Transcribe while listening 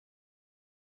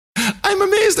I'm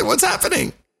amazed at what's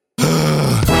happening.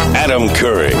 Adam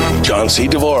Curry, John C.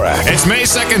 Dvorak. It's May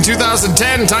 2nd,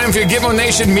 2010. Time for your Gizmo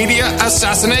Nation Media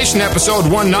Assassination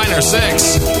Episode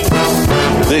 196.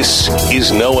 This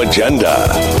is No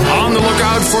Agenda. On the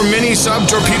lookout for mini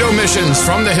sub-torpedo missions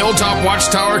from the Hilltop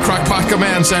Watchtower Crackpot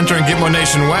Command Center in Gizmo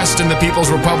Nation West in the People's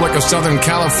Republic of Southern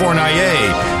California.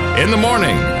 In the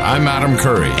morning, I'm Adam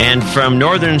Curry. And from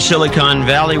northern Silicon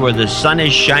Valley, where the sun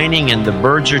is shining and the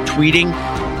birds are tweeting,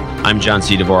 I'm John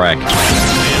C. Dvorak.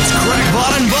 It's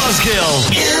Crackpot and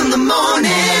Buzzkill in the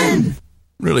morning.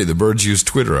 Really, the birds use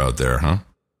Twitter out there, huh?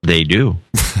 They do.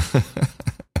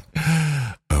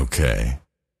 Okay.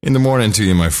 In the morning to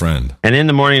you, my friend. And in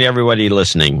the morning to everybody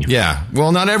listening. Yeah.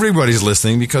 Well, not everybody's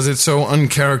listening because it's so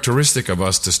uncharacteristic of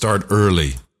us to start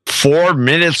early. 4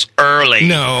 minutes early.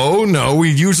 No. We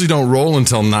usually don't roll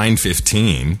until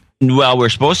 9:15. Well, we're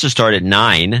supposed to start at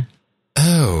 9.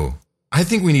 Oh. I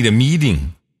think we need a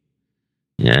meeting.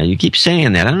 Yeah, you keep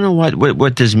saying that. I don't know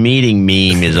what this meeting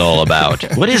meme is all about.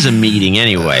 What is a meeting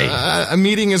anyway? A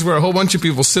meeting is where a whole bunch of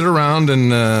people sit around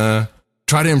and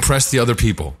try to impress the other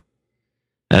people.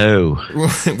 Oh.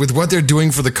 With what they're doing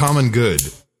for the common good.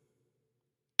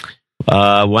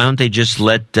 Why don't they just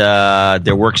let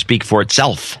their work speak for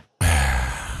itself?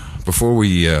 Before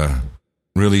we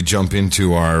really jump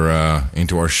into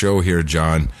our show here,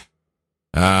 John,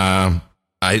 I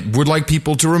would like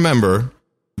people to remember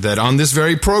that on this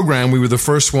very program, we were the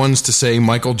first ones to say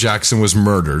Michael Jackson was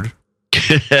murdered.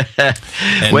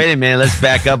 Wait a minute, let's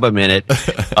back up a minute.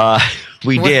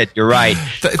 We did. You're right.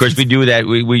 Of course, we do that.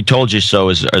 We told you so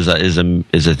is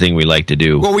a thing we like to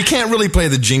do. Well, we can't really play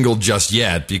the jingle just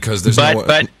yet because there's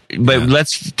But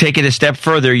let's take it a step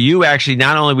further. You actually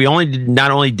not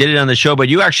only did it on the show, but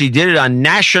you actually did it on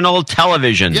national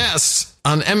television. Yes,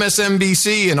 on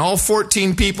MSNBC, and all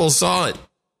 14 people saw it.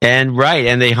 And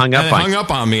they hung up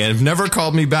on me and have never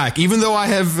called me back, even though I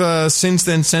have since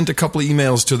then sent a couple of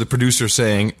emails to the producer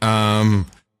saying,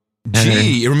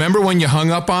 gee, remember when you hung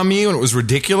up on me when it was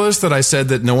ridiculous that I said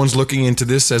that no one's looking into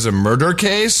this as a murder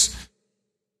case?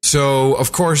 So,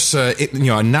 of course,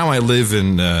 now I live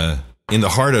in the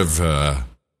heart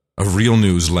of real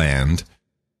news land.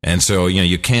 And so,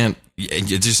 you can't,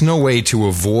 there's no way to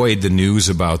avoid the news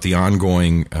about the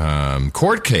ongoing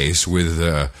court case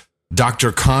with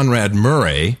Dr. Conrad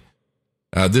Murray.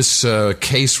 This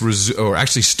case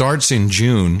actually starts in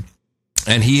June,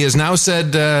 and he has now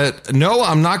said, no,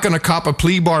 I'm not going to cop a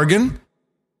plea bargain.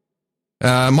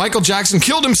 Michael Jackson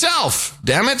killed himself.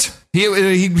 Damn it. He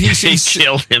killed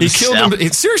himself. He killed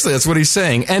him. Seriously, that's what he's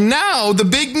saying. And now the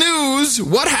big news,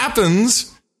 what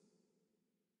happens?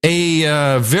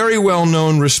 A very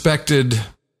well-known, respected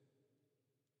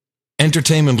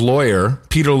entertainment lawyer,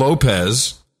 Peter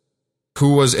Lopez,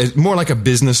 who was more like a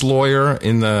business lawyer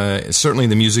certainly in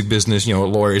the music business. A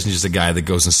lawyer isn't just a guy that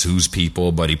goes and sues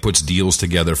people, but he puts deals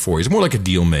together for you. He's more like a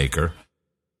deal maker.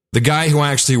 The guy who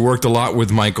actually worked a lot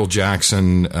with Michael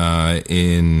Jackson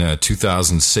in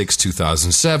 2006,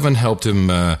 2007, helped him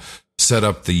set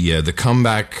up the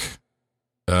comeback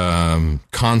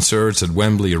concerts at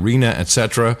Wembley Arena,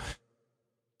 etc.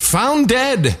 Found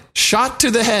dead, shot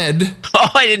to the head.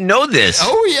 Oh, I didn't know this.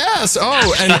 Oh, yes.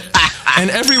 Oh, and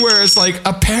everywhere it's like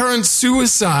apparent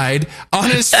suicide on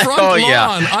his front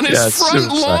lawn. On his front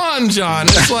lawn, John.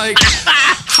 It's like,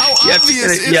 how obvious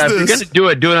is this? Yeah, if you're going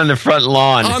to do it on the front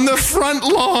lawn. On the front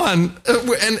lawn.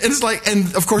 And it's like,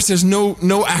 and of course there's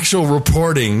no actual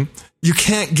reporting. You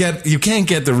can't get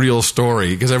the real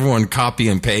story because everyone copy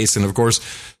and paste. And of course,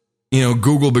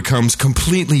 Google becomes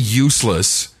completely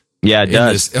useless. Yeah, it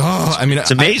does.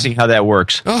 It's amazing how that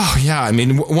works. Oh, yeah. I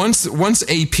mean, once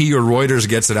AP or Reuters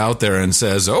gets it out there and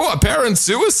says, apparent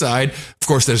suicide, of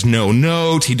course, there's no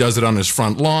note. He does it on his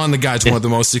front lawn. The guy's one of the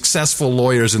most successful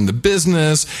lawyers in the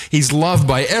business. He's loved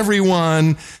by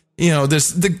everyone.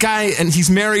 The guy, and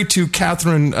he's married to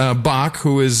Catherine Bach,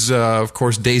 who is, of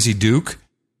course, Daisy Duke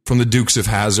from the Dukes of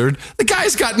Hazzard. The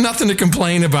guy's got nothing to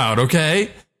complain about,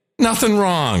 okay? Nothing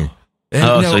wrong.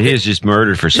 So he was just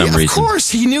murdered for some reason. Of course,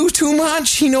 he knew too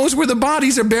much. He knows where the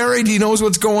bodies are buried. He knows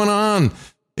what's going on.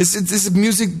 This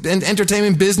music and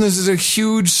entertainment business is a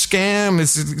huge scam.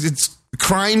 It's a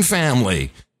crime family.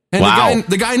 And wow.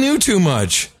 The guy knew too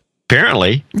much.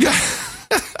 Apparently. Yeah.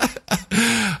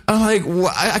 I'm like,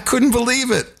 I couldn't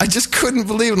believe it. I just couldn't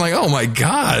believe it. I'm like, oh my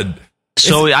God.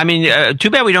 So, too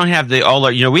bad we don't have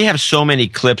we have so many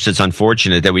clips. It's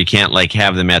unfortunate that we can't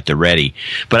have them at the ready.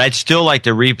 But I'd still like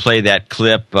to replay that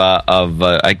clip of,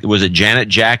 was it Janet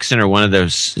Jackson or one of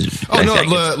those?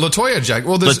 LaToya Jackson.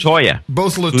 Well, LaToya.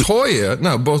 Both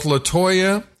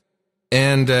LaToya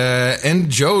and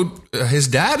Joe, his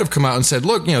dad, have come out and said,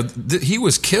 look, he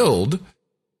was killed.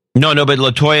 No, but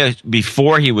LaToya,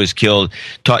 before he was killed,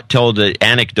 told the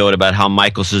anecdote about how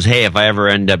Michael says, hey, if I ever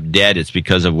end up dead, it's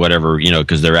because of whatever,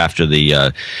 because they're after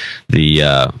the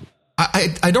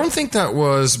I don't think that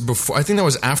was before. I think that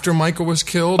was after Michael was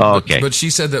killed. Oh, okay. But she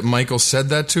said that Michael said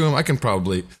that to him. I can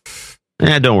probably...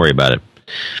 don't worry about it.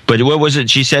 But what was it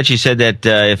she said? She said that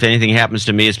if anything happens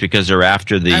to me, it's because they're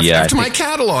after the... After my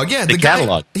catalog, yeah. The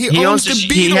catalog. He owns the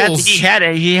Beatles.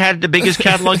 He had the biggest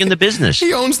catalog in the business.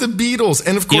 He owns the Beatles.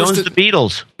 And of course... He owns the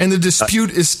Beatles. And the dispute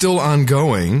is still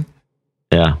ongoing.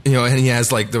 Yeah. And he has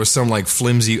there was some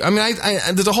flimsy... I mean,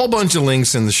 there's a whole bunch of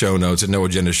links in the show notes at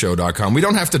noagendashow.com. We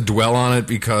don't have to dwell on it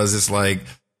because it's all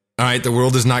right, the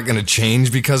world is not going to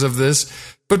change because of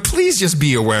this. But please just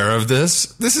be aware of this.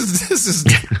 This is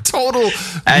total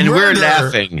and murder. We're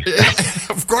laughing.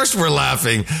 Of course we're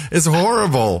laughing. It's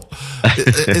horrible.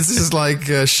 It's just like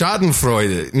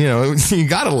Schadenfreude. You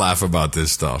got to laugh about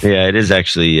this stuff. Yeah, it is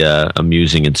actually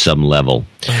amusing at some level.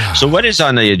 So what is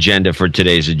on the agenda for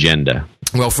today's agenda?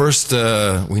 Well, first,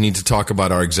 we need to talk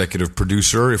about our executive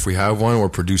producer, if we have one, or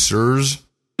producers.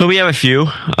 Well, we have a few.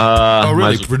 Oh,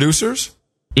 really? Producers?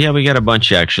 Yeah, we got a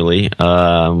bunch, actually.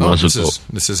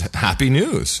 This is happy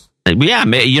news. Yeah,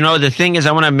 the thing is,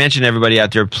 I want to mention to everybody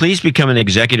out there, please become an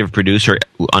executive producer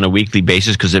on a weekly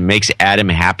basis because it makes Adam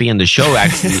happy, and the show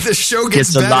actually the show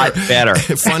gets better. A lot better.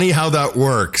 Funny how that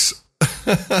works.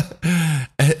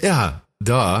 Yeah,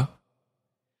 duh.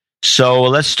 So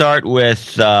let's start with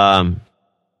Sir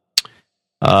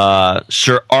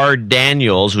R.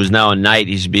 Daniels, who's now a knight.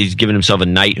 He's given himself a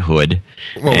knighthood.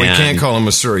 Well, we can't call him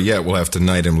a sir yet. We'll have to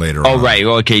knight him later on. Oh, right.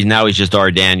 Okay, now he's just R.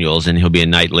 Daniels, and he'll be a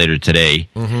knight later today.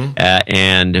 Mm-hmm.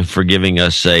 And for giving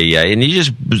us and he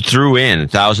just threw in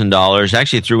 $1,000.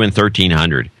 Actually, threw in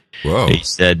 $1,300. Whoa. He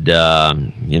said,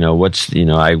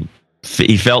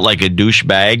 he felt like a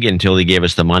douchebag until he gave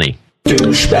us the money.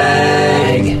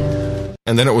 Douchebag.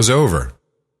 And then it was over.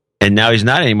 And now he's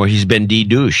not anymore. He's been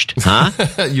de-douched. Huh?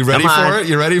 You ready for it?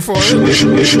 You ready for it?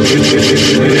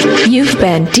 You've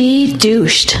been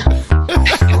de-douched.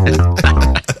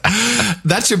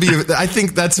 That should be... I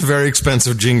think that's a very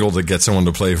expensive jingle to get someone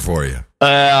to play for you.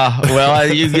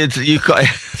 You get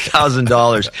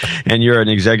 $1,000 and you're an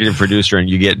executive producer and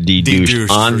you get de-douched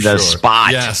on the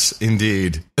spot. Yes,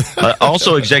 indeed.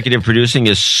 Also, executive producing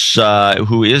is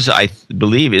who is, I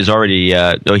believe, is already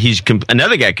he's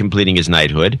another guy completing his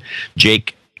knighthood,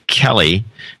 Jake Kelly,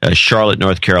 Charlotte,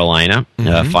 North Carolina,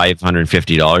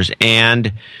 $550,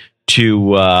 and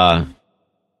to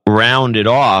round it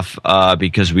off,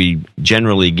 because we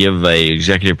generally give a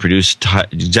executive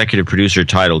producer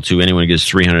title to anyone who gets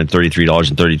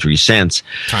 $333.33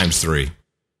 times 3.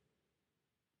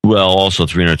 Well, also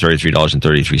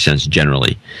 $333.33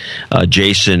 generally.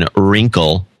 Jason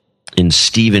Wrinkle in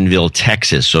Stephenville,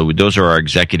 Texas. So those are our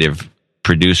executive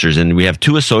producers, and we have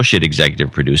 2 associate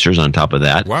executive producers on top of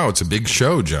that. Wow, it's a big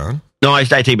show, John. No, I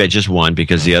take back just one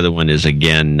because the other one is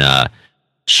again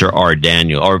Sir R.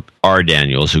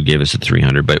 Daniels, who gave us a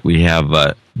 $300. But we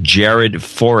have Jared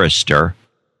Forrester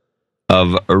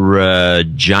of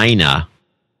Regina,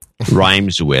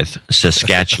 rhymes with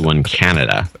Saskatchewan,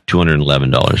 Canada,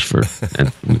 $211 for.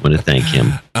 And we want to thank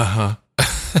him.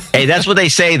 Hey, that's what they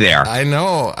say there. I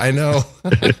know.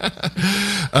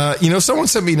 Someone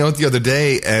sent me a note the other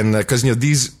day, and because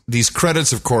these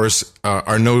credits, of course,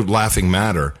 are no laughing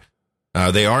matter.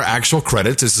 They are actual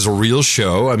credits. This is a real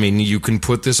show. I mean, you can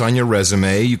put this on your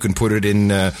resume. You can put it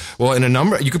in, in a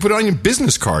number. You can put it on your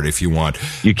business card if you want.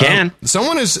 You can.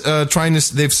 Someone is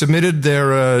they've submitted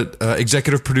their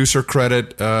executive producer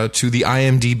credit to the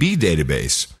IMDb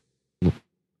database.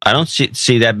 I don't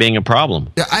see that being a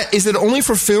problem. Is it only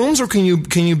for films, or can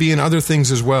you be in other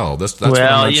things as well? That's what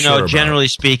I'm not sure about. Generally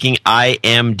speaking,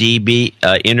 IMDb,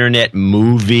 Internet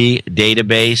Movie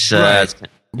Database.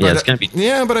 Right. It's going to be.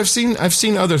 Yeah, but I've seen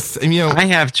other. I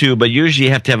have too, but usually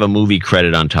you have to have a movie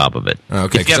credit on top of it.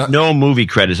 Okay, if you have no movie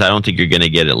credits, I don't think you're going to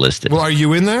get it listed. Well, are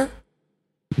you in there?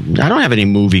 I don't have any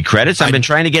movie credits. I've been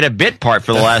trying to get a bit part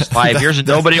for the last 5 years, and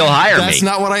nobody will hire me. That's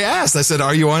not what I asked. I said,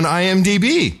 "Are you on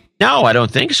IMDb?" No, I don't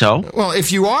think so. Well,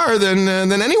 if you are,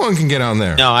 then anyone can get on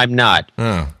there. No, I'm not.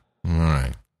 Oh, all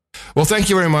right. Well, thank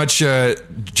you very much,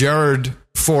 Jared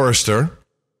Forrester.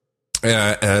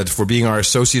 For being our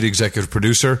associate executive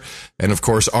producer. And of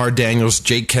course, R. Daniels,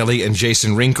 Jake Kelly, and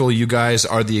Jason Wrinkle. You guys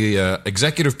are the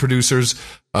executive producers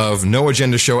of No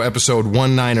Agenda Show episode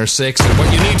 196. And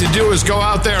what you need to do is go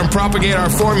out there and propagate our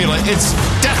formula. It's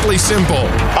deathly simple.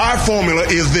 Our formula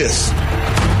is this.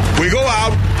 We go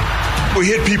out, we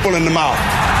hit people in the mouth.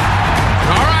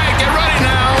 All right, get ready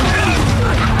now.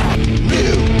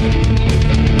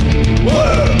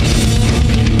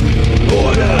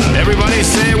 Everybody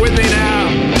say it with me now.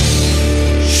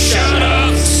 Shut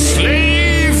up,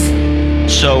 slave.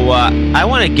 So I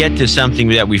want to get to something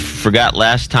that we forgot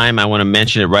last time. I want to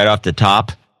mention it right off the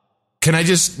top. Can I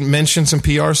just mention some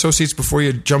PR associates before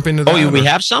you jump into that? Oh, we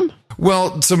have some?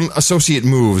 Well, some associate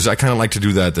moves. I kind of like to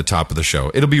do that at the top of the show.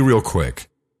 It'll be real quick.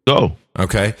 Go.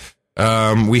 Okay.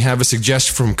 We have a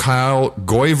suggestion from Kyle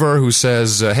Goiver who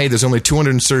says, hey, there's only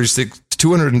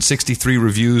 263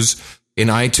 reviews in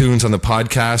iTunes on the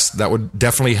podcast. That would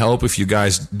definitely help if you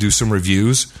guys do some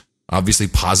reviews, obviously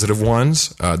positive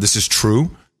ones. This is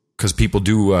true because people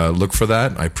do look for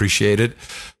that. I appreciate it.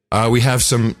 We have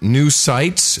some new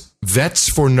sites,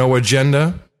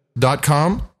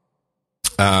 vetsfornoagenda.com,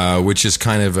 which is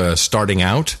kind of starting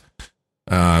out.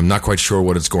 I'm not quite sure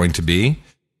what it's going to be.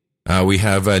 We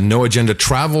have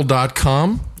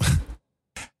noagendatravel.com.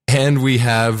 And we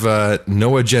have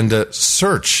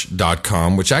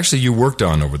noagendasearch.com, which actually you worked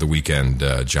on over the weekend,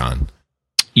 John.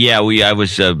 Yeah, I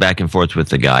was back and forth with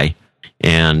the guy,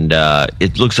 and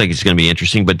it looks like it's going to be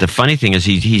interesting. But the funny thing is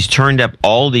he's turned up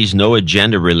all these No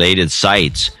Agenda related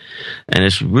sites, and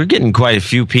we're getting quite a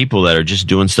few people that are just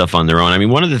doing stuff on their own. I mean,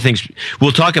 one of the things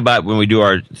we'll talk about when we do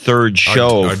our third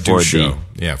show our for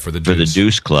the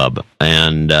Deuce Club,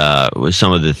 and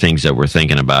some of the things that we're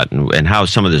thinking about and how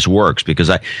some of this works.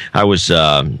 Because I was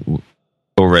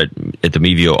over at the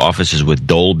Mevio offices with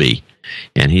Dolby,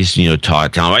 and he's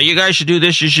telling me, you guys should do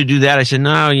this, you should do that. I said,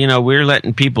 no, we're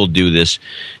letting people do this,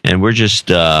 and we're just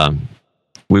we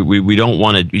don't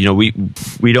want to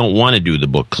we don't want to do the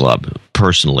book club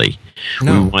personally.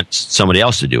 No. We want somebody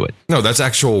else to do it. No, that's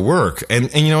actual work.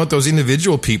 And you know what? Those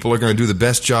individual people are going to do the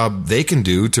best job they can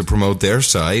do to promote their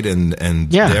site and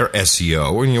their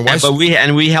SEO.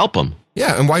 And we help them.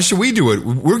 Yeah, and why should we do it?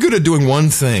 We're good at doing one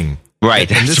thing. Right.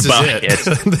 And this is it.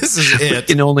 This is it. We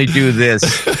can only do this.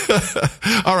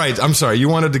 All right. I'm sorry. You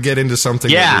wanted to get into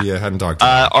something that we hadn't talked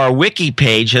about. Our wiki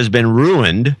page has been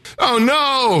ruined. Oh,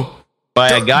 no.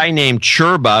 By a guy named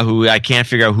Churba, who I can't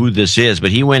figure out who this is,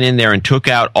 but he went in there and took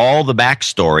out all the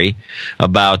backstory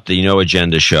about the No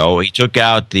Agenda show. He took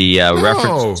out the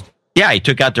references. Yeah, he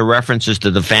took out the references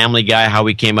to the Family Guy, how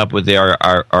we came up with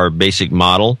our basic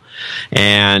model,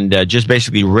 and just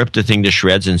basically ripped the thing to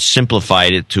shreds and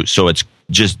simplified it so it's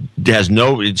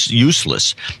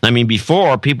useless. I mean,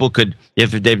 before people could,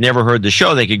 if they've never heard the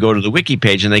show, they could go to the wiki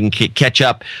page and they can catch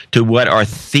up to what our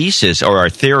thesis or our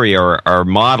theory or our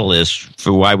model is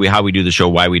for how we do the show,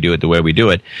 why we do it the way we do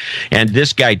it. And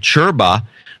this guy Churba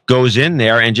goes in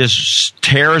there and just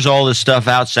tears all this stuff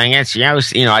out, saying I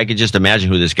could just imagine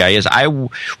who this guy is.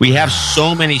 We have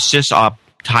so many sysop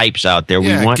types out there.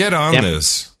 Yeah, we want get on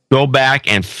this. Go back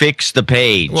and fix the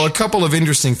page. Well, a couple of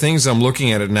interesting things. I'm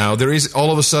looking at it now. There is all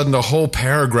of a sudden a whole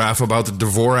paragraph about the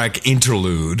Dvorak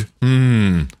interlude.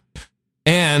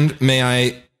 And may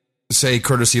I say,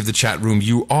 courtesy of the chat room,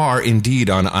 you are indeed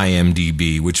on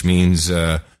IMDb, which means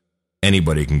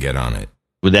anybody can get on it.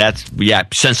 Well,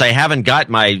 since I haven't got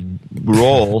my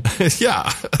role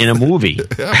in a movie.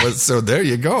 Yeah, so there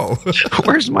you go.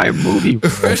 Where's my movie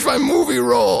role? Where's my movie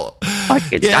role? I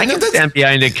can stand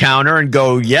behind the counter and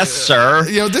go, yes, sir.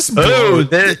 This them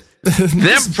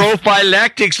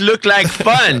prophylactics look like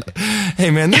fun.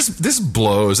 Hey, man, this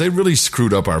blows. They really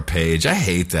screwed up our page. I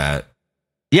hate that.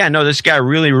 Yeah, no, this guy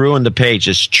really ruined the page,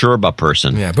 this Churba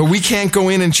person. Yeah, but we can't go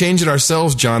in and change it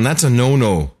ourselves, John. That's a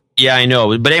no-no. Yeah, I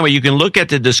know. But anyway, you can look at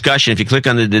the discussion. If you click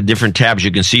on the different tabs,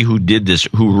 you can see who did this,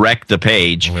 who wrecked the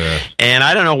page. Yeah. And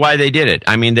I don't know why they did it.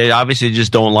 I mean, they obviously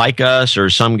just don't like us, or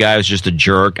some guy was just a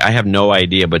jerk. I have no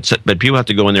idea. But people have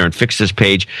to go in there and fix this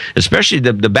page, especially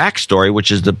the backstory,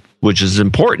 which is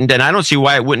important. And I don't see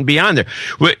why it wouldn't be on there.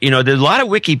 There's a lot of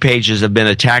wiki pages have been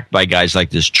attacked by guys like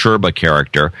this Churba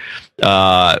character.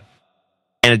 And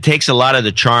it takes a lot of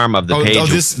the charm of the page. Oh,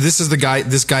 this is the guy.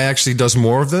 This guy actually does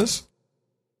more of this?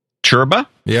 Churba?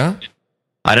 Yeah.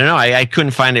 I don't know. I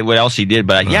couldn't find it what else he did,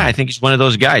 but I think he's one of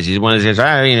those guys. He's one of those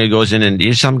guys, he goes in and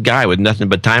he's some guy with nothing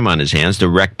but time on his hands to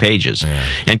wreck pages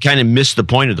and kind of miss the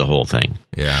point of the whole thing.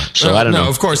 Yeah. So I don't know. No,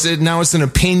 of course. Now it's an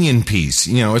opinion piece.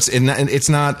 It's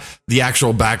not the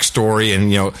actual backstory,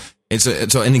 and it's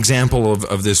an example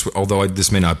of this. Although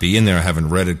this may not be in there, I haven't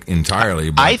read it entirely.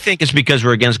 But I think it's because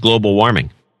we're against global warming.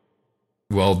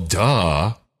 Well,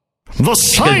 duh. The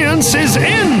science is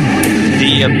in.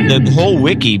 The whole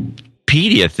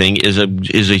Wikipedia thing is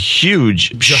a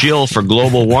huge shill for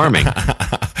global warming.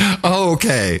 Oh,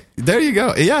 okay. There you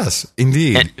go. Yes,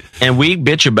 indeed. And we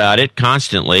bitch about it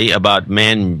constantly, about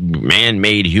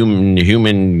man-made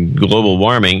human global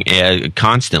warming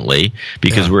constantly,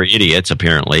 because we're idiots,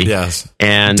 apparently. Yes.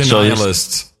 And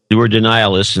denialists. We're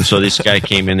denialists, and so this guy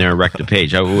came in there and wrecked the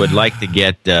page. I would like to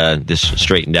get this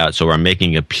straightened out, so I'm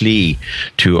making a plea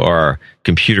to our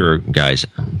computer guys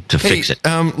to fix it.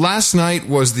 Last night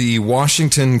was the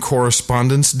Washington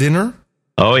Correspondents' Dinner.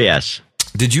 Oh, yes.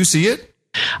 Did you see it?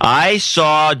 I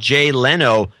saw Jay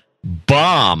Leno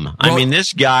bomb. I mean,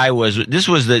 this guy was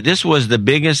the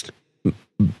biggest.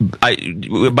 By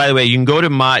the way, you can go to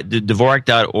the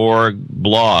Dvorak.org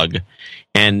blog,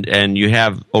 and you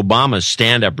have Obama's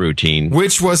stand-up routine,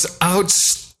 which was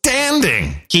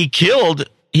outstanding. He killed.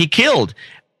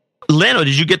 Leno,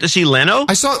 did you get to see Leno?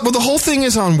 I saw. Well, the whole thing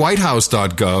is on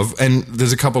WhiteHouse.gov, and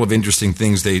there's a couple of interesting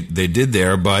things they did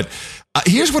there. But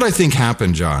here's what I think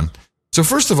happened, John. So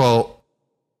first of all,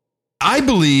 I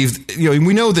believe,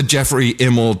 we know that Jeffrey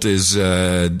Immelt is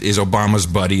Obama's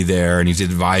buddy there, and he's the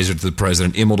advisor to the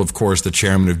president. Immelt, of course, the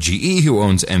chairman of GE, who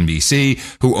owns NBC,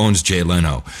 who owns Jay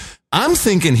Leno. I'm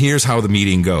thinking here's how the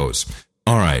meeting goes.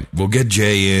 All right, we'll get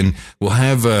Jay in. We'll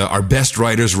have our best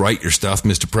writers write your stuff,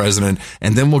 Mr. President,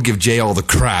 and then we'll give Jay all the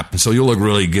crap, so you'll look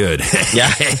really good.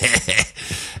 Yeah.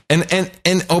 and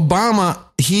Obama,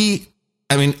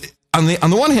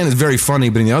 on the one hand, it's very funny,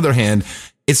 but on the other hand,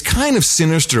 it's kind of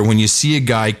sinister when you see a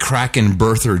guy cracking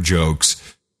birther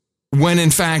jokes when, in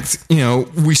fact,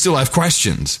 we still have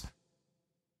questions.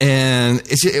 And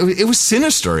it was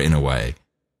sinister in a way.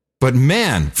 But,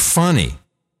 man, funny.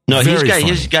 No,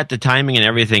 he's got the timing and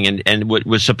everything. And what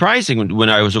was surprising when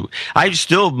I'm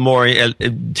still more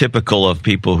typical of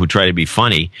people who try to be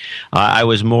funny. I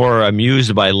was more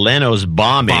amused by Leno's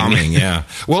bombing. Yeah.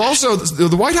 Well, also,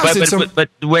 the White House did some... But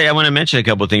wait, I want to mention a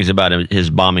couple of things about his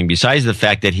bombing. Besides the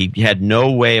fact that he had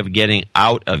no way of getting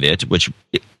out of it, which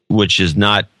is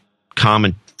not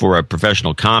common for a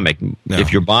professional comic. No.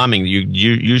 If you're bombing, you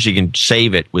usually can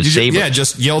save it with save. Yeah,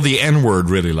 just yell the N-word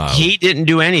really loud. He didn't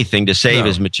do anything to save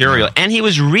his material. No. And he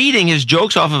was reading his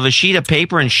jokes off of a sheet of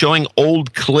paper and showing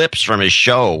old clips from his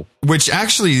show. Which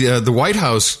actually, the White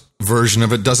House version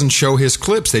of it doesn't show his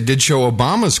clips. They did show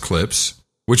Obama's clips,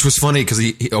 which was funny because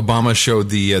Obama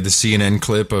showed the CNN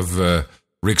clip of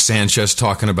Rick Sanchez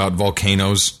talking about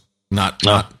volcanoes not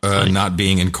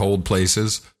being in cold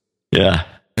places. Yeah.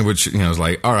 Which, is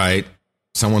like, all right,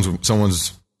 someone's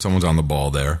on the ball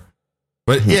there.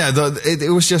 But yeah,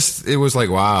 it was like,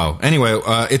 wow. Anyway,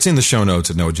 it's in the show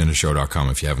notes at noagendashow.com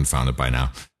if you haven't found it by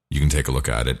now. You can take a look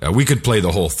at it. We could play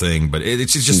the whole thing, but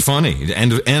it's just funny.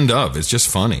 End of. It's just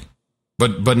funny.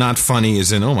 But not funny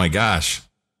as in, oh my gosh.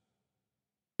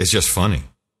 It's just funny.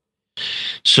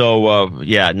 So,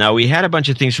 now we had a bunch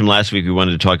of things from last week we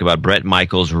wanted to talk about. Bret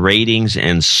Michaels, ratings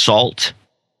and salt.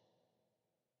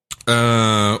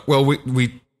 Well,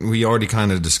 we already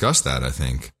kind of discussed that, I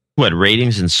think. What,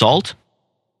 ratings and salt?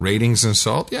 Ratings and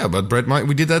salt? Yeah, but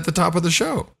we did that at the top of the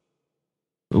show.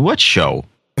 What show?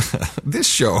 This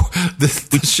show.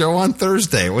 The show on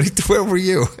Thursday. Where were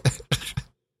you?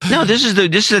 No, this is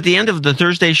at the end of the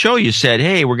Thursday show. You said,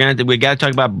 "Hey, we got to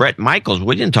talk about Bret Michaels."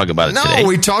 We didn't talk about it today. No,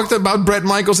 we talked about Bret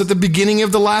Michaels at the beginning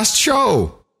of the last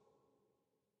show.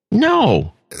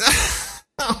 No.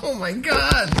 Oh my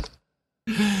God.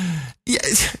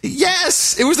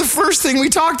 Yes, it was the first thing we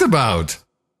talked about.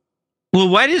 Well,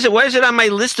 why is it on my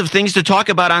list of things to talk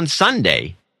about on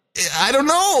Sunday? I don't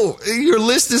know. Your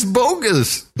list is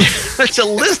bogus. It's a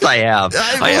list I have.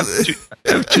 I have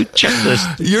two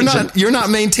checklists. You're not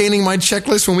maintaining my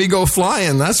checklist when we go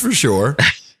flying. That's for sure.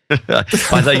 I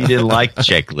thought you didn't like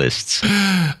checklists.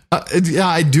 Yeah,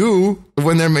 I do.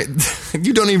 When they're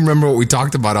you don't even remember what we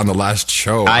talked about on the last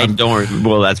show. I don't.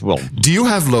 Well. Do you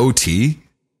have low T?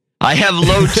 I have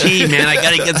low T, man. I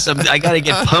gotta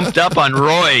get pumped up on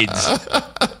roids.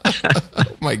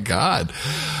 Oh my God!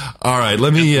 All right,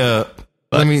 let me.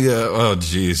 Oh,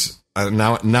 geez.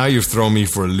 Now you've thrown me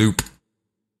for a loop.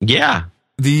 Yeah.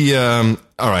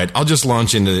 All right, I'll just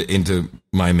launch into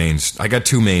my main. I got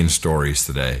two main stories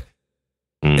today,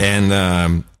 and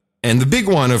the big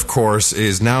one, of course,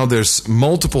 is now there's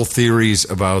multiple theories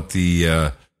about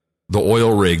the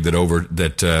oil rig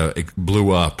that blew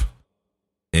up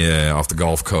off the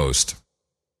Gulf Coast.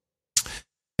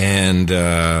 And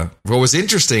what was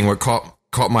interesting, what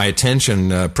caught my attention,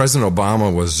 President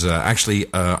Obama was actually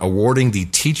awarding the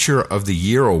Teacher of the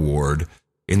Year award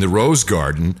in the Rose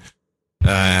Garden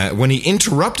when he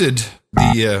interrupted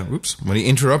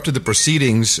the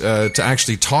proceedings to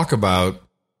actually talk about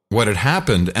what had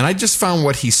happened. And I just found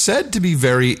what he said to be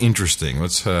very interesting.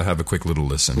 Let's have a quick little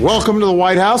listen. Welcome to the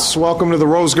White House. Welcome to the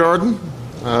Rose Garden.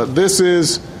 This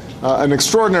is an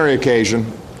extraordinary occasion,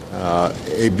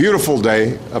 a beautiful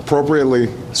day, appropriately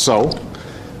so.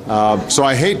 So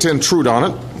I hate to intrude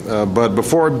on it, But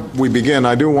before we begin,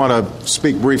 I do want to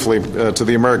speak briefly to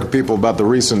the American people about the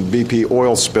recent BP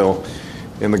oil spill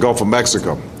in the Gulf of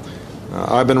Mexico.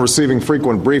 I've been receiving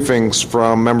frequent briefings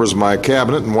from members of my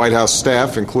cabinet and White House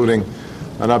staff, including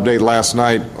an update last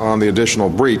night on the additional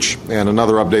breach and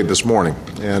another update this morning.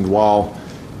 And while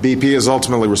BP is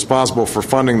ultimately responsible for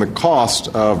funding the cost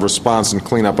of response and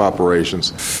cleanup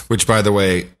operations, which, by the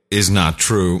way, is not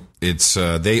true. It's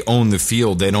they own the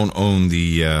field. They don't own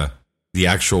the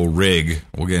actual rig.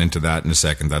 We'll get into that in a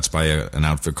second. That's by an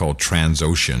outfit called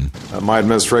Transocean. My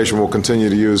administration will continue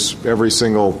to use every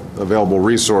single available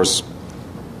resource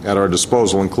at our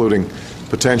disposal, including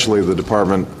potentially the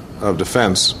Department of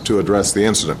Defense, to address the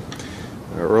incident.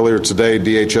 Earlier today,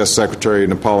 DHS Secretary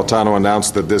Napolitano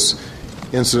announced that this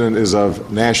incident is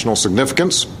of national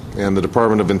significance, and the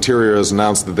Department of Interior has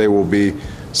announced that they will be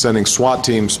sending SWAT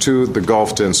teams to the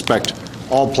Gulf to inspect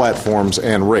all platforms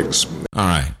and rigs. All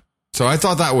right. So I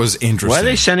thought that was interesting. Why are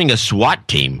they sending a SWAT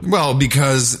team? Well,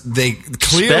 because they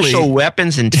clearly... Special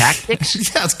weapons and tactics?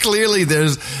 Yes, clearly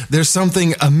there's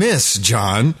something amiss,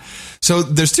 John. So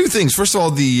there's two things. First of all,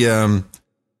 the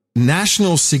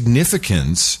national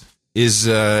significance is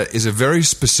a very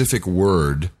specific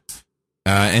word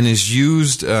and is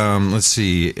used, let's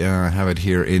see, I have it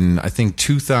here, in, I think,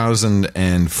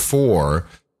 2004.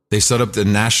 They set up the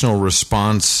National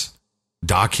Response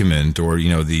Document, or,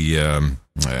 I'm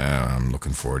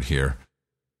looking for it here.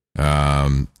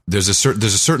 There's a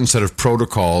certain set of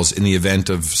protocols in the event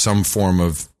of some form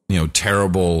of,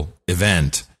 terrible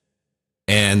event.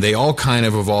 And they all kind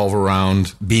of evolve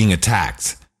around being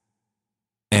attacked.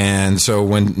 And so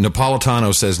when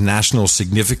Napolitano says national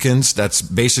significance, that's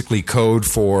basically code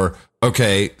for,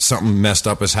 okay, something messed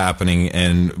up is happening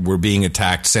and we're being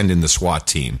attacked, send in the SWAT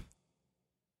team.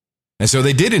 And so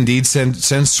they did indeed send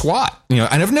SWAT. And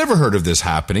I've never heard of this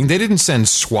happening. They didn't send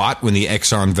SWAT when the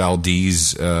Exxon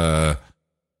Valdez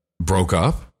broke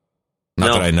up.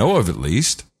 Not that I know of, at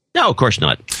least. No, of course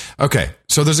not. Okay,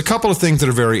 so there's a couple of things that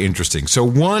are very interesting. So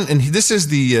one, and this is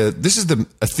a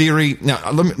theory. Now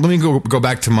let me go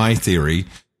back to my theory,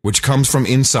 which comes from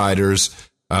insiders.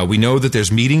 We know that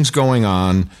there's meetings going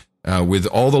on with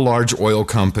all the large oil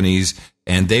companies,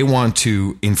 and they want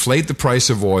to inflate the price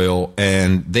of oil,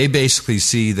 and they basically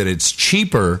see that it's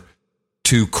cheaper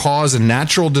to cause a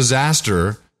natural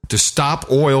disaster, to stop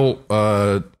oil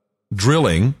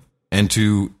drilling, and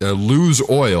to lose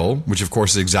oil, which of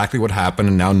course is exactly what happened,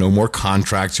 and now no more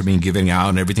contracts are being given out,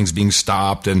 and everything's being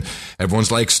stopped, and everyone's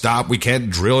like, stop, we can't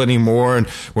drill anymore, and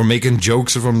we're making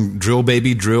jokes from drill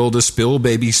baby drill to spill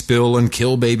baby spill and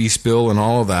kill baby spill and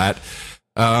all of that.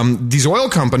 These oil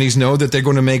companies know that they're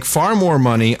going to make far more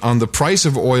money on the price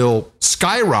of oil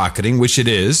skyrocketing, which it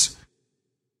is.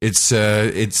 It's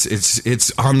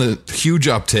on the huge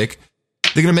uptick.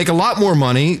 They're going to make a lot more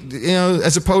money,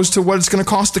 as opposed to what it's going to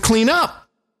cost to clean up.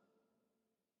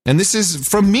 And this is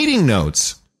from meeting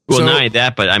notes. Well, not only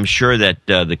that, but I'm sure that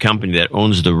the company that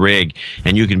owns the rig,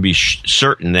 and you can be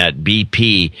certain that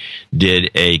BP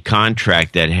did a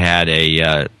contract that had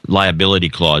a liability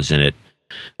clause in it.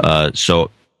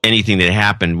 So anything that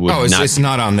happened would it's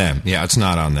not on them. Yeah, it's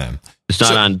not on them. It's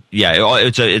not on. Yeah,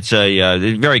 it's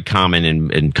very common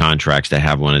in contracts to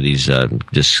have one of these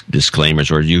disclaimers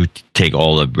where you take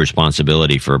all the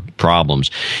responsibility for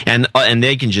problems, and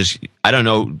they can just. I don't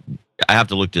know. I have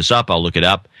to look this up. I'll look it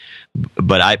up,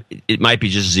 but it might be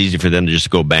just as easy for them to just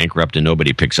go bankrupt and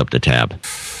nobody picks up the tab.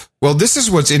 Well, this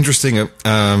is what's interesting,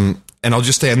 and I'll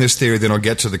just stay on this theory, then I'll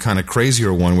get to the kind of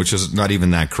crazier one, which is not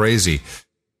even that crazy.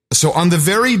 So on the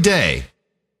very day.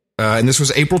 And this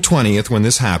was April 20th when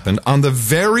this happened. On the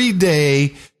very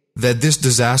day that this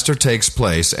disaster takes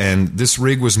place, and this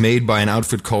rig was made by an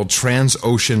outfit called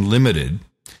Transocean Limited,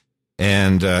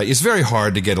 and it's very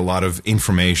hard to get a lot of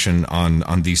information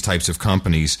on these types of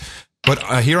companies.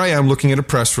 But here I am looking at a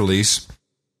press release.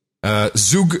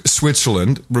 Zug,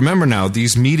 Switzerland. Remember now,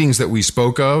 these meetings that we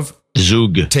spoke of,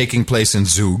 Zug, taking place in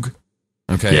Zug.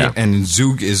 Okay, yeah. And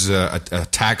Zug is a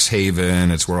tax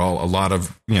haven. It's where a lot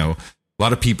of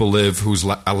people live whose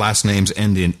last names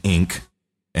end in Inc.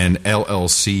 and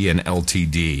LLC and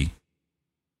LTD.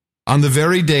 On the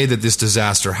very day that this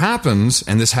disaster happens,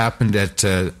 and this happened at,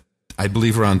 I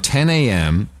believe, around 10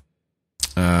 a.m.,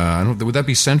 would that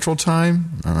be Central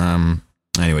Time?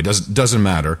 Anyway, doesn't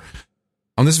matter.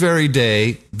 On this very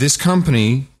day, this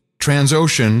company,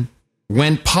 Transocean,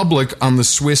 went public on the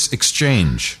Swiss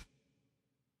exchange.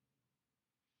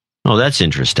 Oh, that's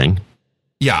interesting.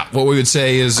 Yeah, what we would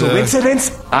say is...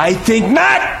 Coincidence? I think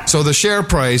not! So the share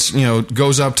price,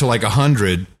 goes up to like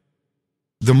 100.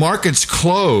 The markets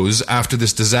close after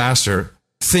this disaster.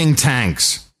 Thing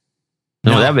tanks.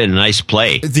 No, that would be a nice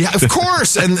play. Yeah, of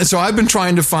course. And so I've been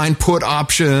trying to find put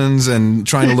options and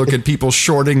trying to look at people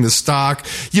shorting the stock.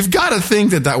 You've got to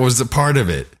think that was a part of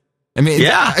it. I mean,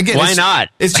 yeah, again, why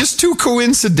not? It's just too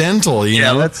coincidental, you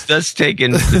know? Let's take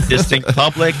this thing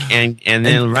public and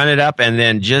then run it up and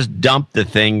then just dump the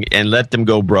thing and let them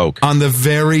go broke. On the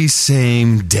very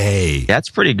same day. That's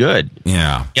pretty good.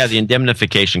 Yeah. Yeah, the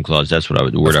indemnification clause, that's what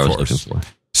the word I was looking for.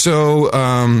 So,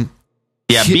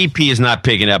 BP is not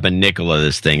picking up a nickel of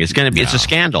this thing. It's a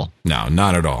scandal. No,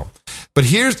 not at all. But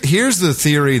here's the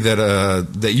theory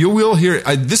that you will hear.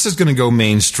 This is going to go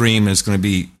mainstream, and it's going to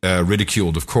be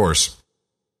ridiculed, of course.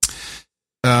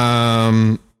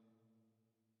 Transocean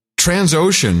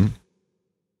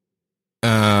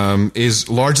is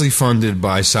largely funded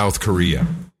by South Korea.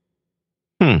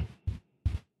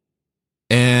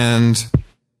 And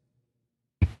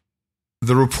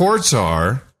the reports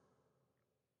are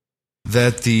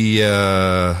that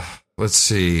let's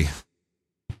see.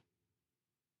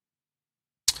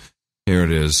 Here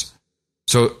it is.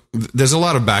 So there's a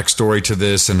lot of backstory to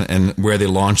this and where they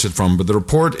launched it from, but the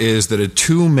report is that a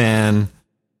 2-man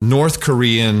North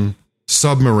Korean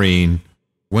submarine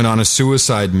went on a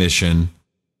suicide mission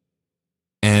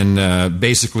and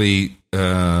basically,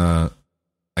 I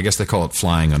guess they call it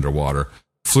flying underwater,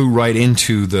 flew right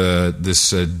into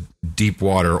this deep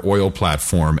water oil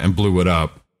platform and blew it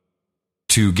up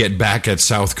to get back at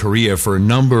South Korea for a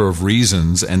number of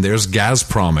reasons. And there's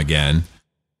Gazprom again.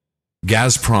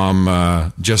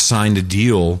 Gazprom just signed a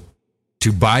deal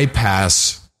to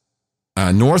bypass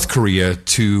North Korea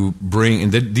to bring,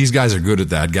 and these guys are good at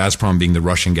that, Gazprom being the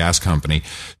Russian gas company,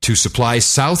 to supply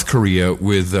South Korea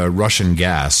with Russian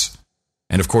gas.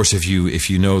 And of course, if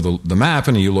you know the map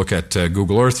and you look at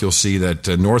Google Earth, you'll see that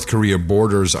North Korea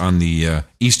borders on the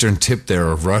eastern tip there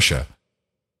of Russia.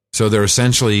 So they're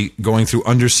essentially going through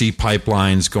undersea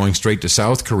pipelines going straight to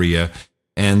South Korea.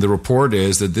 And the report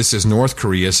is that this is North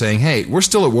Korea saying, hey, we're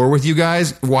still at war with you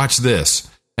guys. Watch this.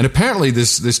 And apparently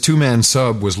this 2-man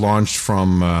sub was launched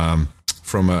from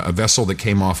a vessel that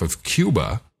came off of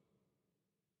Cuba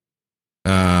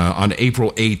on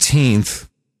April 18th.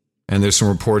 And there's some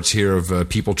reports here of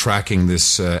people tracking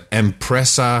this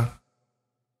Empresa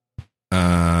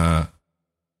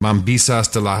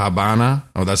Mambisas de la Habana.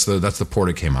 Oh, that's the port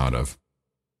it came out of.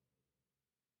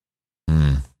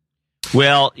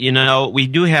 Well, we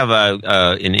do have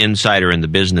an insider in the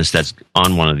business that's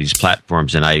on one of these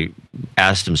platforms, and I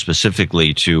asked him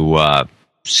specifically to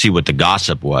see what the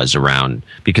gossip was around,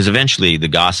 because eventually the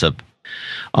gossip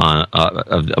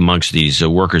amongst these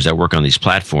workers that work on these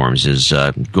platforms is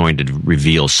going to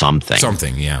reveal something.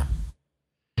 Something, yeah.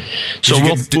 So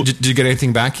did you get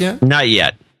anything back yet? Not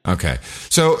yet. Okay.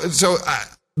 So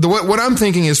what I'm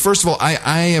thinking is, first of all, I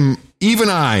am, even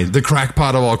I, the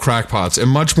crackpot of all crackpots, am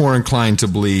much more inclined to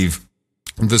believe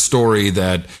the story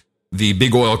that the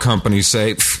big oil companies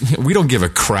say, we don't give a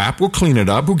crap, we'll clean it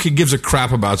up. Who gives a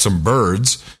crap about some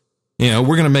birds? We're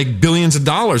going to make billions of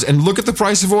dollars, and look at the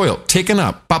price of oil ticking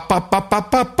up. Pop, pop, pop,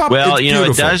 pop, pop, pop. Well,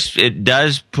 it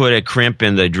does put a crimp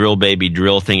in the drill baby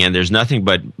drill thing, and there's nothing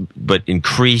but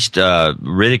increased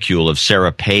ridicule of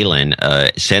Sarah Palin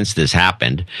since this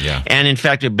happened. Yeah. And in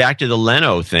fact, back to the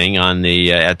Leno thing on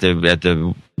the at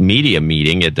the media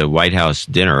meeting at the White House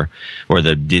dinner, or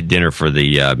the dinner for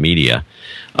the media.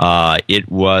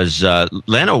 It was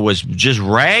Leno was just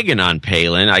ragging on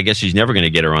Palin. I guess he's never going to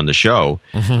get her on the show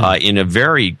in a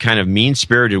very kind of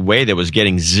mean-spirited way that was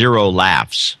getting zero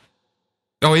laughs.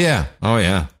 Oh yeah.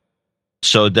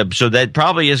 So that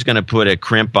probably is going to put a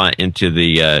crimp into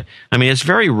the. I mean, it's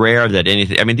very rare that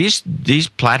anything. I mean, these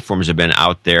platforms have been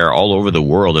out there all over the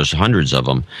world. There's hundreds of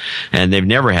them, and they've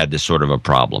never had this sort of a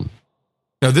problem.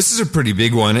 Now, this is a pretty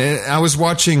big one. I was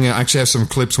watching, I actually have some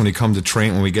clips when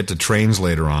we get to trains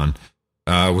later on.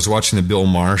 I was watching the Bill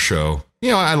Maher show.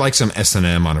 I like some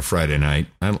S&M on a Friday night.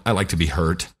 I like to be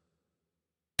hurt.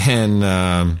 And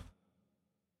I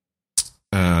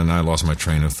lost my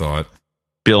train of thought.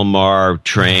 Bill Maher,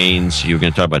 trains. You were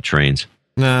going to talk about trains.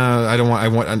 No, I don't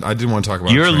want. I didn't want to talk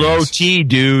about. You're trains. low T,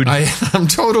 dude. I'm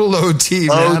total low T,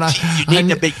 low man. T. You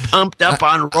need to be pumped up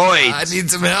on roids. I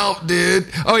need some help, dude.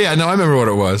 Oh yeah, no, I remember what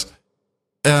it was.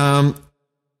 So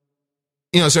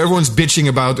everyone's bitching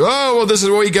about, this is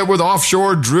what you get with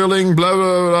offshore drilling, blah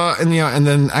blah blah, and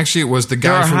then actually it was the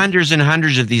guy. There are hundreds and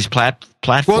hundreds of these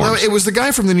platforms. Well, no, it was the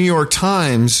guy from the New York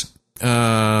Times.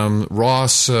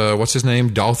 Ross, what's his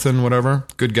name? Dalton, whatever.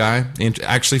 Good guy.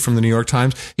 Actually from the New York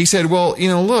Times. He said, well,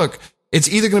 look, it's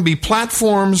either going to be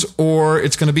platforms or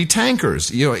it's going to be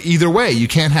tankers. Either way, you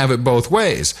can't have it both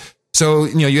ways. So,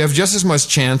 you have just as much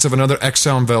chance of another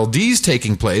Exxon Valdez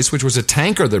taking place, which was a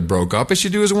tanker that broke up, as you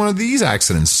do as one of these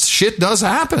accidents. Shit does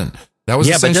happen. That was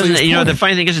essentially his point. The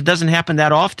funny thing is it doesn't happen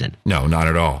that often. No, not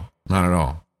at all. Not at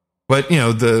all. But,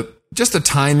 just the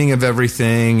timing of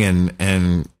everything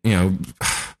and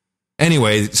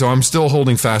anyway, so I'm still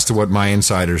holding fast to what my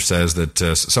insider says, that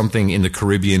something in the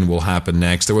Caribbean will happen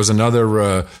next. There was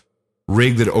another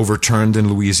rig that overturned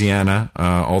in Louisiana,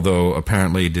 although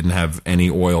apparently it didn't have any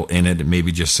oil in it,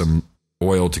 maybe just some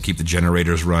oil to keep the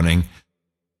generators running.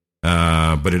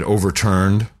 But it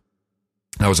overturned.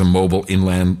 That was a mobile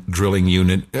inland drilling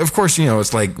unit. Of course,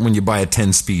 it's like when you buy a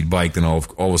 10-speed bike, then all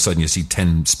of a sudden you see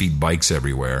 10-speed bikes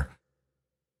everywhere.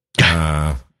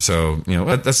 So,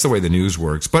 that's the way the news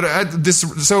works. But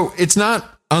so it's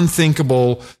not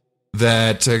unthinkable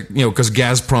that, because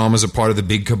Gazprom is a part of the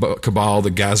big cabal,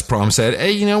 that Gazprom said,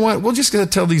 hey, you know what? We'll just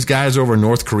tell these guys over in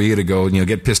North Korea to go,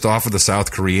 get pissed off at the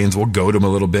South Koreans. We'll goad them a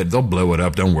little bit. They'll blow it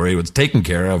up. Don't worry. It's taken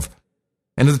care of.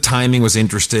 And the timing was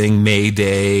interesting. May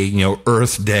Day,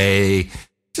 Earth Day,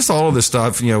 just all of this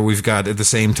stuff. We've got at the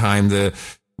same time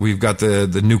we've got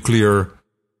the nuclear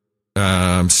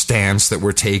stance that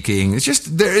we're taking. It's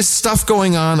just there is stuff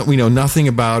going on that we know nothing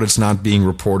about. It's not being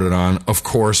reported on, of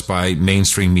course, by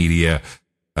mainstream media.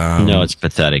 No, it's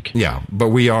pathetic. Yeah, but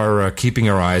we are keeping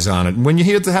our eyes on it. When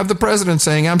you have the president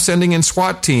saying, I'm sending in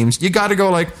SWAT teams, you got to go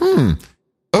like, okay.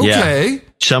 Yeah.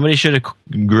 Somebody should have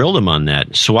grilled him on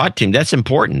that. SWAT team, that's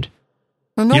important.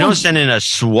 You don't send in a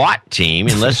SWAT team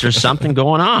unless there's something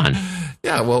going on.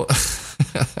 Yeah, well,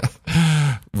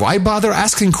 why bother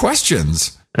asking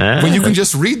questions when you can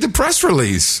just read the press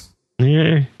release?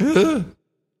 Yeah.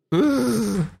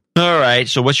 All right,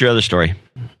 so what's your other story?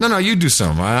 No, you do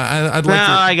some. I'd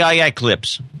like I got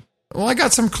clips. Well, I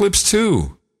got some clips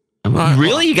too.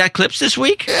 Really? You got clips this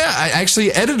week? Yeah, I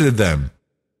actually edited them.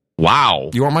 Wow.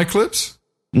 You want my clips?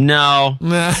 No.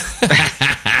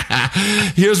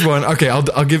 Here's one. Okay,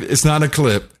 I'll give. It's not a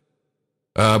clip,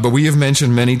 but we have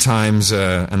mentioned many times,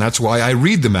 and that's why I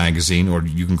read the magazine, or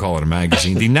you can call it a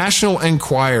magazine. The National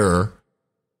Enquirer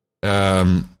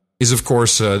is, of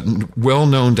course, well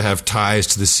known to have ties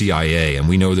to the CIA, and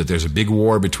we know that there's a big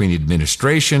war between the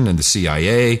administration and the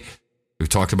CIA. We've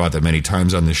talked about that many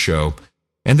times on this show,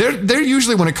 and they're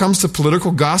usually, when it comes to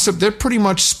political gossip, they're pretty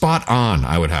much spot on,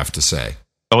 I would have to say.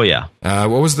 Oh, yeah.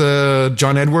 What was the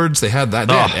John Edwards? They had that.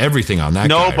 They had everything on that.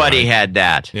 Nobody guy, right? had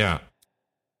that. Yeah.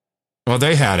 Well,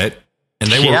 they had it, and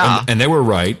they were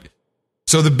right.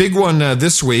 So the big one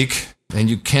this week, and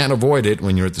you can't avoid it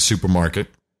when you're at the supermarket.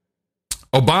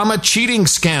 Obama cheating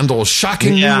scandal,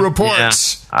 shocking new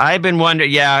reports. Yeah. I've been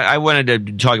wondering. Yeah, I wanted to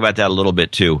talk about that a little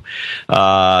bit too.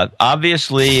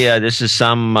 Obviously, this is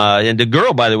some. And the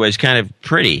girl, by the way, is kind of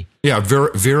pretty. Yeah,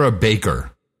 Vera Baker.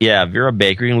 Yeah, Vera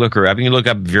Baker. You can look her up. You can look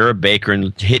up Vera Baker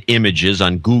and hit images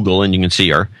on Google, and you can see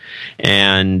her.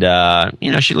 And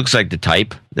she looks like the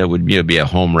type that would be a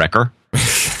home wrecker.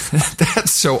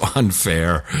 That's so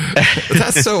unfair.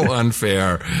 That's so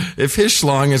unfair. If his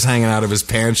schlong is hanging out of his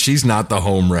pants, she's not the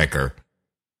home wrecker.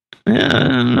 Yeah, I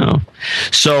don't know.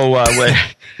 So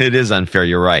it is unfair.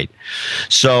 You're right.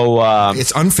 So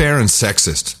it's unfair and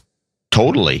sexist.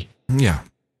 Totally. Yeah.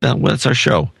 Well, that's our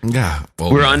show. Yeah.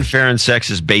 Well, we're unfair and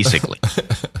sexist, basically.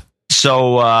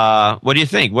 So what do you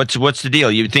think? What's the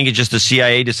deal? You think it's just the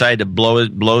CIA decided to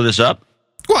blow this up?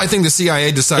 Well, I think the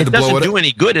CIA decided to blow it up. It doesn't do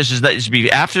any good. It's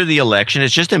be after the election.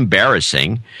 It's just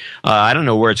embarrassing. I don't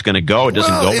know where it's going to go. It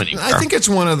doesn't go anywhere. I think it's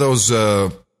one of those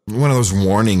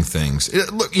warning things.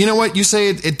 Look, you know what? You say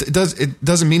it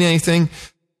doesn't mean anything.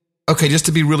 Okay, just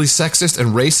to be really sexist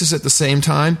and racist at the same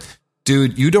time.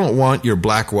 Dude, you don't want your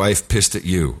black wife pissed at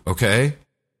you, okay?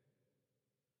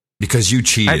 Because you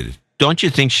cheated. Don't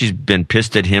you think she's been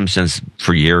pissed at him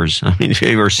for years? I mean, you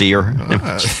ever see her?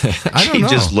 I don't know.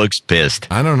 She just looks pissed.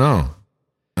 I don't know.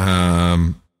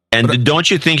 And don't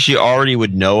you think she already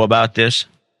would know about this?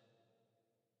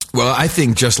 Well, I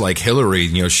think just like Hillary,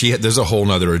 there's a whole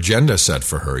nother agenda set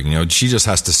for her. She just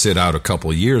has to sit out a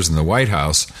couple of years in the White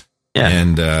House. Yeah.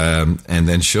 And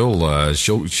then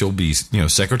she'll be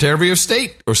Secretary of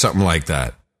State or something like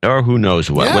that, or who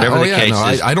knows what. Yeah. Whatever the case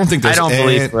is, I don't think I don't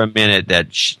believe for a minute that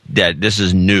this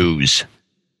is news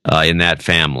in that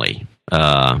family.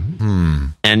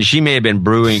 And she may have been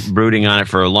brooding on it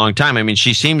for a long time. I mean,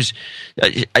 she seems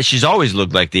she's always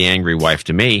looked like the angry wife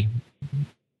to me.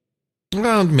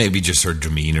 Well, maybe just her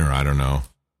demeanor. I don't know,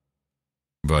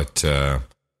 but.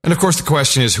 And of course, the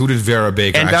question is, who did Vera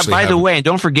Baker actually have? And by the way,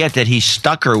 don't forget that he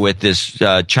stuck her with this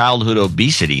childhood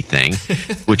obesity thing,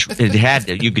 which it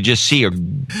had. You could just see her.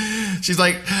 She's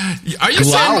like, "Are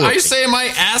you saying my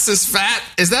ass is fat?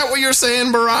 Is that what you're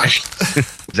saying,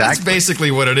 Barack?" That's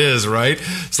basically what it is, right?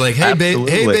 It's like, hey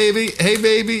baby.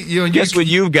 Guess what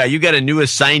you've got? You got a new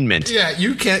assignment. Yeah,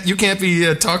 you can't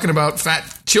be talking about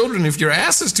fat children if your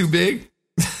ass is too big.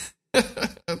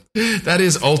 That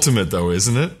is ultimate, though,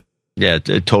 isn't it? Yeah,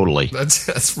 totally.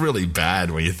 That's really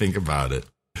bad when you think about it.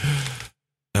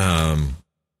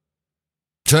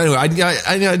 So anyway,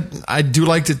 I do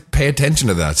like to pay attention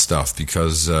to that stuff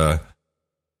because.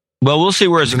 Well, we'll see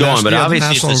where it's going, but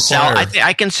obviously it's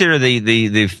I consider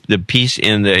the piece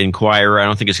in the Inquirer. I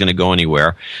don't think it's going to go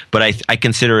anywhere, but I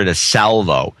consider it a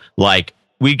salvo. Like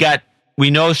we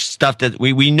know stuff that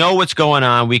we know what's going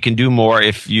on. We can do more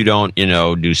if you don't,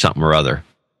 do something or other.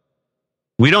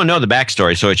 We don't know the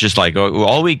backstory, so it's just like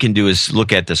all we can do is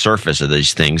look at the surface of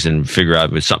these things and figure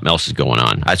out if something else is going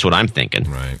on. That's what I'm thinking.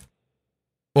 Right.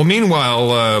 Well,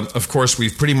 meanwhile, of course,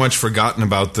 we've pretty much forgotten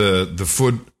about the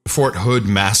Fort Hood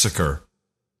massacre.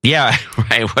 Yeah,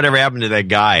 right. Whatever happened to that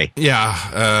guy?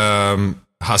 Yeah,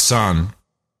 Hassan,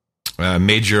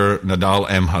 Major Nadal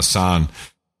M. Hassan.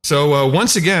 So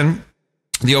once again,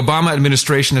 the Obama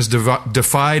administration has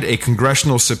defied a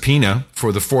congressional subpoena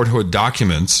for the Fort Hood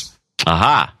documents.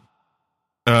 Aha.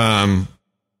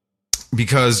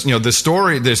 Because, the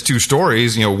story, there's two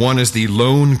stories. One is the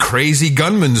lone crazy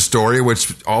gunman story,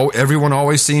 which everyone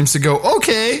always seems to go,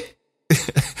 okay,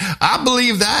 I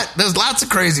believe that. There's lots of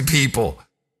crazy people.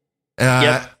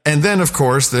 Yep. And then, of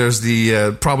course, there's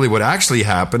the probably what actually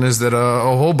happened is that a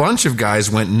whole bunch of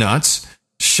guys went nuts,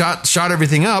 shot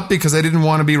everything up because they didn't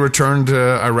want to be returned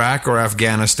to Iraq or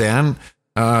Afghanistan.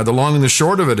 The long and the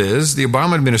short of it is the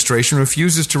Obama administration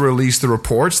refuses to release the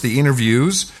reports, the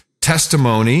interviews,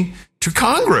 testimony to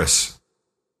Congress.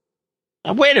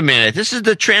 Now, wait a minute. This is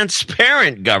the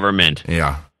transparent government.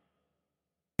 Yeah,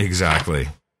 exactly.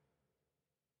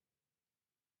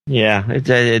 Yeah,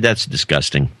 that's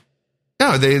disgusting.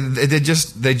 No, they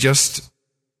just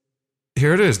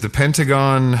here it is. The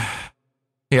Pentagon.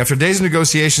 After days of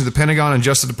negotiations, the Pentagon and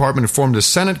Justice Department formed a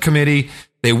Senate committee.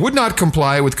 They would not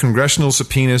comply with congressional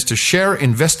subpoenas to share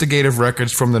investigative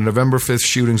records from the November 5th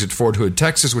shootings at Fort Hood,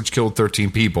 Texas, which killed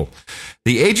 13 people.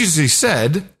 The agency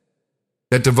said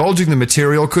that divulging the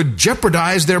material could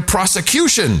jeopardize their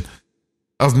prosecution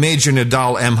of Major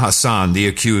Nadal M. Hassan, the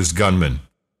accused gunman.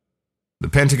 The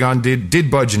Pentagon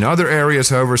did budge in other areas,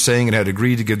 however, saying it had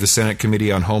agreed to give the Senate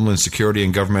Committee on Homeland Security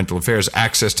and Governmental Affairs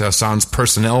access to Hassan's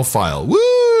personnel file.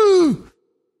 Woo!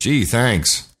 Gee,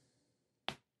 thanks.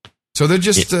 So they're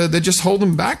just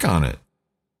holding back on it,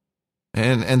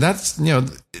 and that's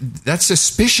that's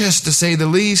suspicious to say the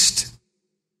least.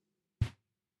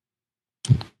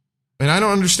 And I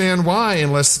don't understand why,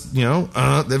 unless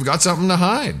they've got something to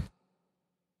hide.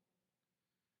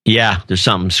 Yeah, there's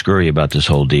something screwy about this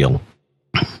whole deal.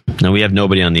 Now, we have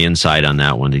nobody on the inside on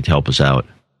that one to help us out.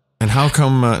 And how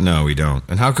come... no, we don't.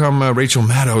 And how come Rachel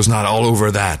Maddow's not all over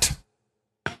that?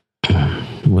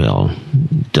 Well,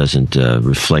 doesn't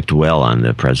reflect well on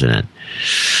the president.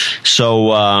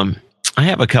 So I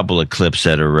have a couple of clips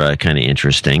that are kind of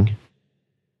interesting.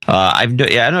 I don't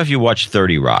know if you watched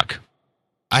 30 Rock.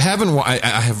 I haven't. I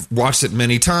have watched it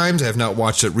many times. I have not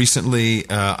watched it recently.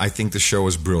 I think the show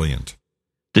is brilliant.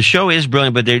 The show is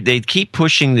brilliant, but they keep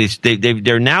pushing these.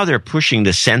 They're pushing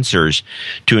the censors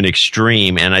to an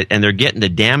extreme, and they're getting the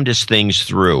damnedest things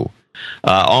through,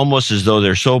 almost as though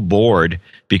they're so bored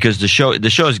because the show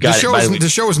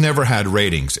has never had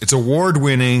ratings. It's award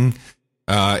winning.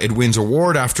 It wins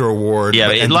award after award.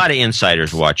 Yeah, a lot of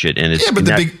insiders watch it, and but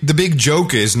the big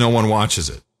joke is no one watches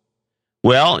it.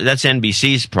 Well, that's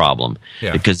NBC's problem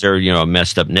because they're a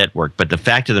messed up network. But the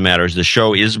fact of the matter is, the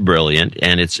show is brilliant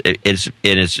and it's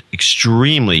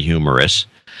extremely humorous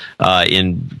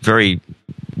in very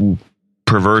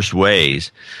perverse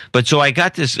ways. But so I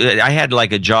got this. I had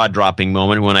like a jaw dropping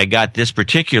moment when I got this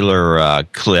particular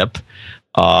clip.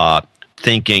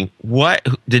 Thinking, what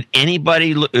did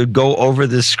anybody go over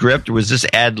this script? Was this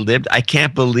ad libbed? I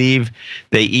can't believe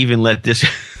they even let this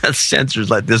censors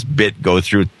let this bit go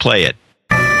through. Play it.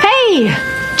 Hey,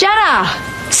 Jenna,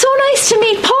 so nice to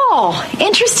meet Paul.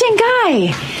 Interesting guy.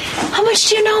 How much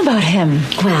do you know about him?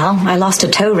 Well, I lost a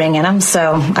toe ring in him,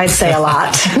 so I'd say a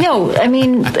lot. No, I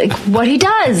mean, like, what he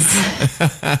does.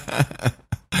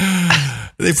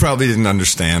 They probably didn't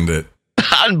understand it.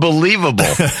 Unbelievable.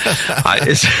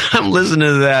 I'm listening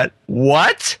to that.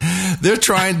 What? They're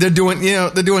doing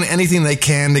anything they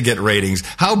can to get ratings.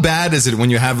 How bad is it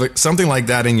when you have something like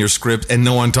that in your script and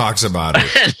no one talks about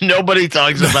it? Nobody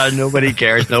talks about it. Nobody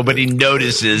cares. Nobody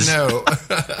notices. No.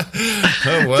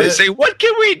 They say, what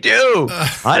can we do?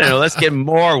 I don't know. Let's get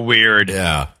more weird.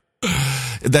 Yeah.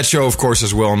 That show, of course,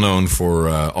 is well known for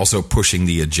also pushing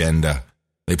the agenda.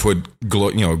 They put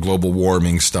global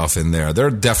warming stuff in there. They're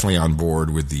definitely on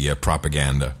board with the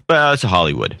propaganda. Well, it's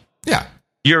Hollywood. Yeah.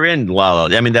 You're in La La.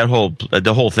 I mean, the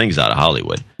whole thing's out of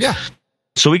Hollywood. Yeah.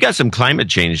 So we got some climate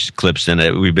change clips in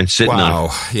it. We've been sitting on.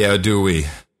 Wow. Yeah, do we?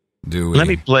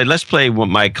 Let's play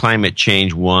my climate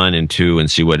change 1 and 2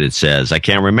 and see what it says. I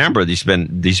can't remember. These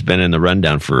been in the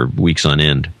rundown for weeks on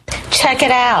end. Check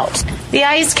it out. The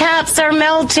ice caps are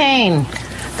melting.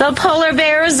 The polar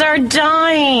bears are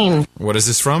dying. What is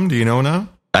this from? Do you know now?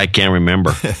 I can't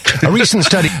remember. A recent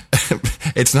study.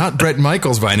 It's not Bret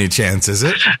Michaels by any chance, is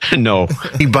it? No.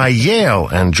 By Yale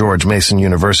and George Mason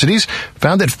universities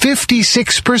found that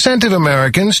 56% of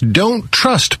Americans don't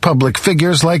trust public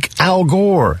figures like Al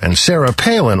Gore and Sarah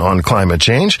Palin on climate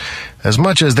change as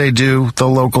much as they do the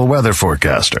local weather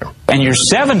forecaster. And your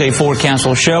 7-day forecast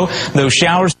will show those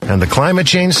showers. And the climate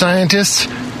change scientists?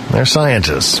 They're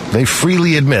scientists. They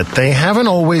freely admit they haven't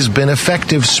always been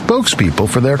effective spokespeople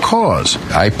for their cause.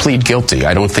 I plead guilty.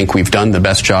 I don't think we've done the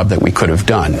best job that we could have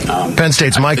done. Penn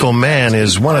State's Michael Mann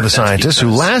is one of the scientists who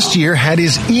last year had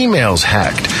his emails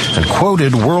hacked and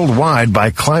quoted worldwide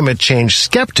by climate change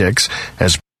skeptics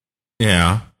as...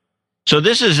 Yeah. So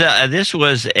this was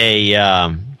a...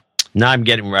 now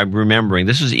I'm remembering.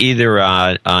 This was either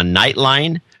a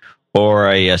Nightline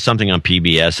or something on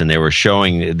PBS, and they were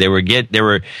showing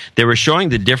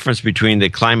the difference between the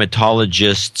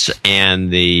climatologists and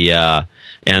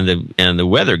the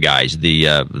weather guys,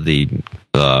 the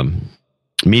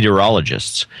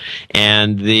meteorologists,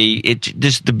 and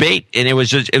this debate, and it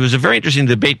was a very interesting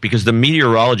debate because the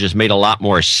meteorologists made a lot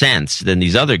more sense than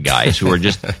these other guys who were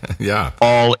just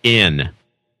all in.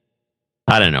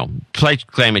 I don't know. Play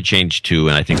climate change 2,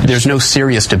 and I think there's no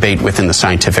serious debate within the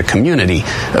scientific community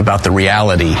about the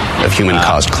reality of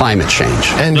human-caused climate change.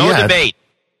 And no debate.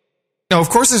 No, of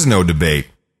course there's no debate.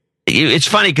 It's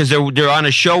funny because they're on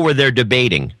a show where they're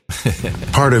debating.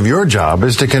 Part of your job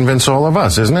is to convince all of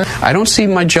us, isn't it? I don't see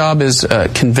my job as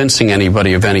convincing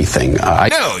anybody of anything.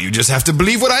 No, you just have to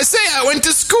believe what I say. I went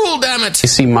to school, damn it. I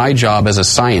see my job as a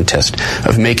scientist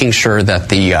of making sure that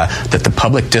the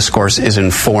public discourse is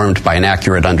informed by an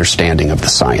accurate understanding of the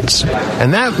science.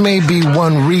 And that may be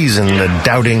one reason that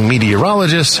doubting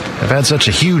meteorologists have had such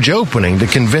a huge opening to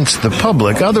convince the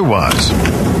public otherwise.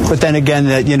 But then again,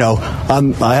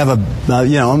 I'm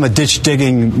a ditch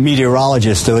digging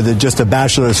meteorologist with just a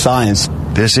Bachelor of Science.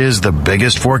 This is the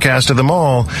biggest forecast of them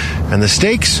all, and the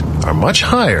stakes are much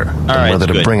higher than whether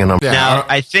to bring a number. Now,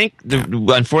 I think,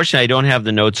 unfortunately, I don't have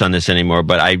the notes on this anymore,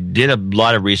 but I did a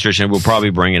lot of research, and we'll probably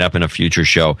bring it up in a future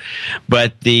show.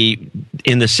 But in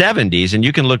the 70s, and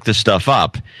you can look this stuff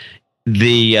up,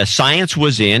 the science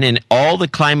was in, and all the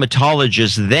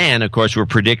climatologists then, of course, were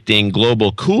predicting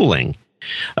global cooling.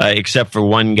 Except for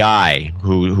one guy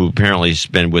who apparently has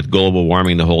been with global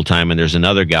warming the whole time, and there's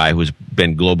another guy who's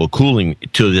been global cooling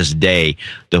to this day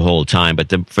the whole time.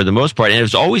 But for the most part, and it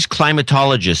was always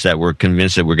climatologists that were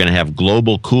convinced that we're going to have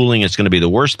global cooling. It's going to be the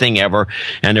worst thing ever.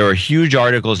 And there were huge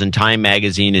articles in Time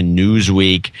Magazine and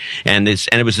Newsweek, and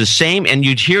it was the same. And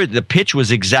you'd hear the pitch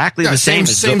was exactly the same.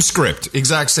 Same script.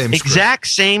 Exact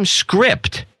same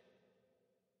script.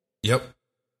 Yep.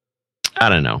 I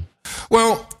don't know.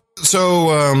 Well.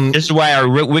 So this is why our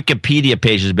Wikipedia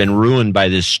page has been ruined by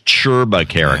this Churba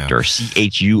character,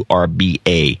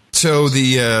 Churba. So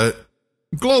the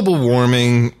global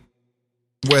warming,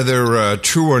 whether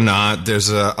true or not, there's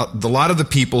a lot of the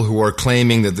people who are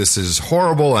claiming that this is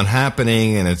horrible and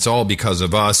happening and it's all because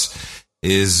of us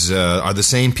are the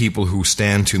same people who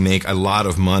stand to make a lot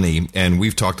of money. And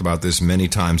we've talked about this many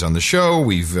times on the show.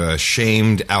 We've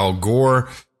shamed Al Gore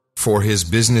for his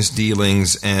business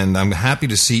dealings, and I'm happy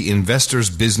to see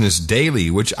Investors Business Daily,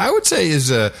 which I would say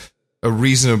is a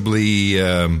reasonably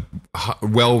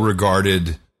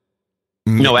well-regarded...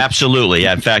 No, absolutely.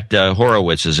 In fact,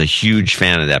 Horowitz is a huge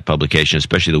fan of that publication,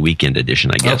 especially the weekend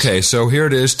edition, I guess. Okay, so here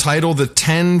it is, titled The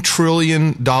 $10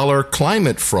 Trillion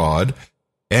Climate Fraud,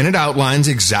 and it outlines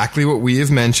exactly what we have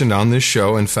mentioned on this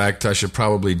show. In fact, I should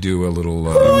probably do a little...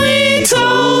 We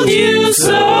told you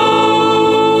so!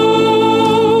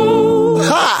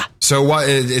 So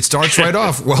it starts right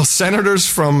off. Well, senators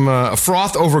from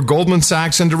froth over Goldman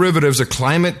Sachs and derivatives, a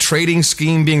climate trading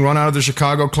scheme being run out of the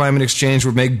Chicago Climate Exchange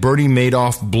would make Bernie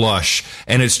Madoff blush,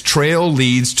 and its trail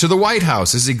leads to the White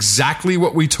House. This is exactly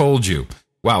what we told you.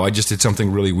 Wow, I just did something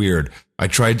really weird. I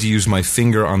tried to use my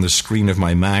finger on the screen of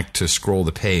my Mac to scroll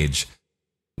the page.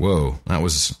 Whoa, that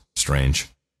was strange.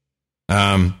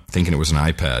 Thinking it was an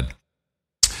iPad.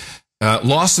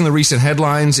 Lost in the recent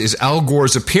headlines is Al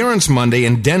Gore's appearance Monday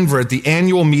in Denver at the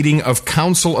annual meeting of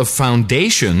Council of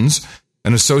Foundations,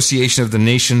 an association of the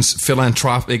nation's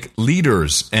philanthropic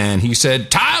leaders. And he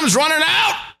said, time's running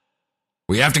out.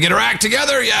 We have to get our act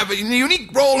together. You have a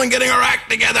unique role in getting our act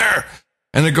together.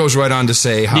 And it goes right on to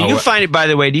say how... Do you find it, by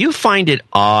the way, do you find it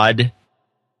odd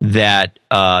that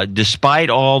despite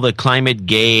all the climate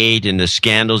gate and the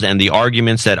scandals and the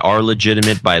arguments that are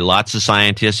legitimate by lots of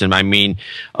scientists, and I mean,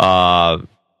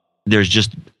 there's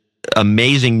just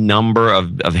amazing number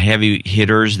of heavy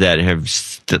hitters that have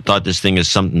thought this thing is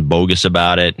something bogus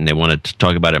about it, and they want to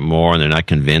talk about it more, and they're not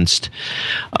convinced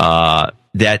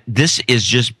that this is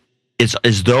just... It's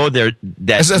as though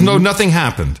nothing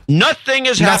happened. Nothing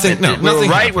has happened. No,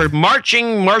 nothing right? happened. We're marching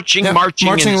in the right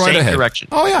same ahead. direction.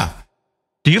 Oh, yeah.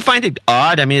 Do you find it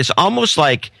odd? I mean, it's almost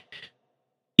like,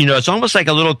 it's almost like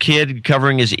a little kid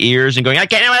covering his ears and going, I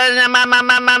can't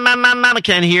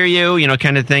hear you,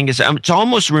 kind of thing. It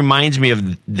almost reminds me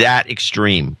of that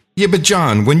extreme. Yeah, but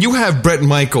John, when you have Bret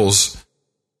Michaels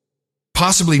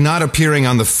possibly not appearing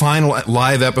on the final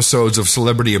live episodes of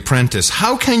Celebrity Apprentice,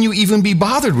 how can you even be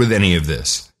bothered with any of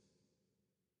this?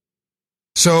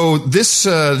 So this,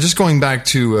 just going back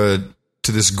to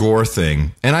this Gore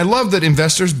thing, and I love that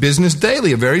Investors Business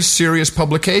Daily, a very serious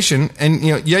publication, and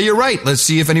yeah, you're right. Let's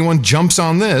see if anyone jumps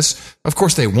on this. Of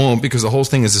course they won't, because the whole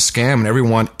thing is a scam, and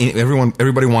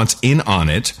everybody wants in on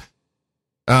it.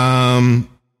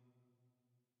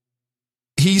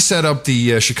 He set up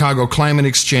the Chicago Climate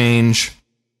Exchange,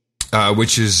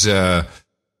 which is now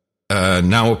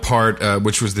a part,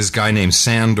 which was this guy named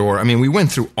Sandor. I mean, we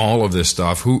went through all of this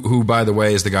stuff. Who, by the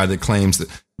way, is the guy that claims that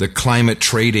the climate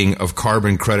trading of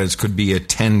carbon credits could be a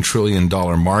 $10 trillion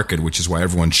market, which is why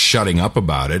everyone's shutting up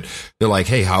about it. They're like,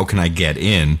 hey, how can I get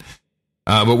in?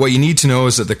 But what you need to know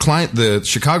is that the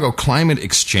Chicago Climate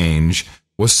Exchange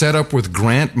was set up with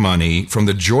grant money from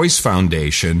the Joyce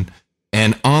Foundation,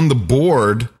 and on the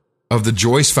board of the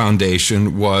Joyce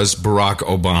Foundation was Barack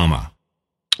Obama.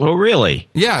 Oh, really?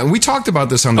 Yeah, and we talked about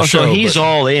this on the show. So he's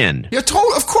all in. Yeah,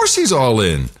 of course he's all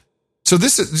in. So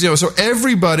this is, so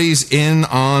everybody's in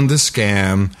on the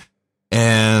scam,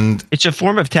 and it's a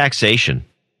form of taxation.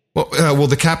 Well,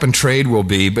 the cap and trade will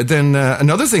be, but then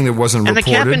another thing that wasn't reported. And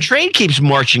the cap and trade keeps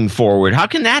marching forward. How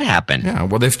can that happen? Yeah,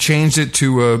 well, they've changed it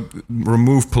to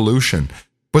remove pollution.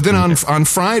 But then on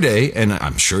Friday, and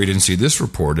I'm sure you didn't see this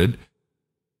reported,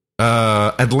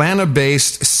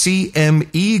 Atlanta-based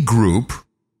CME Group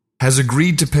has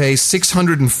agreed to pay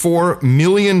 $604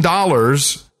 million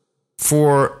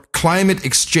for Climate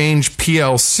Exchange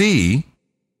PLC.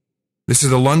 This is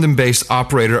the London-based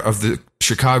operator of the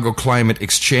Chicago Climate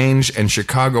Exchange and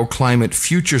Chicago Climate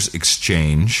Futures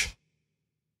Exchange.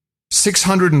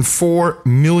 $604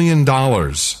 million.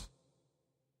 The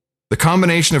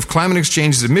combination of Climate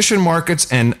Exchange's emission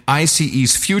markets and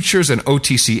ICE's futures and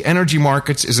OTC energy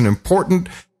markets is an important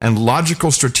and logical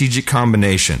strategic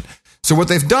combination. So what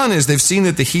they've done is they've seen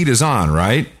that the heat is on,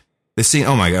 right? They've seen,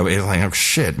 oh my God, like, oh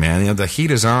shit, man, the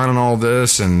heat is on and all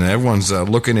this, and everyone's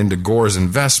looking into Gore's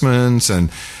investments,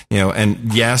 and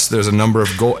and yes, there's a number of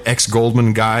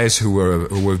ex-Goldman guys who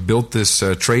have built this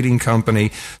trading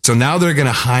company. So now they're going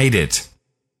to hide it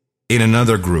in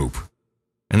another group.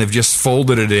 And they've just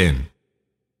folded it in.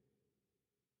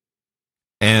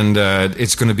 And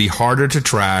it's going to be harder to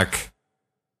track.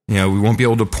 We won't be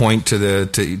able to point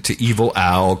to Evil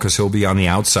Al because he'll be on the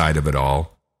outside of it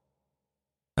all.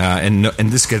 And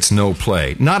this gets no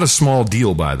play. Not a small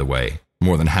deal, by the way.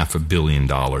 More than $500 million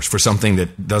for something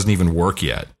that doesn't even work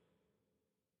yet.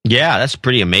 Yeah, that's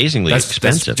pretty amazingly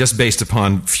expensive. That's just based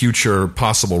upon future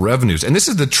possible revenues. And this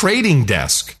is the trading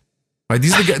desk. Right,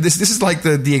 this is like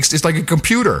it's like a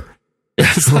computer.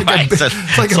 It's like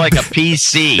it's like a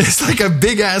PC. It's like a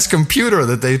big ass computer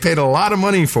that they paid a lot of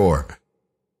money for.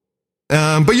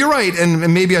 But you're right,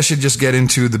 and maybe I should just get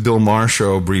into the Bill Maher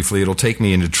show briefly. It'll take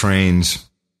me into trains.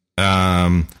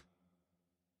 But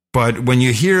when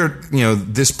you hear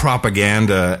this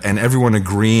propaganda and everyone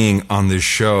agreeing on this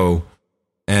show,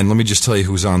 and let me just tell you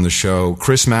who's on the show: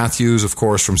 Chris Matthews, of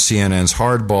course, from CNN's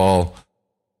Hardball.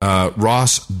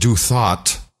 Ross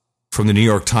Douthat from the New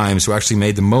York Times, who actually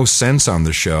made the most sense on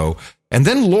the show. And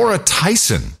then Laura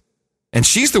Tyson. And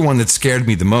she's the one that scared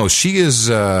me the most. She is,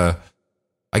 I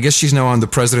guess she's now on the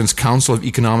President's Council of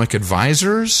Economic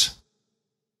Advisors,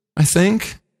 I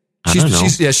think. I don't know.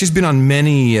 She's been on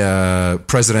many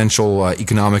presidential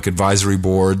economic advisory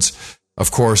boards. Of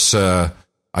course,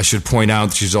 I should point out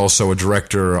that she's also a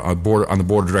director on the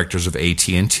board of directors of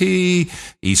AT&T,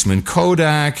 Eastman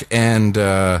Kodak, and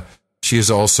she is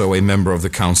also a member of the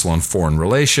Council on Foreign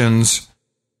Relations.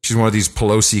 She's one of these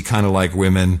Pelosi kind of like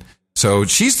women. So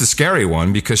she's the scary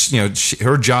one because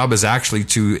her job is actually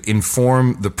to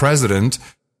inform the president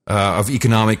of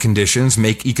economic conditions,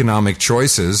 make economic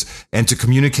choices, and to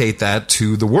communicate that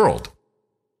to the world.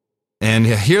 And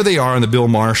here they are on the Bill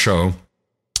Maher show,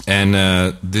 and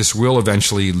this will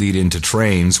eventually lead into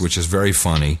trains, which is very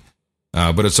funny.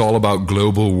 But it's all about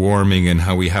global warming and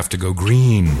how we have to go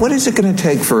green. What is it going to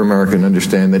take for America to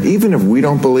understand that even if we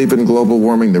don't believe in global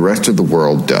warming, the rest of the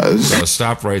world does? So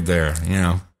stop right there.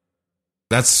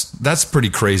 That's pretty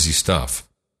crazy stuff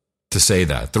to say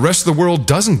that. The rest of the world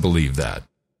doesn't believe that.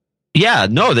 Yeah,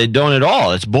 no, they don't at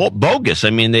all. It's bogus. I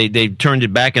mean, they turned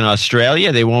it back in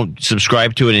Australia. They won't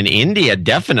subscribe to it in India.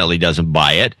 Definitely doesn't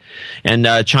buy it, and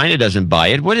China doesn't buy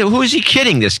it. Who is he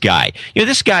kidding? This guy?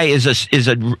 This guy is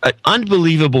an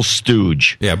unbelievable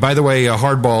stooge. Yeah. By the way,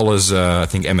 Hardball is I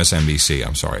think MSNBC.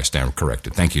 I'm sorry, I stand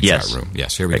corrected. Thank you, chat room.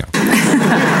 Yes, here we go.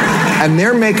 And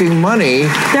they're making money.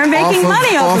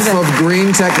 Off of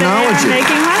green technology. They're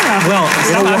making money.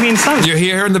 Well, you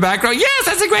hear in the background. Yes,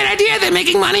 that's a great idea. They're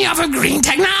making money off of green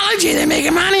technology. They're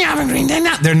making money off of green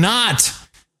technology. They're not.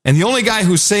 And the only guy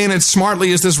who's saying it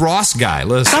smartly is this Ross guy.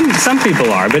 Listen. Some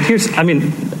people are, but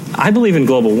I believe in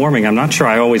global warming. I'm not sure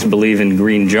I always believe in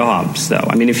green jobs, though.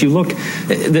 I mean, if you look,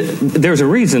 there's a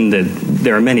reason that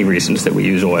there are many reasons that we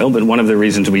use oil, but one of the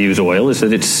reasons we use oil is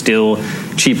that it's still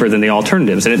cheaper than the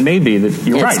alternatives. And it may be that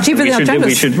you're right. It's cheaper than the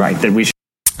alternatives.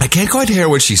 I can't quite hear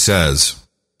what she says.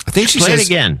 I think she Play says it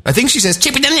again. I think she says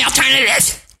cheaper than the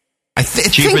alternatives.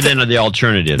 Cheaper than the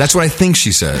alternatives. That's what I think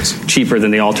she says. Cheaper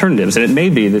than the alternatives, and it may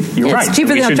be that you're right. It's cheaper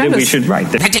than the alternatives.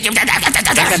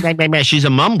 She's a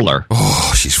mumbler.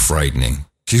 Oh, she's frightening.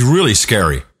 She's really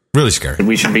scary. Really scary.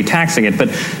 We should be taxing it. But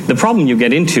the problem you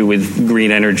get into with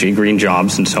green energy, green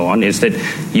jobs, and so on is that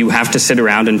you have to sit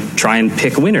around and try and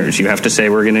pick winners. You have to say,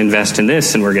 we're going to invest in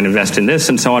this, and we're going to invest in this,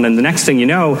 and so on. And the next thing you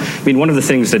know, one of the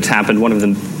things that's happened, one of the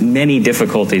many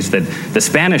difficulties that the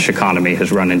Spanish economy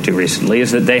has run into recently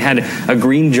is that they had a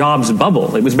green jobs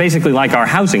bubble. It was basically like our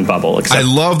housing bubble. I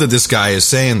love that this guy is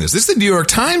saying this. This is the New York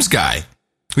Times guy,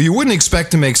 who you wouldn't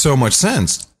expect to make so much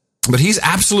sense. But he's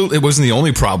absolutely, it wasn't the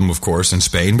only problem, of course, in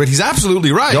Spain, but he's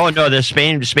absolutely right. No,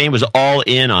 Spain was all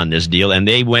in on this deal, and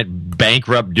they went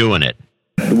bankrupt doing it.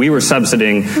 We were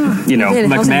subsidizing,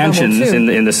 McMansions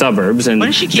in the suburbs, and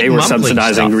they were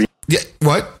subsidizing green. Yeah,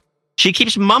 what? She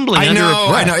keeps mumbling. I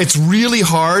know. It's really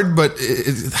hard, but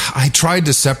I tried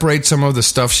to separate some of the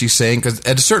stuff she's saying, because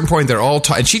at a certain point they're all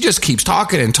and she just keeps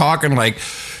talking and talking like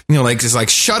it's like,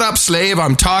 shut up, slave,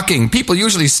 I'm talking. People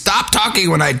usually stop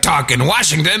talking when I talk in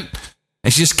Washington.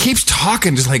 And she just keeps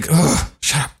talking, just like, ugh,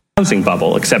 shut up. Housing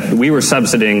bubble, except we were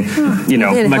subsidizing,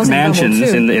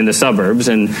 McMansions in the suburbs,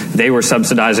 and they were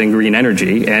subsidizing green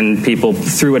energy, and people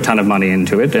threw a ton of money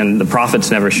into it, and the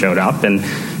profits never showed up. And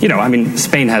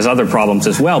Spain has other problems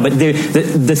as well. But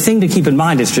the thing to keep in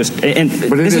mind is just,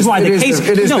 this is why the case.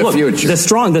 It is the future.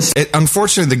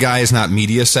 Unfortunately, the guy is not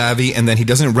media savvy, and then he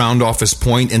doesn't round off his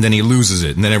point, and then he loses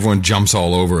it, and then everyone jumps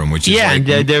all over him. Which is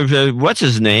and what's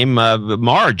his name?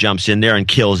 Maher jumps in there and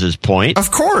kills his point.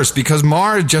 Of course, because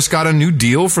Maher just got a new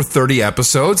deal for 30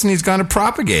 episodes, and he's going to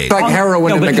propagate. It's like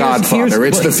heroin in The Godfather.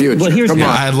 It's the future. Come on.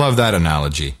 I love that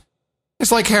analogy.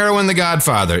 It's like heroin, The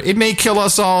Godfather. It may kill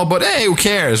us all, but hey, who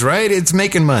cares, right? It's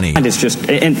making money. And it's just,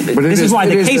 this is why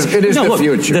the case. It is the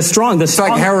future. It's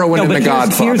like heroin in The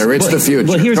Godfather. It's the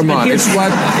future. Come on, it's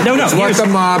what the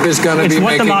mob is going to be making. It's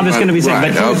what the mob is going to be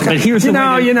saying. But here's the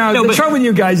the trouble with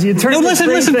you guys, you turn. No, listen,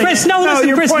 Chris. Chris.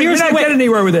 You're not getting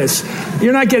anywhere with this.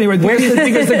 You're not getting anywhere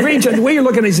because the green. The way you're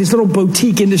looking at these little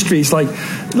boutique industries, like,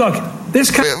 look,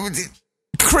 this.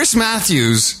 Chris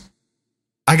Matthews,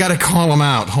 I got to call him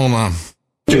out. Hold on.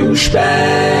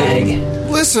 Douchebag.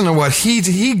 Listen to what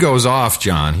he goes off,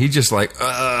 John. He just like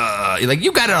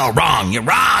you got it all wrong. You're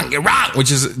wrong. You're wrong.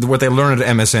 Which is what they learn at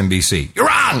MSNBC. You're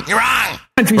wrong. You're wrong.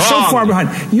 Country's so far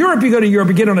behind. Europe, you go to Europe,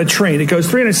 you get on a train. It goes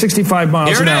 365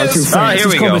 miles an hour through France.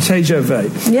 It's called the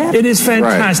TGV. Yeah. It is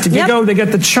fantastic. Right. You go, they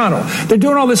get the Channel. They're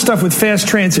doing all this stuff with fast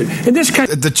transit. In this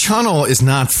country, the Channel is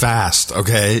not fast.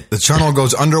 Okay, the Channel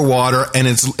goes underwater, and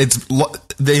it's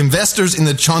the investors in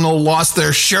the Channel lost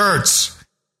their shirts.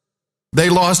 They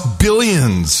lost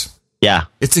billions. Yeah.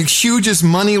 It's the hugest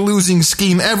money-losing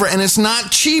scheme ever, and it's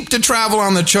not cheap to travel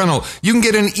on the Channel. You can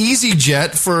get an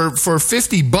EasyJet for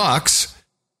 $50,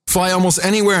 fly almost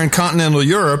anywhere in continental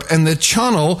Europe, and the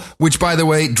Channel, which, by the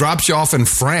way, drops you off in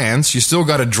France, you still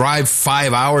got to drive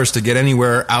 5 hours to get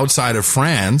anywhere outside of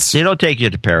France. They don't take you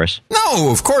to Paris.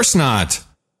 No, of course not.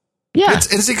 Yeah,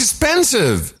 it's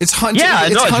expensive. It's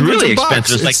really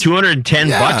expensive. It's like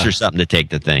 $210 or something to take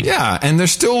the thing. Yeah, and they're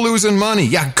still losing money.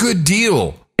 Yeah, good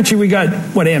deal. We got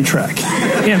Amtrak.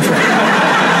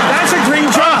 That's a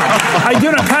green job. I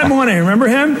do know Pat Moynihan. Remember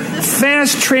him?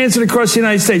 Fast transit across the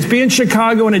United States. Be in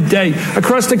Chicago in a day.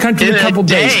 Across the country in a couple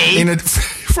days.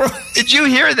 Did you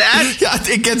hear that? Yeah,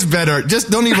 it gets better. Just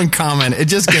don't even comment. It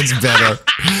just gets better.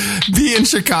 Be in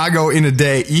Chicago in a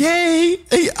day. Yay!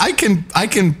 Hey, I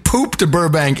can poop to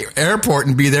Burbank Airport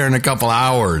and be there in a couple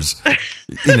hours.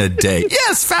 In a day.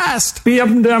 Yes, fast. Be up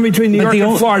and down between New York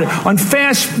and Florida on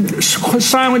fast,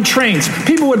 silent trains.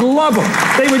 People would love them.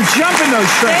 They would jump in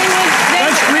those trains.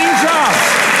 That's green jobs.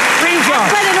 Green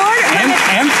jobs. But in order,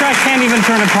 Amtrak can't even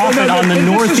turn a profit on the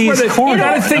Northeast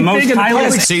corridor.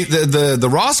 See, the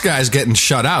Ross guy's getting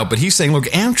shut out, but he's saying, look,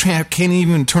 Amtrak can't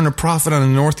even turn a profit on the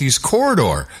Northeast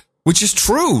corridor, which is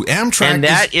true. Amtrak, and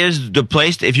that is the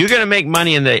place. If you're going to make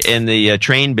money in the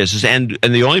train business, and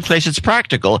the only place it's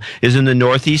practical is in the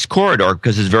Northeast corridor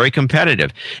because it's very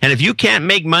competitive. And if you can't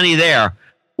make money there,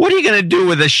 what are you going to do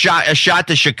with a shot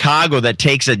to Chicago that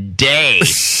takes a day?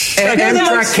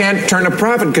 Amtrak can't turn a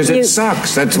profit because it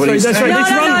sucks. That's what he's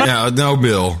saying. No,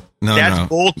 Bill. No, that's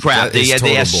bull crap. The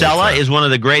Acela is one of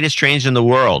the greatest trains in the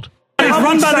world. It's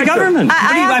run by the government.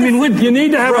 You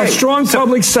need to have a strong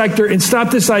public sector and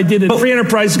stop this idea that free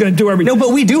enterprise is going to do everything. No,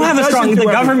 but we do have a strong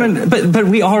government. But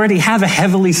we already have a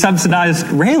heavily subsidized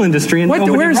rail industry. And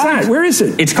where is that? Where is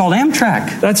it? It's called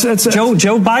Amtrak. That's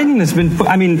Joe Biden has been.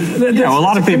 A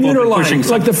lot of people have been pushing.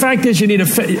 Like the fact is, you need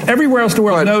everywhere else in the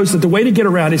world knows that the way to get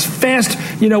around is fast.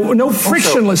 No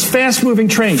frictionless, fast-moving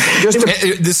trains.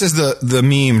 This is the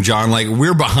meme, John. Like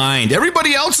we're behind.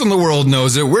 Everybody else in the world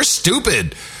knows it. We're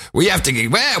stupid. We have to jump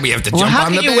on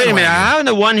the bandwagon. Wait a minute. How on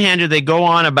the one hand do they go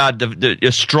on about the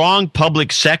strong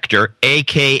public sector,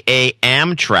 a.k.a.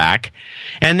 Amtrak,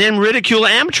 and then ridicule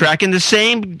Amtrak in the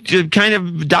same kind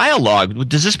of dialogue?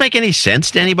 Does this make any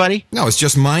sense to anybody? No, it's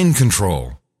just mind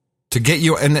control. To get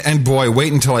you, and boy,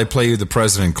 wait until I play you the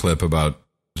president clip about...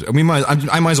 I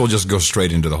might as well just go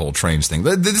straight into the whole trains thing.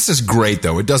 This is great,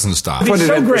 though. It doesn't stop. Put it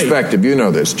in perspective. You know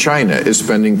this. China is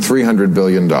spending $300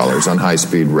 billion on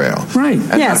high-speed rail. Right.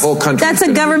 And that whole country. That's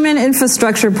a government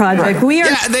infrastructure project. Right.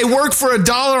 Yeah, they work for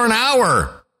 $1 an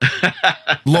hour.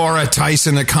 Laura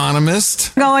Tyson,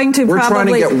 economist. We're trying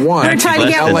to get one. We're trying to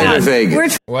get LA one. to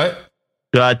Vegas. What?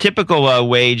 Typical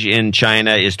wage in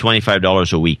China is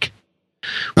 $25 a week,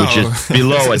 which is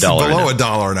below $1. Below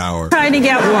 $1 an hour. Trying to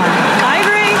get one. I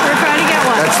agree. We're trying to get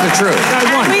one. That's the truth.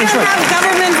 We don't have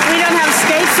government. We don't have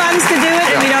state funds to do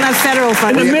it, and we don't have federal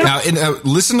funds. Now,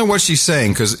 listen to what she's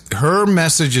saying, because her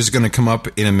message is going to come up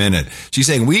in a minute. She's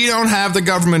saying, we don't have the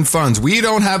government funds. We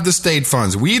don't have the state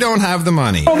funds. We don't have the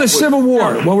money. The Civil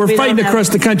War. Well, we're fighting across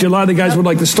the country. A lot of the guys would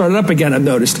like to start it up again, I've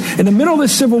noticed. In the middle of the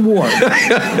Civil War.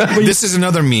 This is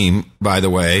another meme, by the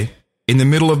way. In the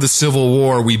middle of the Civil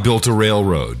War, we built a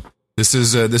railroad. This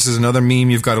is another meme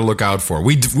you've got to look out for.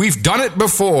 We've done it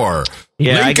before.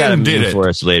 Yeah, Lincoln I got a meme did it for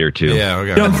us later too. Yeah, okay.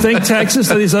 You don't think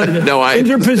Texas?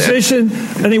 Interposition.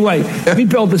 Anyway, we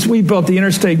built this. We built the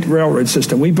interstate railroad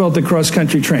system. We built the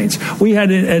cross-country trains. We had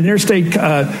an interstate,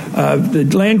 the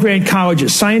land-grant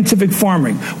colleges, scientific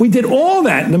farming. We did all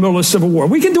that in the middle of the Civil War.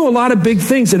 We can do a lot of big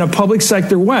things in a public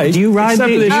sector way. Do you ride the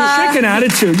chicken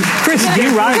attitude? Chris, do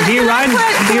you ride the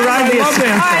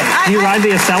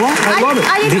Acela? I love it.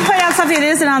 I need to point out something that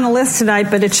isn't on the list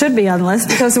tonight, but it should be on the list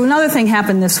because another thing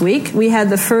happened this week. We had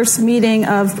the first meeting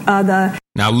of the...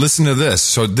 Now listen to this.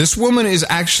 So this woman is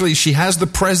actually, she has the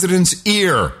president's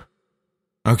ear.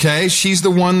 Okay? She's the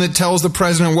one that tells the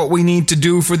president what we need to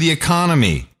do for the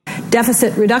economy.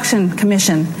 Deficit Reduction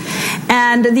Commission.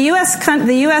 And the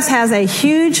U.S. has a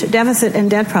huge deficit and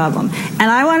debt problem. And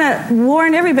I want to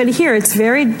warn everybody here, it's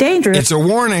very dangerous. It's a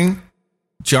warning.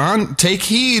 John, take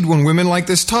heed when women like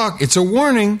this talk. It's a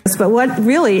warning. But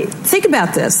think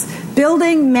about this.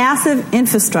 Building massive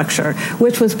infrastructure,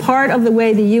 which was part of the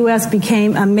way the U.S.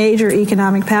 became a major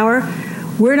economic power,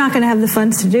 we're not going to have the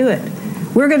funds to do it.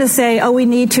 We're going to say, we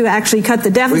need to actually cut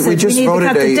the deficit. We need to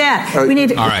cut the debt.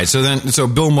 All right, so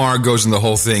Bill Maher goes in the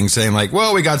whole thing saying like,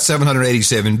 well, we got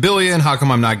 $787 billion. How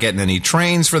come I'm not getting any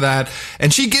trains for that?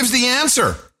 And she gives the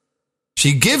answer.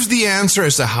 She gives the answer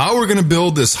as to how we're going to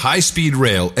build this high-speed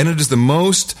rail, and it is the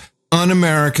most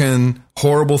un-American,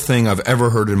 horrible thing I've ever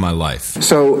heard in my life.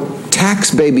 So,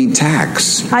 tax, baby,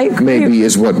 tax, maybe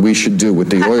is what we should do with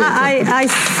the oil. I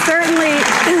certainly...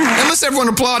 Unless everyone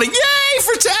applauding, yay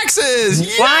for taxes!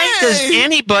 Yay! Why does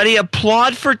anybody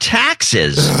applaud for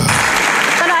taxes?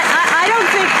 But I don't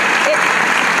think...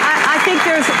 I think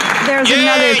there's... There's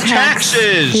another tax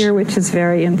here which is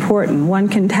very important. One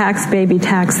can baby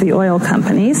tax the oil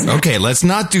companies. Okay, let's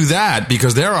not do that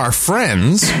because they're our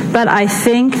friends. But I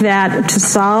think that to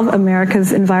solve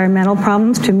America's environmental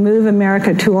problems, to move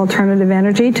America to alternative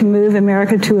energy, to move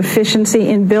America to efficiency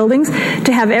in buildings,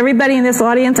 to have everybody in this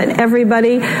audience and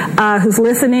everybody who's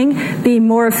listening be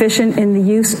more efficient in the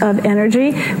use of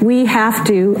energy, we have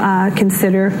to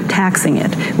consider taxing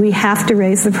it. We have to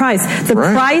raise the price. The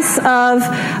price of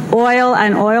oil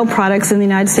and oil products in the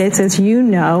United States, as you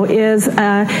know, is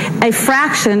a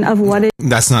fraction of what it.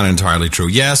 That's not entirely true.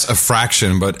 Yes, a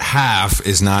fraction, but half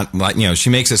is not like, she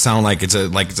makes it sound like it's a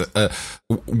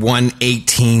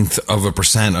 1/18th of a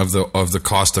percent of the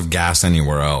cost of gas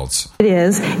anywhere else. It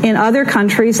is in other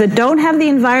countries that don't have the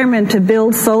environment to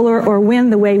build solar or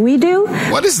wind the way we do.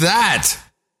 What is that?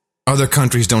 Other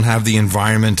countries don't have the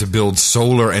environment to build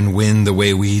solar and wind the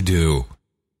way we do.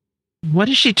 What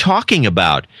is she talking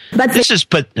about?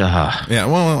 Yeah,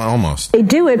 well, almost. They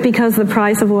do it because the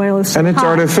price of oil is so high. And it's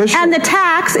artificial. And the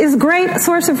tax is a great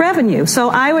source of revenue. So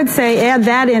I would say add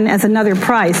that in as another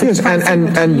price. Yes,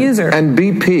 and user. And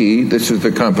BP, this is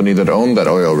the company that owned that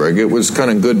oil rig. It was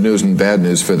kind of good news and bad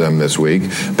news for them this week.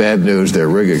 Bad news, their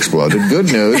rig exploded.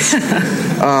 Good news,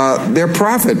 their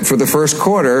profit for the first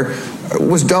quarter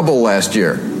was double last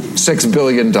year. $6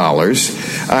 billion.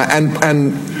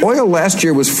 And oil last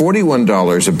year was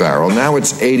 $41 a barrel. Now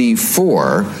it's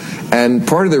 $84. And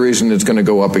part of the reason it's going to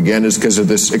go up again is because of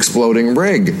this exploding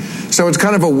rig. So it's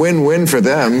kind of a win-win for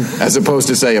them, as opposed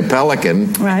to, say, a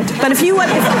Pelican. Right. But if you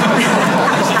want...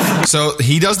 So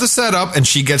he does the setup, and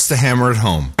she gets to hammer it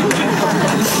home.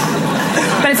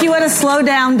 But if you want to slow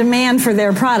down demand for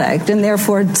their product and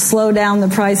therefore slow down the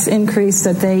price increase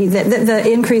the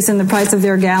increase in the price of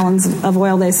their gallons of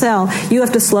oil they sell, you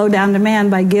have to slow down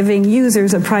demand by giving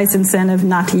users a price incentive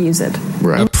not to use it.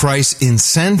 Right. A price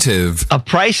incentive. A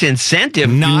price incentive?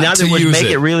 Not in other to words, use make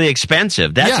it. it really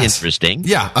expensive. That's interesting.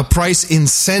 Yeah, a price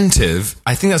incentive.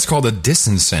 I think that's called a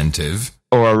disincentive.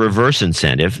 Or a reverse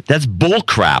incentive. That's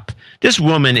bullcrap. This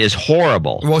woman is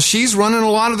horrible. Well, she's running a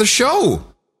lot of the show.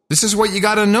 This is what you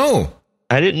got to know.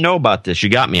 I didn't know about this. You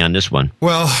got me on this one.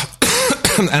 Well,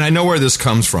 and I know where this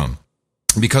comes from.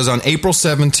 Because on April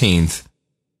 17th,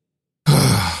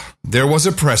 there was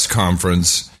a press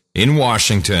conference in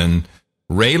Washington.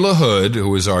 Ray LaHood,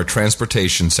 who is our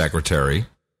transportation secretary,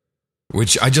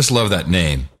 which I just love that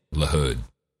name, LaHood.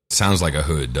 Sounds like a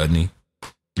hood, doesn't he?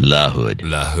 LaHood.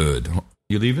 LaHood.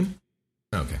 You leaving?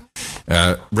 Okay.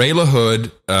 Ray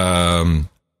LaHood,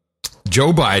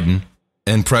 Joe Biden,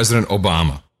 and President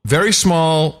Obama. Very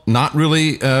small, not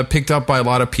really picked up by a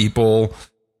lot of people,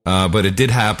 but it did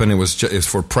happen. It was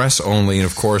for press only, and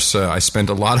of course, I spent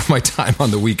a lot of my time on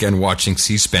the weekend watching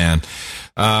C-SPAN.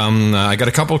 I got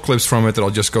a couple of clips from it that I'll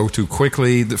just go to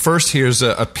quickly. First, here's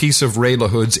a piece of Ray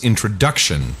LaHood's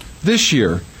introduction. This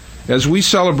year, as we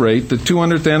celebrate the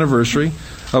 200th anniversary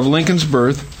of Lincoln's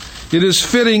birth, it is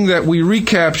fitting that we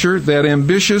recapture that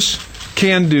ambitious,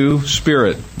 can-do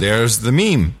spirit. There's the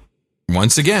meme.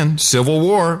 Once again, Civil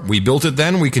War. We built it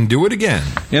then, we can do it again.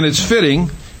 And it's fitting,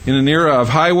 in an era of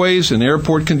highways and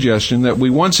airport congestion, that we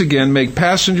once again make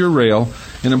passenger rail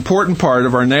an important part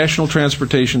of our national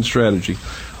transportation strategy.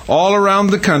 All around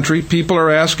the country, people are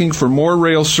asking for more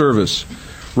rail service.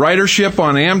 Ridership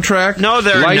on Amtrak, no,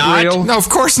 they're light not. rail. No, of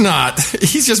course not.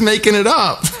 He's just making it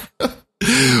up.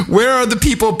 Where are the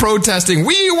people protesting?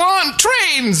 We want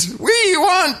trains! We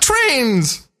want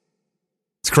trains!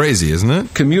 It's crazy, isn't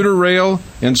it? Commuter rail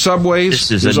and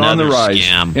subways is on the rise.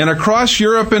 Scam. And across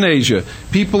Europe and Asia,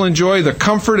 people enjoy the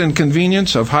comfort and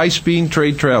convenience of high-speed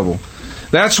trade travel.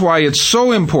 That's why it's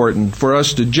so important for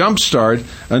us to jumpstart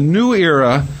a new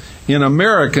era in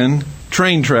American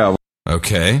train travel.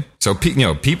 Okay. So,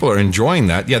 people are enjoying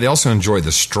that. Yeah, they also enjoy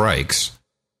the strikes.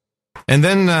 And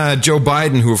then Joe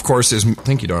Biden, who, of course, is,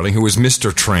 thank you, darling, who is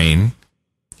Mr. Train.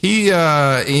 He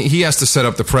has to set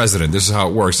up the president. This is how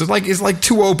it works. It's like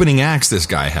two opening acts this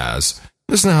guy has.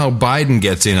 Listen to how Biden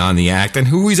gets in on the act and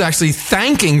who he's actually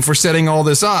thanking for setting all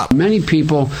this up. Many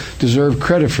people deserve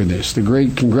credit for this. The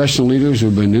great congressional leaders who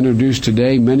have been introduced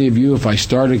today, many of you, if I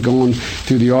started going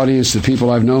through the audience, the people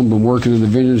I've known, been working in the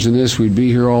vineyards in this, we'd be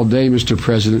here all day, Mr.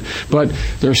 President. But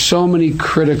there's so many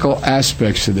critical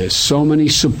aspects to this, so many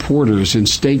supporters in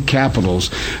state capitals,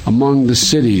 among the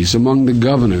cities, among the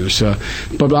governors.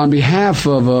 But on behalf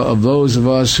of those of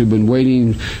us who've been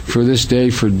waiting for this day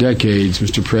for decades,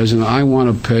 Mr. President, I want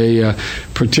to pay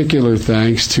particular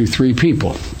thanks to three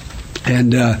people.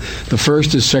 And the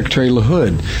first is Secretary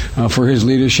LaHood for his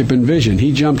leadership and vision.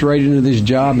 He jumped right into this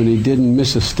job, and he didn't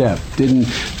miss a step,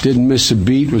 didn't miss a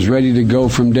beat, was ready to go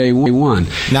from day one.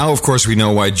 Now, of course, we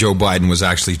know why Joe Biden was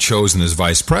actually chosen as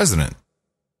vice president.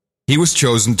 He was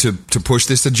chosen to push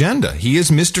this agenda. He is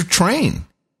Mr. Train.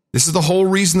 This is the whole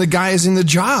reason the guy is in the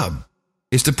job,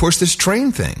 is to push this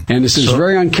train thing. And this is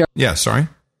very uncharacteristic. Yeah, sorry.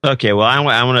 Okay, well, I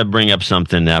want to bring up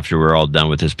something after we're all done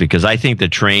with this, because I think the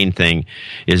train thing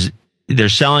is, they're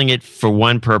selling it for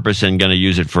one purpose and going to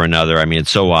use it for another. I mean,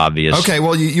 it's so obvious. Okay,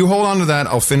 well, you hold on to that.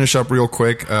 I'll finish up real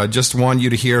quick. Just want you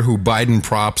to hear who Biden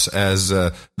props as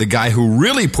the guy who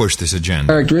really pushed this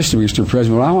agenda. Characteristic, Mr.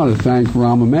 President. Well, I want to thank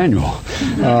Rahm Emanuel.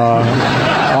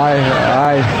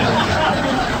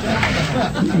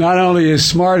 Not only as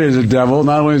smart as a devil,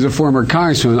 not only as a former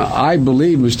congressman, I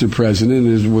believe, Mr. President,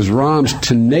 it was Rahm's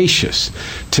tenacious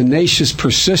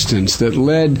persistence that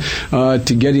led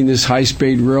to getting this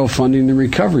high-speed rail funding the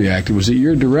Recovery Act. It was at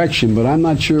your direction, but I'm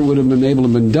not sure it would have been able to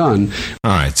have been done.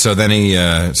 All right, so then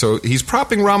he's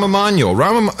propping Rahm Emanuel.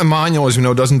 Rahm Emanuel, as you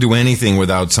know, doesn't do anything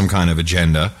without some kind of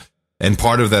agenda. And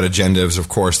part of that agenda is, of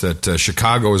course, that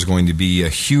Chicago is going to be a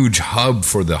huge hub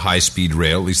for the high-speed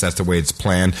rail. At least that's the way it's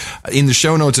planned. In the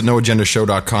show notes at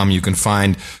noagendashow.com, you can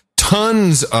find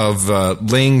tons of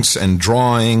links and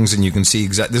drawings, and you can see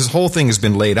this whole thing has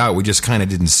been laid out. We just kind of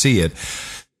didn't see it.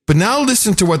 But now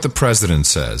listen to what the president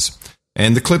says.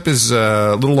 And the clip is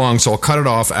a little long, so I'll cut it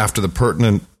off after the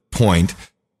pertinent point.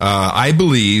 I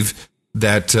believe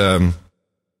that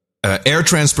air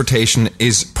transportation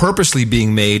is purposely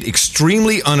being made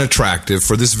extremely unattractive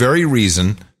for this very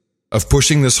reason of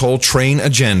pushing this whole train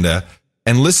agenda.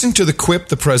 And listen to the quip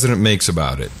the president makes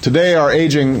about it. Today, our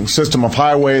aging system of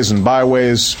highways and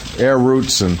byways, air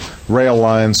routes and rail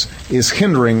lines is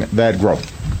hindering that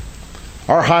growth.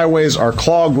 Our highways are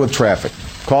clogged with traffic,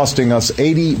 costing us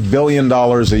 $80 billion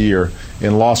a year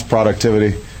in lost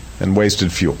productivity and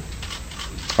wasted fuel.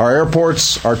 Our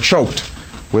airports are choked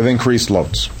with increased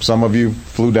loads. Some of you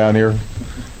flew down here,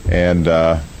 and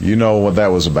you know what that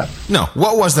was about. No,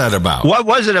 what was that about? What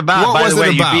was it about? By the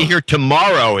way, you'd be here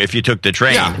tomorrow if you took the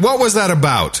train. Yeah, what was that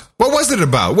about? What was it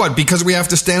about? What, because we have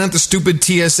to stand at the stupid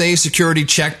TSA security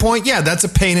checkpoint? Yeah, that's a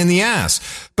pain in the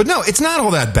ass. But no, it's not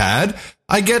all that bad.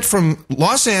 I get from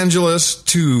Los Angeles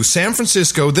to San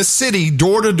Francisco, the city,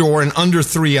 door to door in under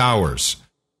 3 hours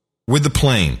with the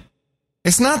plane.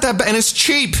 It's not that bad, and it's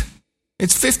cheap.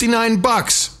 It's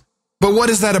 $59. But what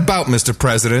is that about, Mr.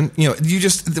 President? You know, you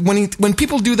just when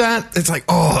people do that, it's like,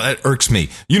 oh, that irks me.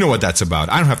 You know what that's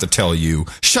about. I don't have to tell you.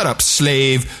 Shut up,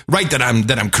 slave. Write that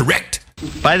I'm correct.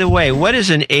 By the way, what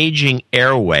is an aging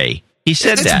airway? He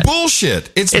said that. It's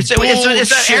bullshit. It's bullshit.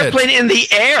 It's an airplane in the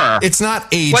air. It's not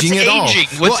aging at all.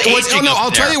 What's aging?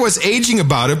 I'll tell you what's aging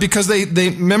about it, because they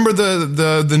remember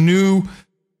the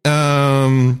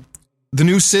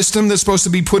new system that's supposed to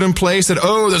be put in place that,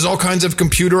 there's all kinds of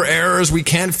computer errors. We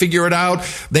can't figure it out.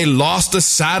 They lost a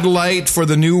satellite for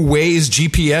the new Waze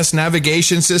GPS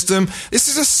navigation system. This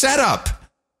is a setup.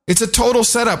 It's a total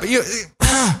setup.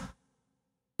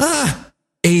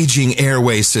 Aging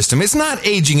airway system. It's not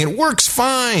aging. It works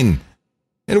fine.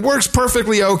 It works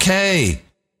perfectly okay.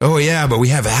 Oh, yeah, but we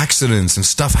have accidents and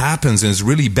stuff happens and it's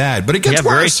really bad. But it gets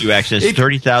worse. Very few accidents.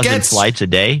 30,000 flights a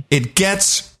day. It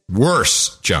gets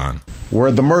worse, John. We're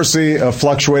at the mercy of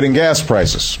fluctuating gas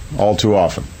prices all too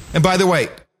often. And by the way,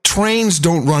 trains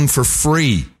don't run for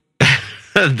free.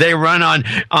 They run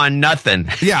on nothing.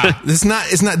 Yeah, it's not.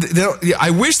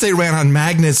 I wish they ran on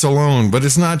magnets alone, but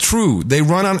it's not true. They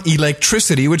run on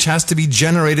electricity, which has to be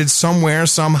generated somewhere,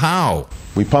 somehow.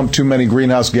 We pump too many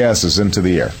greenhouse gases into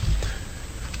the air.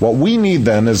 What we need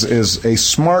then is a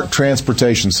smart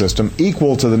transportation system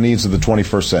equal to the needs of the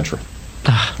 21st century.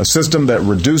 A system that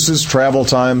reduces travel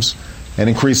times and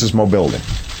increases mobility.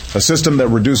 A system that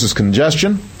reduces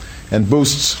congestion and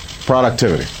boosts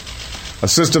productivity. A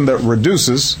system that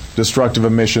reduces destructive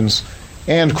emissions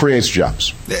and creates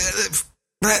jobs.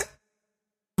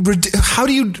 How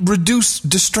do you reduce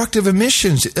destructive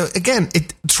emissions? Again,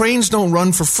 trains don't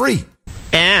run for free.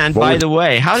 And by the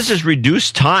way, how does this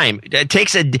reduce time? It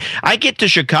takes I get to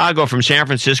Chicago from San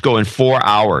Francisco in 4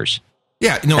 hours.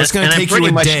 Yeah, no, it's going to take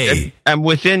you a day. I'm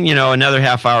within, another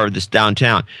half hour of this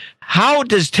downtown. How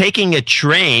does taking a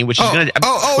train, which is going to...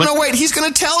 no, wait, he's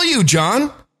going to tell you,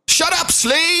 John. Shut up,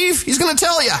 slave. He's going to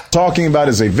tell you. Talking about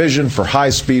is a vision for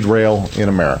high-speed rail in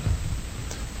America.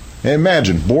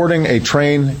 Imagine boarding a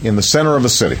train in the center of a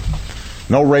city.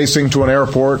 No racing to an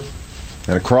airport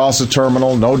and across a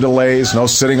terminal. No delays. No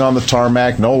sitting on the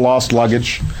tarmac. No lost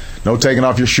luggage. No taking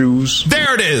off your shoes.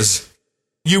 There it is.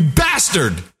 You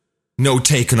bastard. No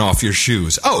taking off your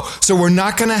shoes. Oh, so we're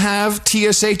not going to have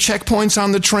TSA checkpoints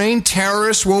on the train?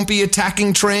 Terrorists won't be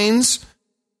attacking trains?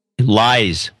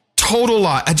 Lies. Total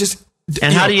lie.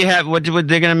 And how do you have, what they're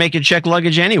going to make you check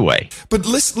luggage anyway? But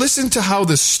listen to how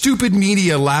the stupid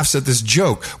media laughs at this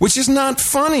joke, which is not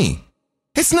funny.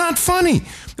 It's not funny.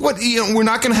 We're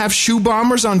not going to have shoe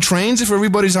bombers on trains if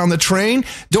everybody's on the train?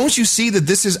 Don't you see that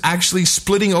this is actually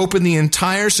splitting open the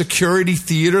entire security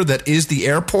theater that is the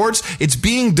airports? It's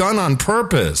being done on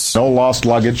purpose. No lost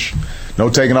luggage. No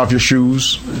taking off your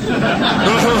shoes.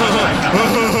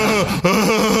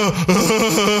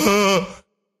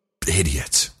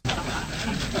 Idiots.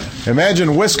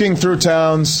 Imagine whisking through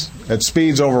towns at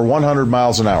speeds over 100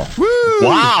 miles an hour. Woo!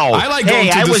 Wow.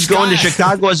 I was going to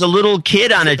Chicago as a little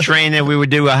kid on a train and we would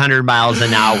do 100 miles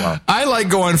an hour. I like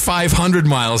going 500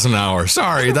 miles an hour.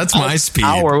 Sorry, that's my speed.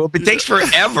 Well, it takes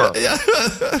forever.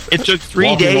 It took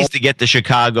 3 days to get to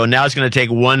Chicago. Now it's going to take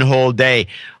one whole day.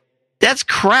 That's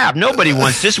crap. Nobody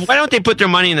wants this. Why don't they put their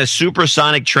money in the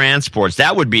supersonic transports?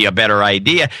 That would be a better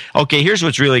idea. Okay, here's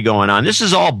what's really going on. This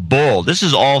is all bull. This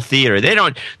is all theater.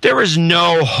 There is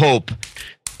no hope.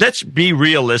 Let's be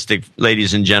realistic,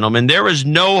 ladies and gentlemen. There is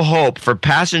no hope for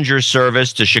passenger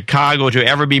service to Chicago to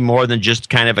ever be more than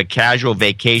just kind of a casual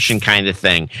vacation kind of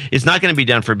thing. It's not going to be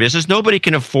done for business. Nobody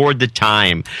can afford the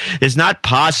time. It's not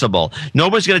possible.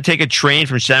 Nobody's going to take a train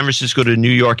from San Francisco to New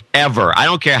York ever. I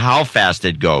don't care how fast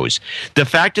it goes. The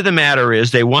fact of the matter is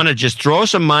they want to just throw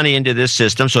some money into this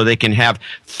system so they can have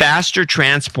faster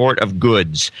transport of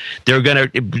goods.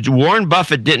 Warren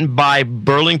Buffett didn't buy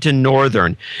Burlington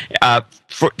Northern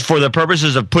for the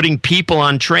purposes of putting people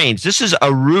on trains. This is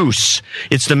a ruse.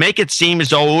 It's to make it seem as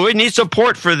though we need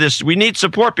support for this. We need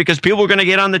support because people are going to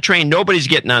get on the train. Nobody's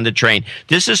getting on the train.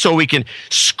 This is so we can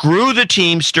screw the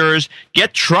Teamsters,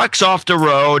 get trucks off the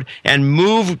road, and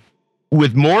move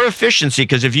with more efficiency,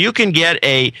 because if you can get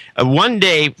a 1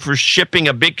 day for shipping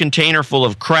a big container full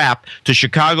of crap to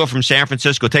Chicago from San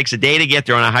Francisco, it takes a day to get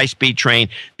there on a high-speed train,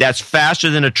 that's faster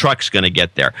than a truck's going to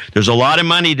get there. There's a lot of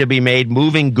money to be made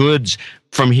moving goods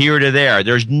from here to there.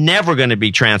 There's never going to be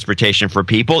transportation for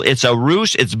people. It's a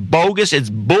ruse. It's bogus. It's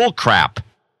bull crap.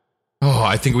 Oh,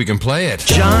 I think we can play it.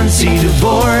 John C.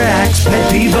 Dvorak's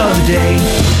Pet Peeve of the Day.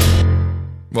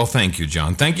 Well, thank you,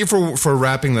 John. Thank you for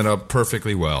wrapping that up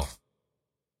perfectly well.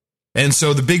 And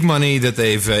so the big money that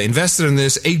they've invested in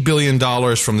this, $8 billion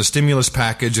from the stimulus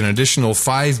package, an additional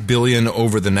 $5 billion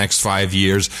over the next 5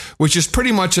 years, which is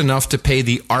pretty much enough to pay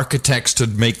the architects to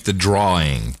make the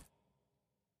drawing.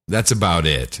 That's about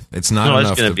it. It's not enough.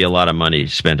 There's going to be a lot of money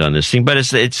spent on this thing, but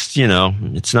it's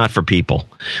not for people.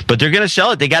 But they're going to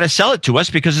sell it. They got to sell it to us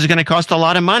because it's going to cost a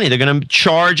lot of money. They're going to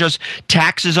charge us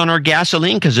taxes on our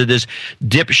gasoline because of this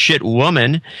dipshit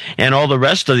woman and all the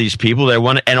rest of these people.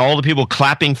 And all the people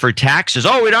clapping for taxes.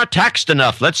 Oh, we're not taxed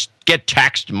enough. Let's get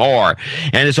taxed more.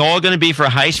 And it's all going to be for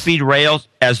high-speed rail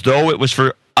as though it was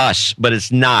for us, but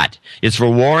it's not. It's for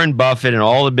Warren Buffett and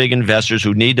all the big investors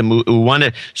who need to move, who want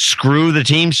to screw the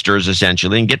Teamsters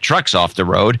essentially and get trucks off the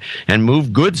road and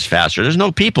move goods faster. There's no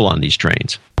people on these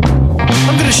trains.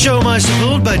 I'm going to show my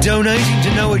support by donating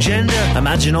to No Agenda.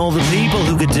 Imagine all the people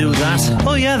who could do that.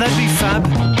 Oh yeah, that'd be fab.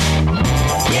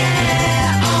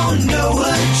 Yeah, on No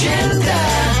Agenda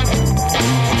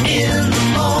in the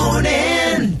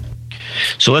morning.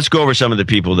 So let's go over some of the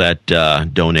people that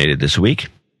donated this week.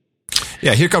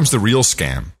 Yeah, here comes the real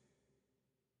scam.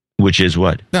 Which is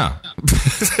what? No.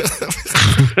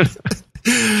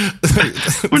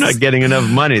 We're not getting enough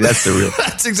money. That's the real.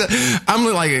 That's exactly.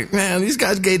 I'm like, man, these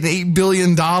guys gave $8 billion.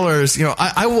 You know,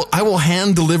 I will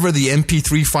hand deliver the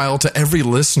MP3 file to every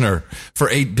listener for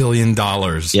 $8 billion.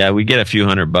 Yeah, we get a few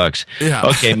 $100. Yeah.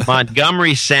 Okay,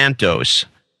 Montgomery Santos.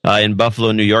 In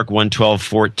Buffalo, New York,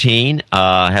 11214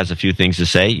 has a few things to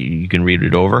say. You can read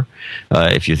it over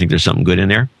if you think there's something good in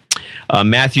there.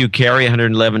 Matthew Carey,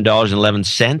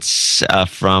 $111.11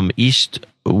 from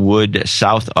Eastwood,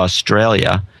 South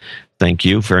Australia. Thank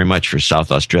you very much for South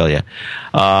Australia.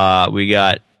 We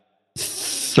got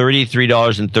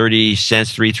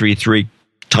 $33.30, 333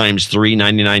 times 3,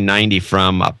 $99.90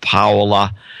 from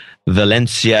Paola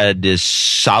Valencia de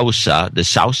Sousa.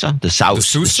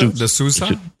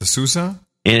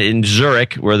 In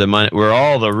Zurich, where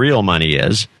all the real money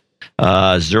is.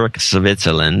 Zurich,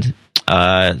 Switzerland.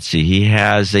 Let's see.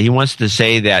 He wants to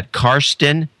say that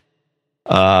Karsten.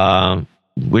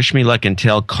 Wish me luck and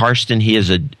tell Karsten he is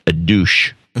a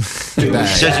douche.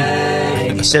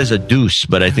 He says a deuce,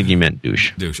 but I think he meant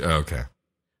douche. Douche. Oh, okay.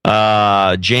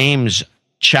 James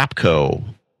Chapko,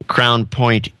 Crown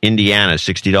Point, Indiana,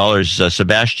 $60.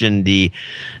 Sebastian D.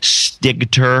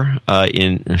 Stigter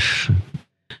in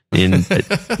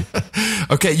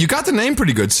Okay, you got the name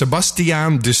pretty good.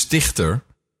 Sebastiaan de Stichter.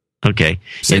 Okay.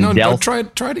 Try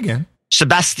it again.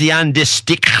 Sebastiaan de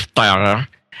Stichter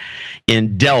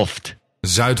in Delft.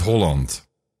 Zuid-Holland.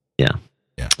 Yeah.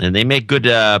 And they make good,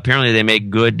 apparently they make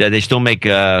good, they still make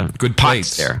good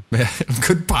plates there.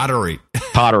 Good pottery.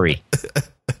 Pottery.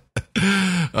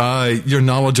 Your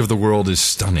knowledge of the world is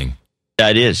stunning.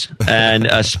 That is. And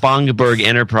Spongberg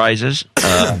Enterprises,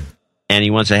 and he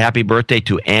wants a happy birthday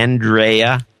to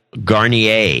Andrea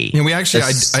Garnier. We actually,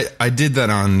 I did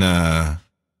that on...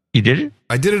 you did it?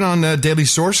 I did it on Daily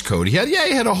Source Code. He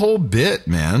had a whole bit,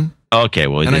 man. Okay,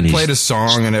 well... And I played a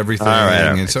song and everything. All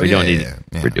right. And so, we don't need to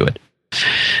overdo it.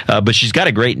 But she's got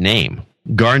a great name.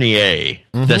 Garnier.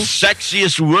 The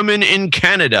sexiest woman in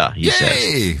Canada, he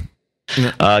says.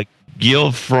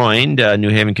 Gil Freund, New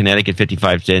Haven, Connecticut,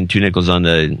 55 cents, 2 nickels on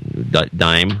the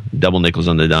dime, double nickels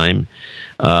on the dime.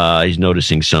 He's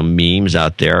noticing some memes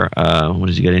out there. What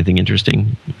has he got? Anything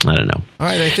interesting? I don't know. All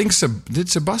right, I think did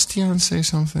Sebastian say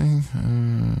something?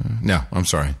 No, I'm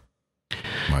sorry.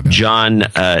 My bad. John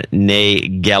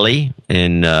Nageli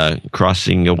in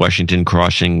Washington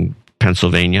Crossing,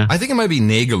 Pennsylvania. I think it might be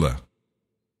Nagela.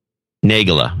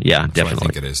 Nagela, yeah, definitely.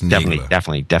 I think it is. Definitely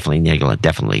Nagela,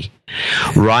 definitely.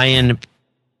 Ryan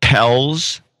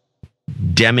Pells,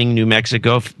 Deming, New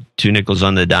Mexico, 2 nickels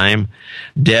on the dime.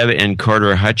 Deb and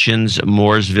Carter Hutchins,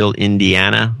 Mooresville,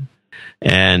 Indiana.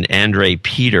 And Andre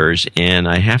Peters. And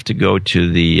I have to go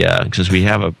to the, since we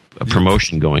have a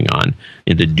promotion going on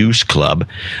in the Deuce Club,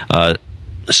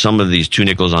 some of these 2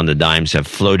 nickels on the dimes have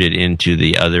floated into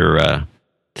the other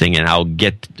thing, and I'll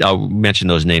mention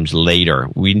those names later.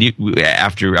 In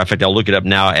fact, I'll look it up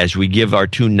now as we give our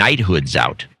 2 knighthoods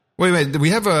out. Wait, I think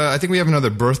we have another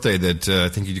birthday that I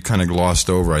think you kind of glossed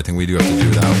over. I think we do have to do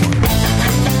that one.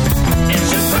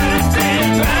 It's your birthday.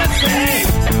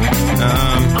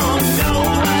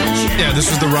 Yeah, this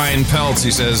was the Ryan Peltz.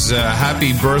 He says,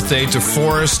 happy birthday to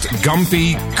Forrest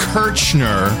Gumpy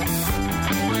Kirchner.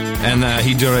 And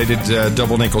he donated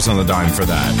double nickels on the dime for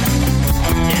that.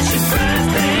 It's your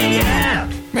birthday, yeah.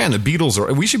 Man, the Beatles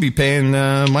we should be paying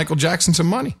Michael Jackson some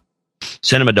money.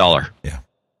 Send him $1. Yeah.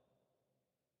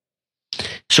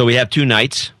 So we have 2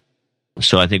 knights.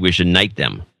 So I think we should knight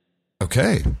them.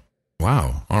 Okay.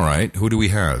 Wow. All right. Who do we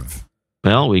have?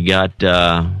 Well, we got...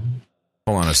 Hold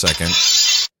on a second.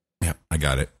 Yeah, I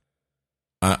got it.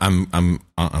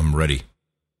 I'm ready.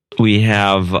 We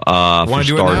have for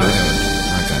starters,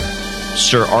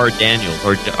 Sir R. Daniels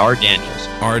or R. Daniels.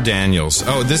 R. Daniels.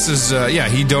 Oh, this is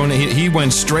he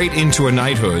went straight into a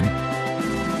knighthood.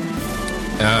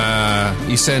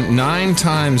 He sent 9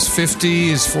 times 50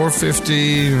 is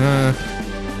 450. A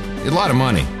lot of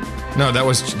money. No, that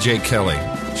was Jake Kelly.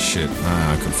 Shit,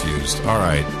 I'm confused. All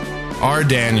right. R.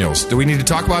 Daniels. Do we need to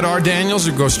talk about R. Daniels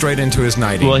or go straight into his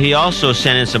knighting? Well, he also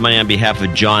sent in some money on behalf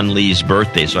of John Lee's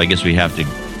birthday, so I guess we have to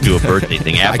do a birthday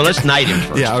thing. But let's knight him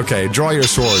first. Yeah, okay. Draw your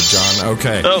sword, John.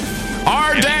 Okay.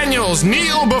 R. Daniels,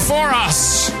 kneel before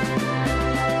us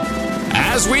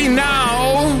as we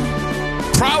now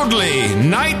proudly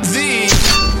knight thee,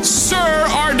 Sir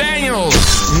R. Daniels,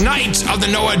 Knight of the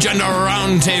No Agenda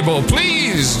Round Table.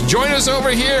 Please join us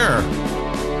over here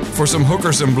for some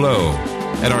hookers and blow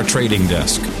at our trading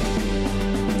desk.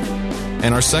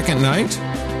 And our second knight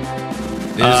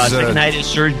second knight is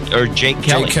Sir Jake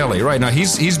Kelly. Jake Kelly, right. Now,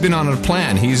 he's been on a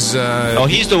plan. He's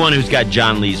he's the one who's got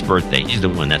John Lee's birthday. He's the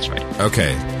one, that's right.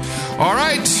 Okay. All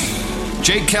right.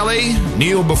 Jake Kelly,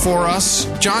 kneel before us.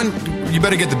 John, you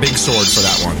better get the big sword for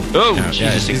that one. Oh,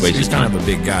 yeah, he's kind of a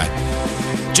big guy.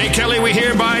 Jake Kelly, we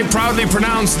hereby proudly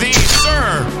pronounce thee,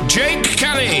 Sir Jake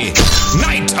Kelly,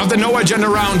 Knight of the No Agenda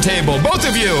Round Table. Both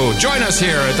of you, join us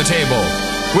here at the table,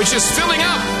 which is filling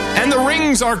up, and the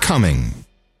rings are coming.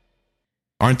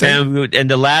 Aren't they? And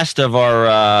the last of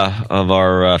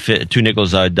our 2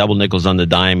 nickels, double nickels on the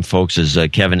dime, folks, is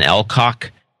Kevin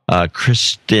Elcock,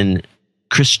 Christian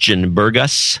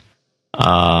Burgess.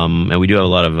 And we do have a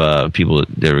lot of people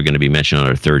that are going to be mentioned on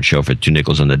our third show for 2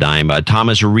 nickels on the dime.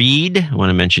 Thomas Reed, I want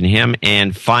to mention him.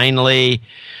 And finally,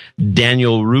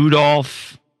 Daniel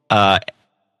Rudolph. I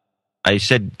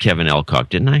said Kevin Elcock,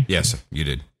 didn't I? Yes, you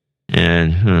did.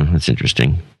 And that's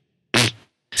interesting.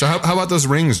 So how about those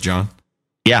rings, John?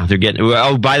 Yeah, they're getting...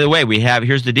 Oh, by the way,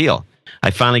 here's the deal. I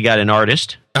finally got an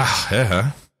artist.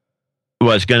 Yeah.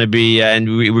 Was going to be,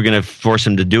 and we were going to force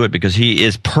him to do it because he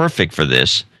is perfect for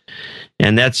this.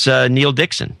 And that's Neil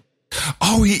Dixon.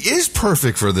 Oh, he is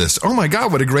perfect for this. Oh, my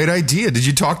God, what a great idea. Did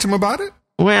you talk to him about it?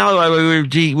 Well,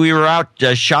 we were out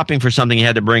shopping for something he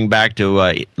had to bring back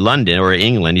to London or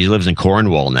England. He lives in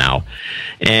Cornwall now.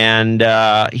 And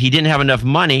he didn't have enough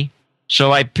money,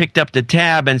 So I picked up the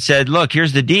tab and said, look,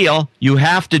 here's the deal. You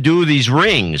have to do these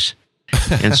rings.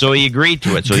 And so he agreed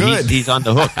to it. So he's on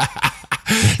the hook.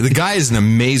 The guy is an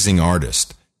amazing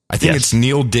artist. I think it's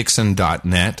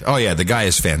neildixon.net. Oh, yeah, the guy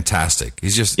is fantastic.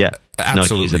 He's just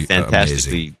absolutely he's a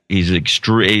fantastically amazing.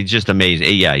 He's just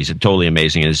amazing. Yeah, he's totally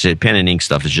amazing. And his pen and ink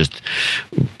stuff is just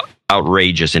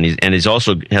outrageous. And he's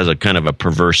also has a kind of a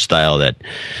perverse style that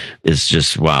is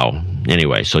just wow.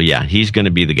 Anyway, so yeah, he's going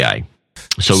to be the guy.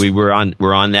 So we're on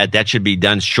that. That should be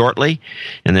done shortly,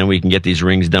 and then we can get these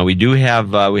rings done. We do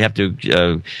have we have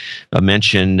to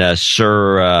mention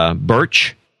Sir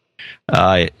Birch,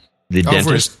 the dentist.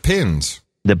 For his pins.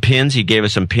 The pins. He gave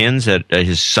us some pins that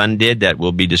his son did that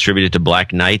will be distributed to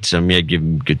Black Knights. I may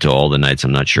give to all the Knights.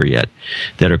 I'm not sure yet.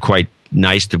 That are quite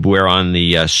nice to wear on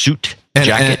the suit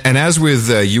jacket. And as with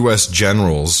U.S.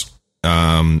 generals.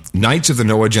 Knights of the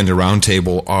No Agenda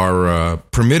Roundtable are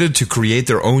permitted to create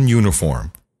their own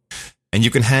uniform, and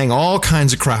you can hang all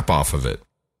kinds of crap off of it.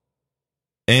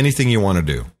 Anything you want to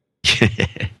do.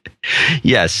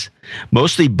 Yes,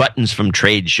 mostly buttons from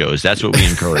trade shows. That's what we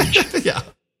encourage. Yeah.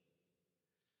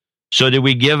 So did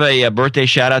we give a birthday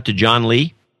shout out to John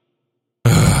Lee?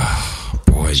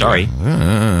 Boy, sorry.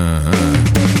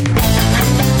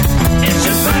 It's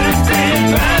your birthday.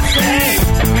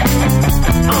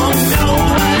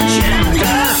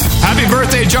 Happy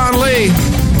birthday, John Lee!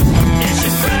 It's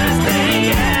your birthday,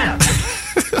 yeah.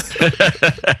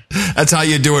 That's how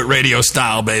you do it, radio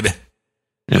style, baby.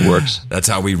 It works. That's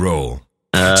how we roll.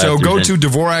 So go to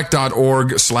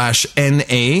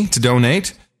Dvorak.org/NA to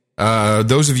donate.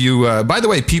 Those of you, by the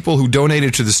way, people who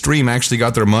donated to the stream actually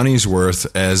got their money's worth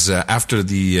as after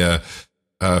the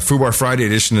FUBAR Friday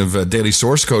edition of Daily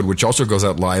Source Code, which also goes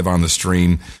out live on the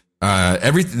stream.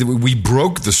 We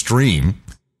broke the stream.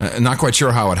 Not quite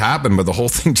sure how it happened, but the whole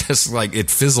thing just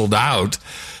it fizzled out.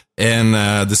 And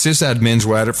the sysadmins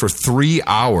were at it for 3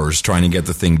 hours trying to get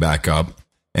the thing back up.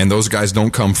 And those guys don't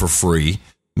come for free,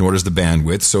 nor does the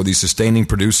bandwidth. So the sustaining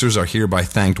producers are hereby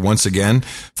thanked once again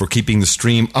for keeping the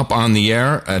stream up on the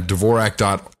air at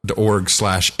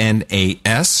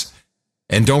Dvorak.org/NAS.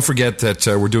 And don't forget that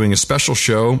we're doing a special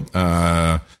show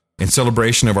in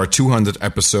celebration of our 200th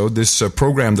episode. This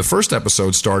program, the first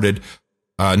episode, started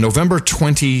November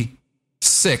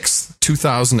 26th,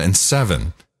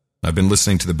 2007. I've been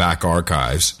listening to the back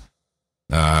archives,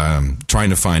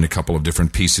 trying to find a couple of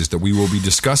different pieces that we will be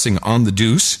discussing on the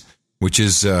Deuce, which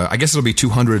is, I guess it'll be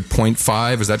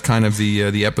 200.5. Is that kind of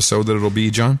the episode that it'll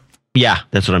be, John? Yeah,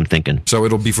 that's what I'm thinking. So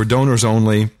it'll be for donors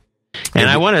only. And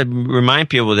I want to remind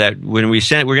people that when we're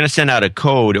going to send out a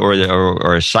code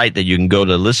or a site that you can go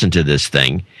to listen to this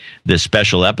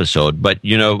special episode. But,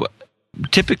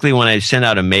 typically when I send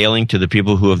out a mailing to the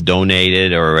people who have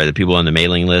donated or the people on the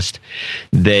mailing list,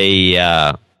 they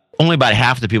only about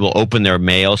half the people open their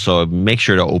mail. So make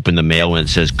sure to open the mail when it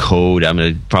says code. I'm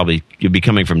going to you'll be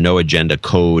coming from No Agenda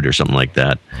Code or something like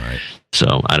that. Right.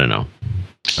 So I don't know.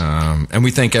 And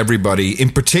we thank everybody,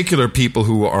 in particular people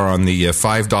who are on the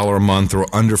 $5 a month or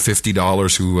under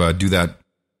 $50 who do that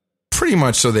pretty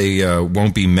much so they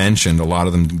won't be mentioned. A lot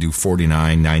of them do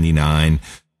 $49.99.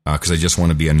 Because they just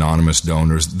want to be anonymous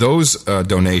donors. Those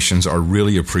donations are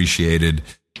really appreciated.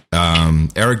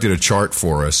 Eric did a chart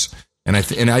for us, and I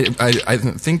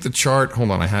think the chart. Hold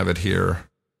on, I have it here.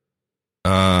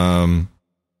 Let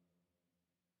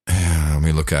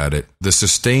me look at it. The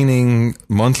sustaining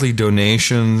monthly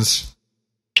donations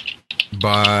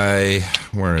by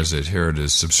where is it? Here it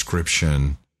is.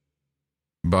 Subscription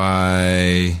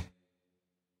by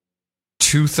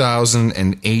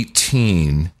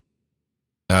 2018.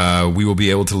 We will be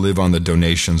able to live on the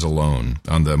donations alone,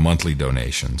 on the monthly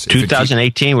donations.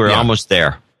 2018, we're almost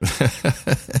there.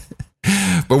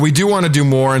 But we do want to do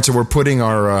more, and so we're putting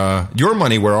your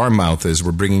money where our mouth is.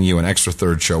 We're bringing you an extra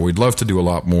third show. We'd love to do a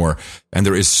lot more, and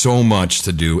there is so much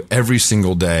to do every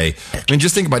single day. I mean,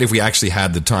 just think about if we actually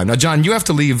had the time. Now, John, you have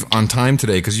to leave on time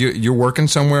today because you're working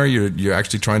somewhere. You're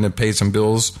actually trying to pay some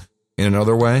bills in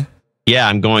another way. Yeah,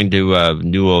 I'm going to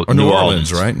New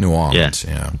Orleans, right? New Orleans,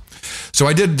 yeah. So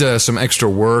I did some extra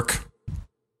work,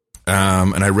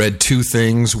 and I read two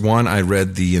things. One, I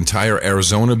read the entire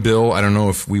Arizona bill. I don't know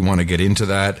if we want to get into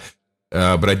that,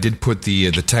 but I did put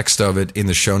the text of it in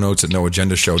the show notes at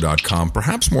noagendashow.com.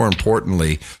 Perhaps more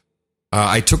importantly,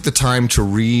 I took the time to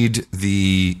read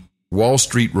the Wall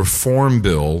Street Reform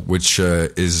Bill, which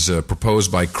is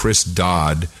proposed by Chris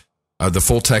Dodd, the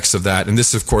full text of that. And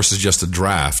this, of course, is just a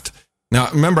draft. Now,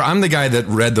 remember, I'm the guy that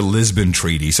read the Lisbon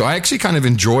Treaty, so I actually kind of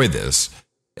enjoy this.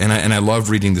 And I love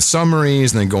reading the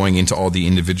summaries and then going into all the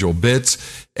individual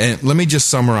bits. And let me just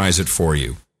summarize it for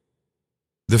you.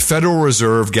 The Federal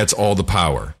Reserve gets all the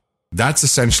power. That's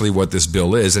essentially what this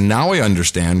bill is. And now I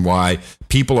understand why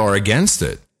people are against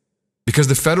it. Because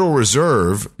the Federal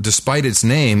Reserve, despite its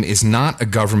name, is not a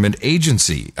government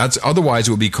agency. Otherwise,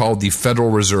 it would be called the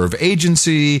Federal Reserve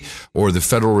Agency or the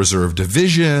Federal Reserve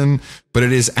Division. But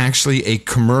it is actually a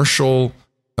commercial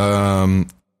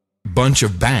bunch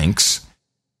of banks.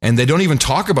 And they don't even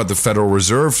talk about the Federal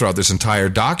Reserve throughout this entire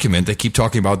document. They keep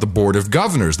talking about the Board of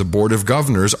Governors. The Board of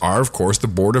Governors are, of course, the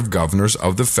Board of Governors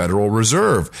of the Federal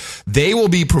Reserve. They will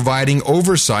be providing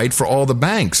oversight for all the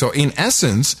banks. So in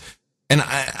essence, and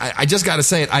I just got to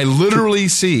say it, I literally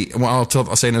see, well,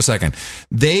 I'll say in a second,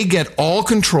 they get all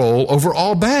control over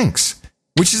all banks,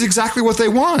 which is exactly what they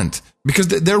want because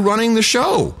they're running the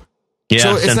show. Yeah,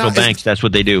 so central banks, that's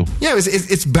what they do. Yeah,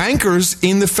 it's bankers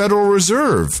in the Federal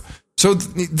Reserve. So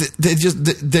they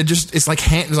just it's like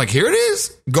here it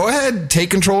is. Go ahead,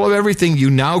 take control of everything. You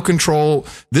now control.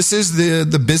 This is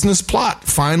the business plot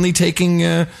finally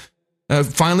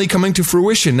finally coming to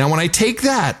fruition. Now, when I take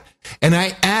that and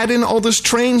I add in all this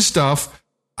train stuff,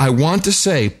 I want to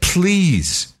say,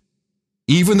 please,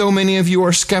 even though many of you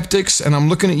are skeptics, and I'm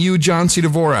looking at you, John C.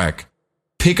 Dvorak,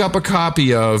 pick up a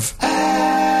copy of.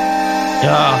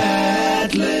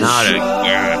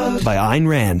 By Ayn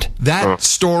Rand. That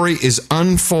story is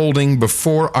unfolding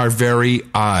before our very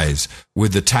eyes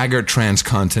with the Taggart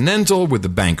Transcontinental, with the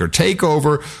banker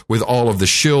takeover, with all of the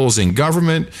shills in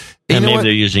government. And maybe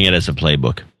they're using it as a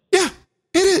playbook. Yeah,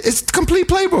 it is. It's a complete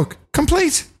playbook.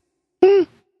 Complete.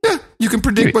 Yeah, you can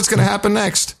predict what's going to happen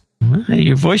next.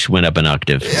 Your voice went up an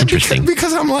octave. Yeah, interesting.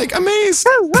 Because I'm like amazed.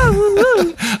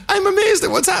 I'm amazed at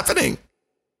what's happening.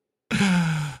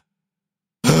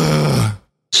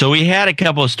 So we had a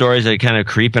couple of stories that are kind of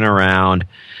creeping around.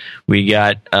 We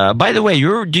got, by the way,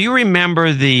 do you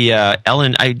remember the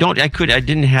Ellen? I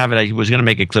didn't have it. I was going to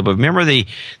make a clip of. Remember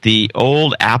the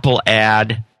old Apple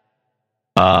ad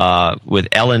with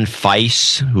Ellen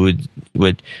Feiss, who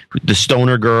the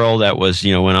stoner girl that was,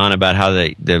 went on about how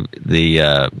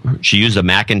she used a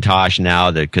Macintosh now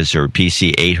because her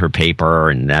PC ate her paper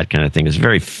and that kind of thing. It's a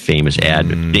very famous ad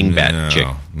with Dingbat chick.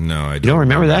 No, I don't. You don't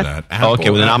remember that? Apple, okay,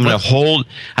 well then I'm going to hold.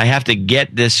 I have to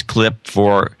get this clip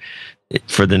for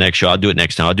the next show. I'll do it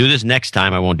next time. I'll do this next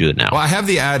time. I won't do it now. Well, I have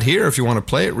the ad here if you want to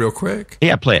play it real quick.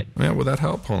 Yeah, play it. Yeah, will that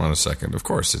help? Hold on a second. Of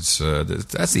course, it's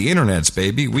that's the internet's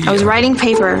baby. I was writing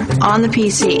paper on the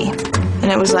PC, and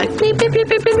it was like bleep, bleep, bleep,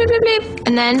 bleep, bleep, bleep, bleep.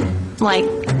 And then like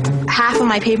half of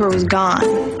my paper was gone,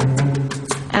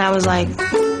 and I was like,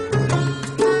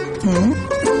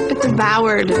 it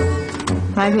devoured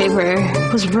my paper.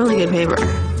 It was really good paper.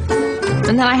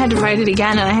 And then I had to write it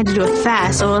again, and I had to do it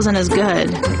fast, so it wasn't as good.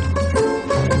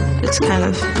 It's kind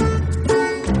of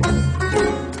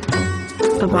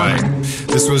a bummer. Right.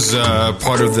 This was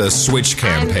part of the Switch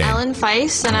campaign. I'm Ellen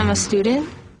Feiss, and I'm a student.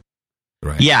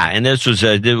 Right. Yeah, and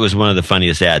it was one of the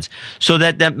funniest ads. So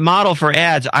that model for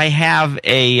ads, I have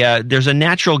there's a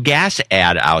natural gas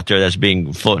ad out there that's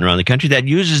being floating around the country that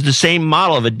uses the same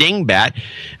model of a dingbat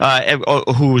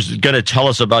who's going to tell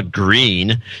us about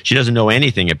green. She doesn't know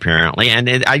anything apparently, and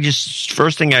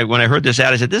first thing when I heard this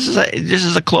ad, I said, this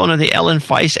is a clone of the Ellen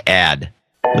Feiss ad.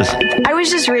 Listen. I was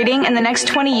just reading, in the next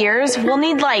 20 years, we'll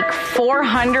need like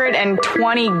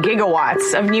 420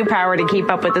 gigawatts of new power to keep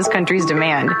up with this country's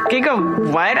demand.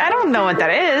 What? I don't know what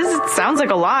that is. It sounds like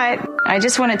a lot. I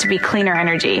just want it to be cleaner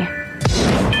energy.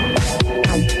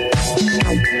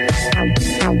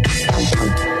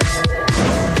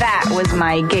 That was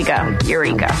my Giga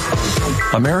Eureka.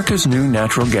 America's new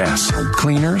natural gas.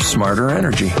 Cleaner, smarter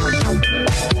energy.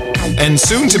 And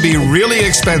soon to be really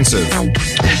expensive.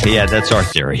 Yeah, that's our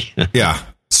theory. Yeah.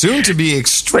 Soon to be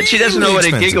extremely But she doesn't know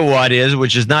expensive. What a gigawatt is,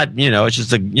 which is not, it's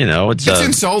just it's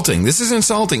insulting. This is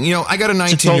insulting. I got a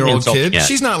 19-year-old kid. Yeah.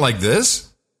 She's not like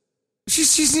this.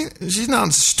 She's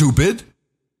not stupid.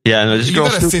 Yeah, no, this you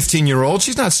girl's got a 15-year-old.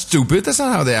 She's not stupid. That's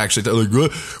not how they actually tell.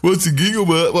 Like, what's a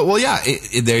gigawatt? Well, yeah.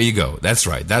 There you go. That's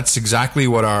right. That's exactly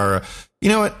what our. You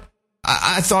know what?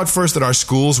 I thought first that our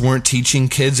schools weren't teaching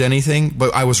kids anything,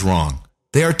 but I was wrong.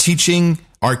 They are teaching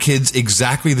our kids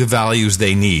exactly the values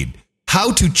they need.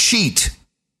 How to cheat.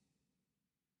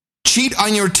 Cheat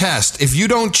on your test. If you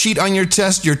don't cheat on your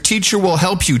test, your teacher will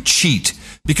help you cheat.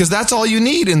 Because that's all you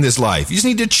need in this life. You just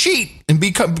need to cheat and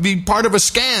be part of a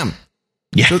scam.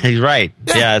 Yeah, he's right.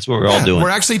 Yeah, that's what we're all doing. We're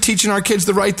actually teaching our kids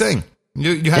the right thing.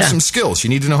 You have some skills. You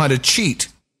need to know how to cheat.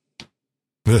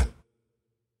 Ugh.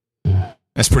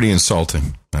 That's pretty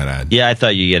insulting, that ad. Yeah, I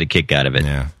thought you'd get a kick out of it.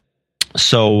 Yeah.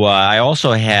 So I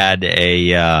also had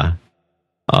I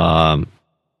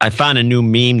found a new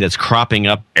meme that's cropping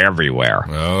up everywhere.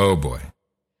 Oh, boy.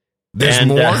 There's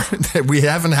more? We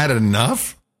haven't had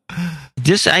enough?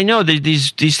 I know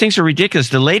these things are ridiculous.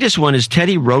 The latest one is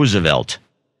Teddy Roosevelt.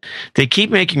 They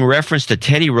keep making reference to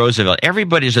Teddy Roosevelt.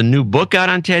 There's a new book out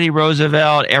on Teddy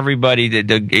Roosevelt.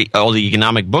 Everybody, all the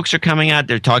economic books are coming out.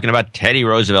 They're talking about Teddy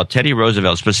Roosevelt,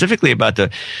 specifically about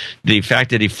the fact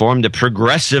that he formed the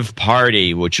Progressive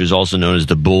Party, which was also known as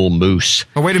the Bull Moose.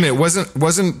 Oh, wait a minute.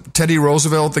 Wasn't Teddy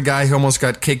Roosevelt the guy who almost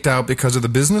got kicked out because of the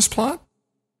business plot?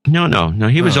 No.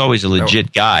 He was always a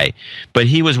legit guy, but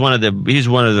he's one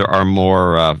of our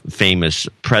more famous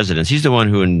presidents. He's the one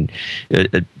who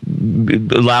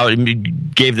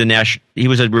gave the national. He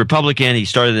was a Republican. He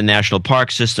started the national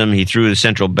park system. He threw the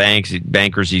central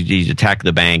bankers. He attacked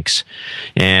the banks,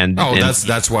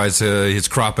 that's why it's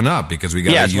cropping up because we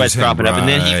got to use him. That's why it's cropping up. And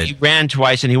then he ran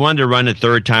twice, and he wanted to run a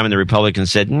third time, and the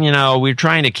Republicans said, we're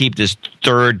trying to keep this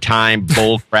third time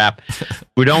bull crap.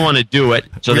 We don't want to do it,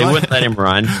 so they wouldn't let him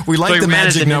run. We like the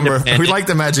magic number. We like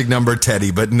the magic number,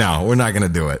 Teddy, but no, we're not going to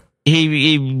do it.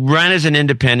 He ran as an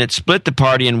independent, split the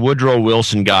party, and Woodrow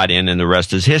Wilson got in, and the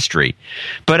rest is history.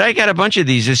 But I got a bunch of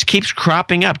these. This keeps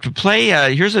cropping up. To play,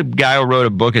 here's a guy who wrote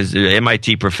a book, as an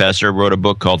MIT professor, wrote a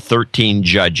book called 13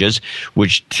 Judges,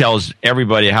 which tells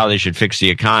everybody how they should fix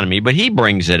the economy. But he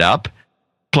brings it up.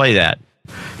 Play that.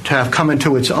 To have come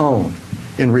into its own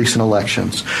in recent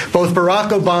elections. Both Barack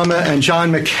Obama and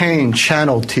John McCain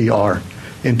channeled TR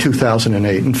in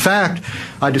 2008. In fact,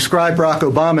 I described Barack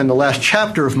Obama in the last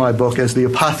chapter of my book as the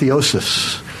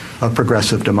apotheosis of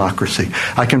progressive democracy.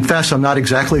 I confess I'm not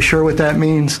exactly sure what that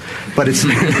means, but it's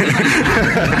we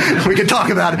can talk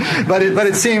about it. But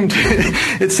it seemed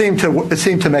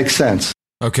to make sense.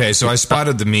 Okay, so I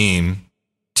spotted the meme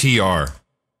TR.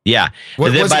 Yeah. By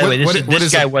the way,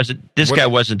 this guy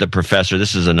wasn't the professor.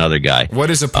 This is another guy. What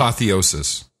is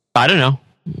apotheosis? I don't know.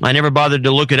 I never bothered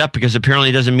to look it up because apparently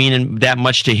it doesn't mean that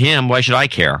much to him. Why should I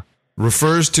care?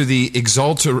 Refers to the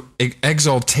exaltation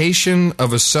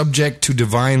of a subject to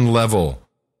divine level.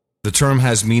 The term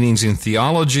has meanings in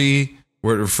theology,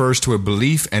 where it refers to a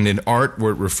belief, and in art,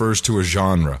 where it refers to a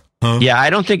genre. Huh? Yeah, I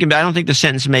don't think the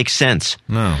sentence makes sense.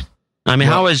 No. I mean,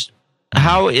 how is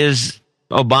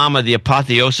Obama the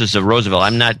apotheosis of Roosevelt?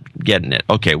 I'm not getting it.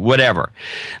 Okay, whatever.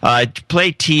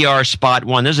 Play TR Spot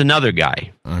 1. There's another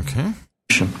guy. Okay.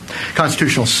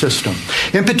 Constitutional system.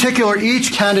 In particular,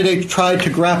 each candidate tried to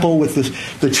grapple with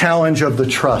the challenge of the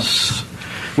trusts,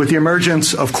 with the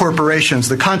emergence of corporations,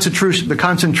 the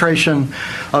concentration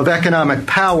of economic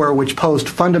power, which posed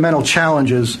fundamental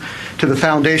challenges to the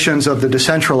foundations of the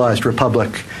decentralized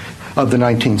republic of the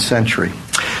 19th century.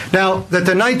 Now, that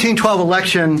the 1912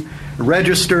 election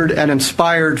registered and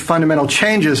inspired fundamental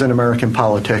changes in American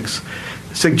politics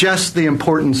suggests the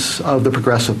importance of the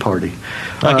Progressive Party.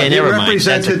 Okay, never mind.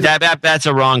 That's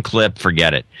a wrong clip.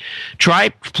 Forget it. Try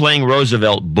playing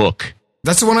Roosevelt book.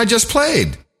 That's the one I just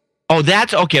played. Oh,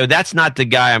 that's okay. That's not the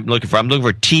guy I'm looking for. I'm looking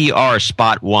for TR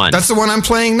Spot 1. That's the one I'm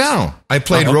playing now. I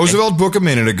played Roosevelt book a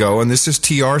minute ago, and this is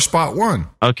TR Spot 1.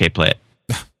 Okay, play it.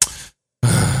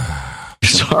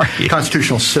 Sorry.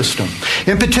 Constitutional system.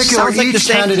 In particular, sounds like each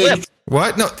candidate. Clip.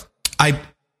 What? No,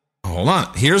 hold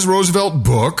on. Here's Roosevelt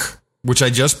book, which I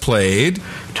just played.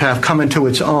 To have come into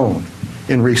its own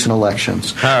in recent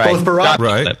elections. All right. Both Barack.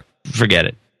 Right. Forget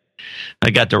it. I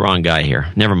got the wrong guy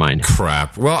here. Never mind.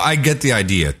 Crap. Well, I get the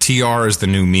idea. TR is the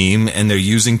new meme, and they're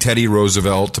using Teddy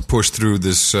Roosevelt to push through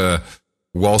this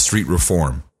Wall Street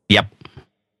reform. Yep.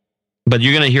 But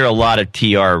you're going to hear a lot of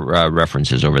TR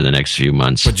references over the next few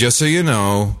months. But just so you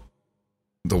know,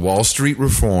 the Wall Street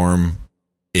reform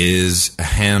is a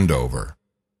handover.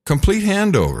 Complete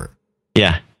handover.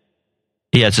 Yeah.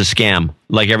 Yeah, it's a scam,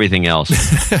 like everything else.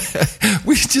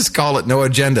 We just call it no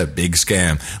agenda, big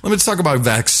scam. Let me talk about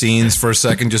vaccines for a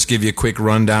second, just give you a quick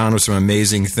rundown of some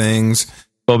amazing things.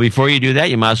 Well, before you do that,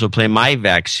 you might as well play my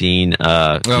vaccine.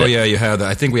 Yeah, you have that.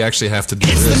 I think we actually have to do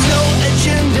this. No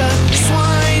agenda,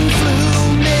 swine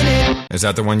flu minute. Is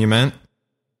that the one you meant?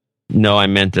 No, I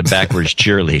meant the backwards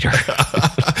cheerleader.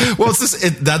 Well,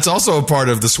 that's also a part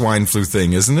of the swine flu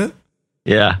thing, isn't it?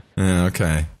 Yeah.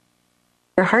 Okay.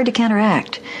 They're hard to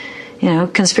counteract.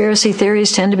 Conspiracy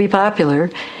theories tend to be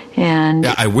popular, and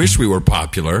I wish we were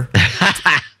popular.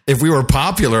 If we were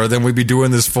popular, then we'd be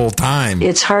doing this full time.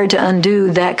 It's hard to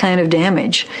undo that kind of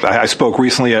damage. I spoke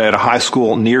recently at a high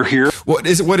school near here. What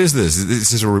is this?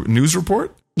 Is this a news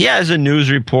report? Yeah, it's a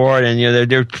news report, and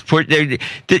they're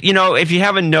if you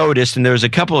haven't noticed, and there's a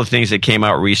couple of things that came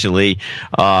out recently.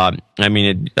 I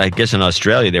guess in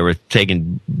Australia they were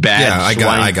taking bad.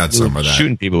 Yeah, I got some of that,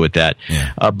 shooting people with that.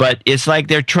 Yeah. But it's like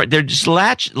they're just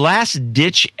last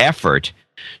ditch effort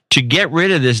to get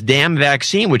rid of this damn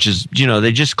vaccine, which is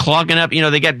they're just clogging up.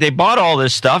 They bought all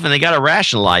this stuff and they got to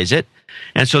rationalize it.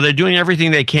 And so they're doing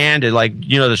everything they can to, like,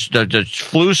 you know, the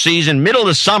flu season, middle of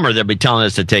the summer, they'll be telling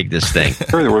us to take this thing.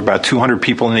 There were about 200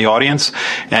 people in the audience,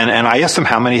 and I asked them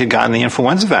how many had gotten the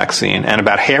influenza vaccine, and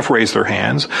about half raised their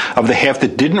hands. Of the half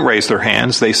that didn't raise their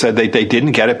hands, they said they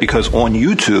didn't get it because on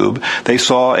YouTube they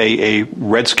saw a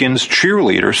Redskins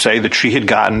cheerleader say that she had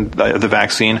gotten the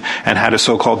vaccine and had a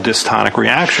so-called dystonic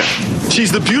reaction.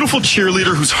 She's the beautiful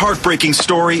cheerleader whose heartbreaking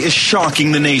story is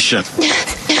shocking the nation.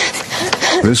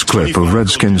 This clip of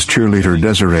Redskins cheerleader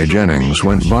Desiree Jennings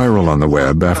went viral on the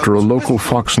web after a local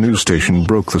Fox News station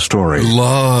broke the story.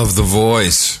 Love the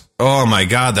voice. Oh, my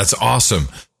God, that's awesome.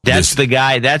 That's the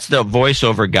guy. That's the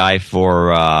voiceover guy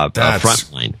for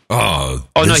Frontline.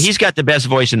 No, he's got the best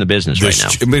voice in the business right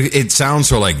now. It sounds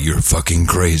so like, you're fucking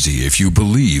crazy if you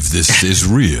believe this is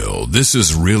real. This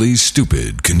is really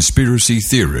stupid. Conspiracy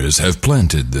theorists have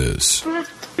planted this.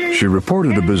 She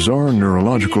reported a bizarre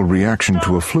neurological reaction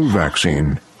to a flu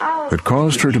vaccine that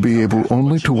caused her to be able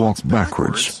only to walk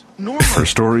backwards. Her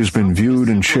story's been viewed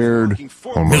and shared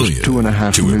almost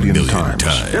 2.5 million times.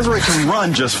 Desiree can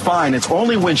run just fine. It's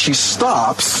only when she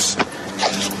stops.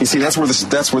 You see, that's where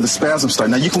the spasms start.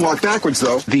 Now, you can walk backwards,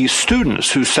 though. The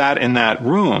students who sat in that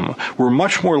room were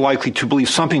much more likely to believe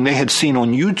something they had seen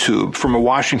on YouTube from a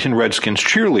Washington Redskins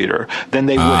cheerleader than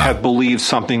they would have believed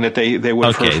something that they would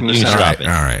have heard from the center. Stop it.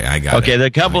 All right, I got it. Okay, there are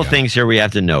a couple of things here we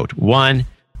have to note. One,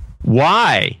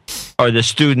 why are the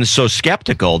students so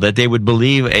skeptical that they would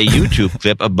believe a YouTube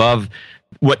clip above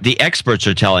what the experts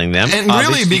are telling them? And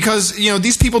really, because, you know,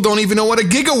 these people don't even know what a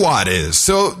gigawatt is.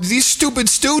 So these stupid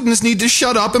students need to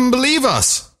shut up and believe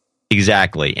us.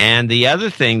 Exactly. And the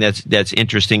other thing that's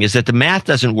interesting is that the math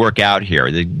doesn't work out here.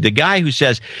 The guy who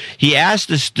says he asked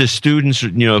the students,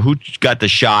 you know, who got the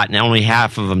shot, and only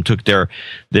half of them took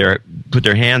put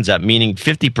their hands up, meaning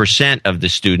 50% of the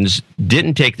students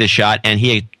didn't take the shot, and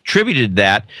he attributed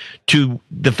that to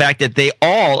the fact that they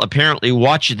all apparently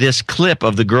watched this clip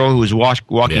of the girl who was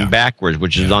walking backwards,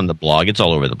 which is on the blog. It's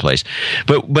all over the place.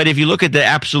 But if you look at the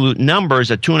absolute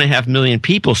numbers of 2.5 million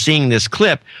people seeing this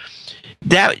clip,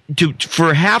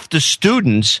 for half the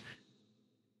students,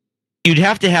 you'd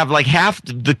have to have like half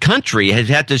the country has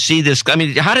had to see this. I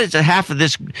mean, how does half of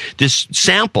this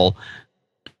sample?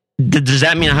 Does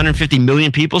that mean 150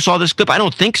 million people saw this clip? I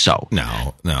don't think so.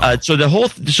 No.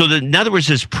 In other words,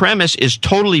 his premise is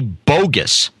totally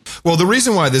bogus. Well, the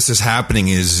reason why this is happening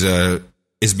is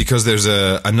because there's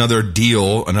another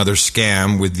deal, another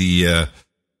scam with the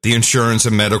insurance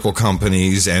and medical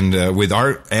companies and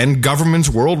and governments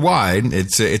worldwide.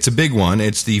 It's a big one.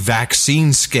 It's the vaccine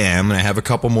scam, and I have a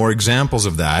couple more examples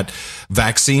of that.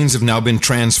 Vaccines have now been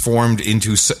transformed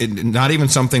into not even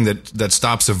something that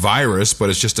stops a virus, but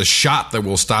it's just a shot that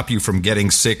will stop you from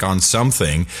getting sick on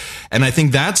something. And I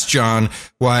think that's, John,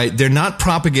 why they're not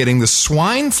propagating the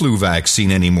swine flu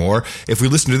vaccine anymore. If we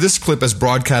listen to this clip as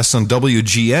broadcast on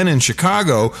WGN in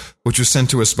Chicago, which was sent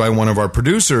to us by one of our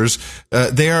producers,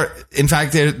 they're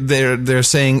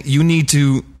saying you need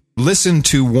to listen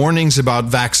to warnings about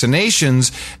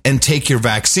vaccinations and take your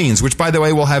vaccines, which, by the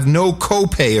way, will have no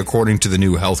copay according to the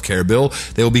new health care bill.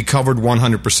 They will be covered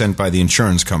 100% by the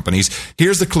insurance companies.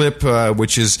 Here's the clip,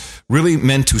 which is really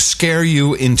meant to scare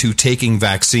you into taking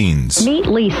vaccines. Meet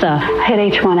Lisa. I had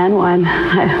H1N1.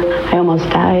 I almost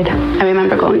died. I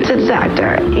remember going to the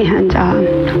doctor,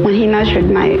 and when he measured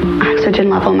my oxygen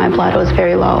level in my blood, it was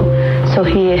very low. So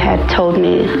he had told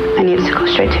me I needed to go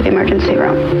straight to the emergency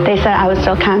room. They said I was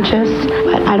still conscious,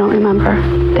 but I don't remember.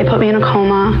 They put me in a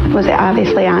coma, was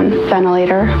obviously on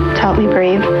ventilator to help me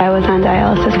breathe. I was on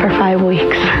dialysis for 5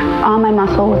 weeks. All my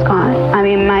muscle was gone. I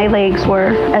mean, my legs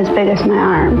were as big as my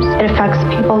arms. It affects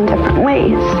people in different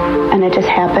ways, and it just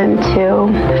happened to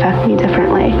affect me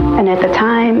differently. And at the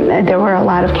time, there were a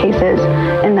lot of cases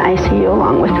in the ICU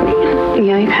along with me.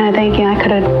 You know, you kind of think, I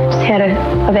could have had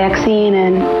a vaccine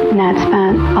and not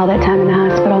spent all that time in the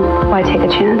hospital. Why take a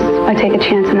chance? Why take a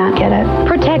chance and not get it?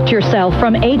 Protect yourself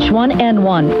from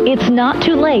H1N1. It's not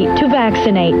too late to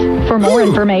vaccinate. For more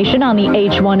information on the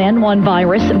H1N1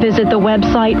 virus, visit the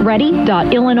website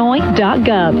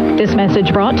ready.illinois.gov. This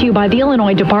message brought to you by the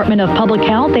Illinois Department of Public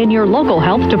Health and your local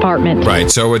health department.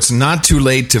 Right, so it's not too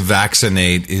late to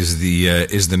vaccinate is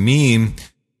the meme.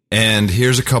 And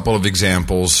here's a couple of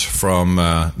examples from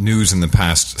news in the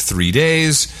past 3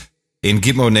 days. In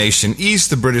Gitmo Nation East,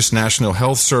 the British National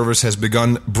Health Service has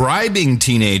begun bribing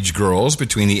teenage girls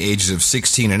between the ages of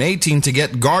 16 and 18 to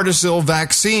get Gardasil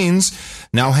vaccines,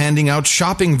 now handing out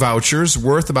shopping vouchers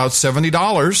worth about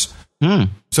 $70.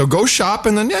 So go shop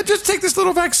and then, just take this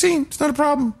little vaccine. It's not a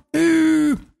problem.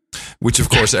 Which, of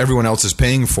course, everyone else is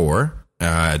paying for,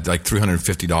 like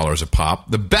 $350 a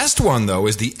pop. The best one, though,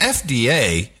 is the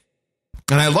FDA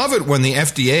And I love it when the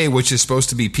FDA, which is supposed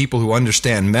to be people who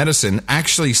understand medicine,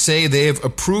 actually say they have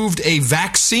approved a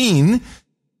vaccine,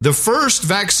 the first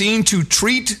vaccine to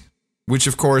treat, which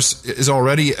of course is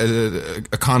already a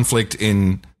conflict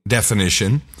in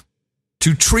definition,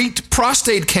 to treat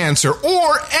prostate cancer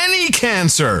or any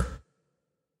cancer.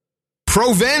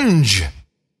 Provenge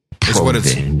is what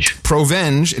it's.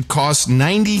 Provenge. It costs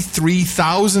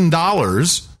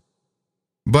 $93,000.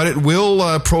 But it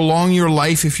will prolong your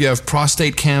life if you have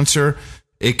prostate cancer.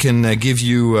 It can give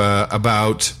you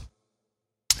about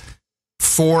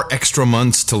 4 extra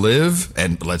months to live.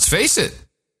 And let's face it,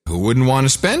 who wouldn't want to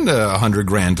spend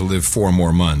 $100,000 to live 4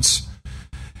 more months?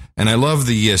 And I love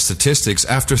the statistics.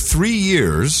 After 3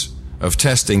 years of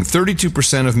testing,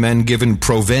 32% of men given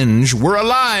Provenge were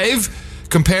alive,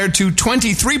 compared to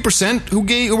 23% who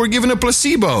were given a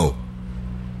placebo.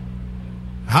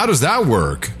 How does that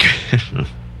work?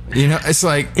 It's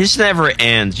like this never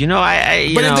ends.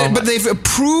 But they've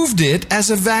approved it as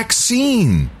a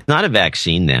vaccine. Not a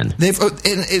vaccine, then.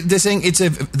 They're saying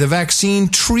the vaccine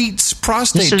treats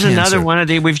prostate cancer. This is another one of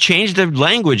we've changed the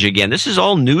language again. This is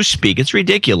all newspeak. It's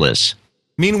ridiculous.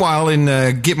 Meanwhile, in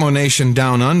Gitmo Nation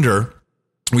Down Under,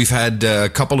 we've had a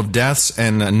couple of deaths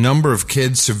and a number of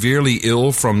kids severely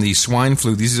ill from the swine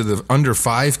flu. These are the under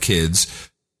 5 kids.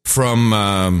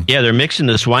 They're mixing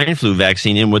the swine flu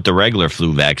vaccine in with the regular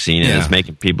flu vaccine, and it's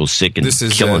making people sick and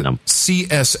killing them.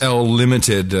 CSL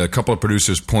Limited, a couple of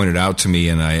producers pointed out to me,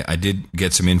 and I did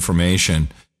get some information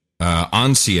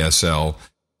on CSL.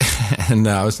 And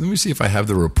let me see if I have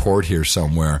the report here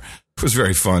somewhere. It was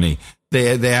very funny.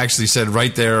 They actually said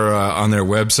right there on their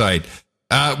website,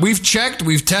 we've checked,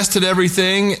 we've tested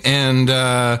everything, and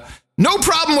no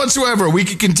problem whatsoever. We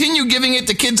can continue giving it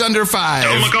to kids under 5.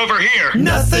 Don't look over here.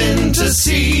 Nothing to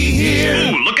see here.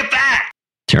 Ooh, look at that.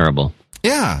 Terrible.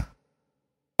 Yeah.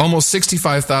 Almost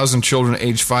 65,000 children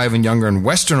aged 5 and younger in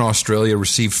Western Australia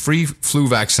received free flu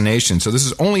vaccination. So this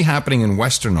is only happening in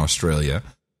Western Australia.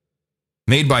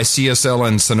 Made by CSL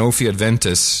and Sanofi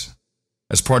Aventis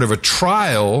as part of a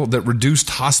trial that reduced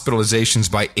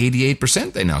hospitalizations by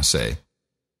 88%, they now say.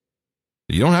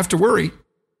 You don't have to worry.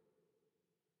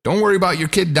 Don't worry about your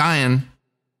kid dying.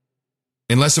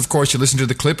 Unless, of course, you listen to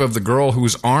the clip of the girl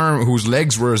whose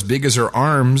legs were as big as her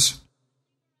arms.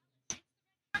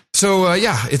 So,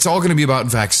 it's all going to be about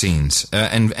vaccines.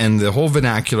 And the whole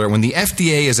vernacular, when the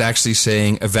FDA is actually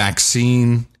saying a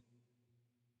vaccine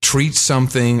treats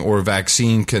something or a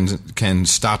vaccine can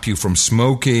stop you from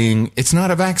smoking, it's not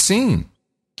a vaccine.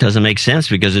 Doesn't make sense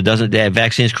because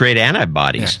vaccines create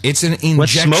antibodies. Yeah, it's an injection.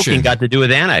 What's smoking got to do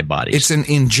with antibodies? It's an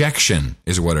injection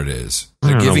is what it is.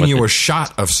 They're giving you a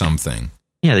shot of something.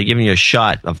 Yeah, they're giving you a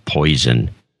shot of poison.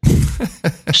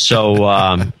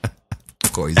 So,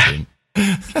 poison.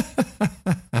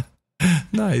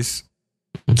 Nice.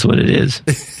 That's what it is.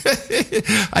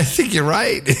 I think you're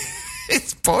right.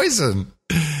 It's poison.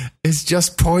 It's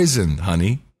just poison,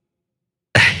 honey.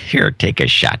 Here, take a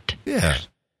shot. Yeah.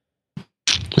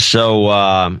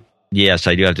 So, yes,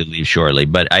 I do have to leave shortly,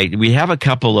 but we have a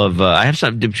couple of, I have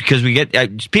some, because we get,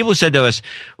 people said to us,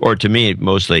 or to me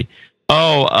mostly,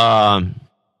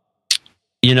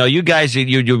 you guys,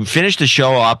 you finish the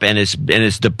show up and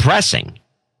it's depressing.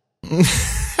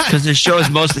 Because the show is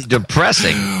mostly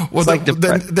depressing. Well,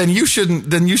 then you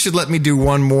should let me do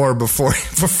one more before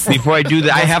I do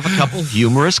that. I have a couple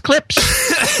humorous clips.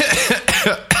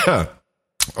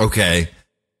 Okay.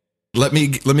 Let me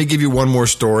give you one more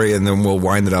story, and then we'll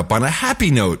wind it up on a happy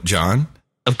note, John.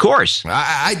 Of course.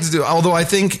 Although I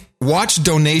think watch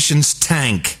donations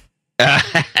tank.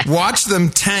 Watch them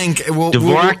tank.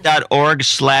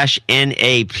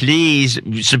 Dvorak.org/NA.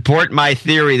 Please support my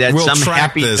theory that some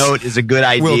happy note is a good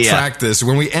idea. We'll track this.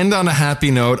 When we end on a happy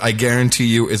note, I guarantee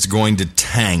you it's going to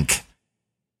tank.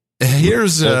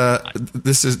 Here's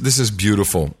this is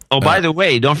beautiful. Oh, by the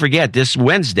way, don't forget this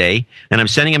Wednesday, and I'm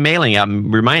sending a mailing out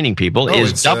reminding people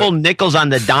is double nickels on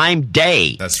the dime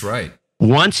day. That's right.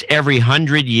 Once every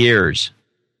 100 years.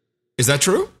 Is that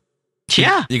true?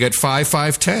 Yeah. You get 5,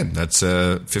 5, 10. That's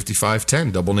 55,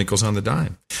 10. Double nickels on the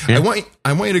dime. Yeah.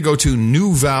 I want you to go to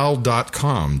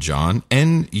nuval.com, John.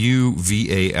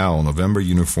 NUVAL, November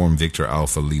Uniform Victor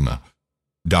Alpha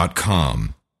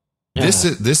Lima.com. Yeah.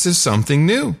 This is something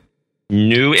new.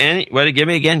 New and what? Give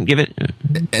me again. Give it.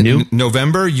 New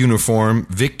November Uniform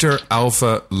Victor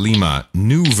Alpha Lima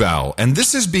Nuval, and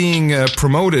this is being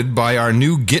promoted by our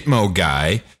new Gitmo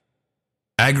guy,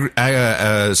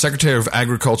 Secretary of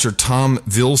Agriculture Tom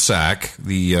Vilsack,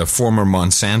 the former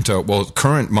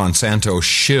current Monsanto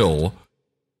shill.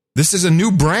 This is a new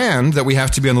brand that we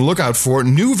have to be on the lookout for.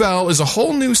 Nuval is a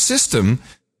whole new system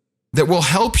that will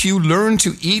help you learn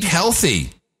to eat healthy.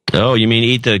 Oh, you mean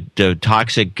eat the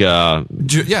toxic, the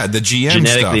GM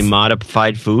genetically stuff.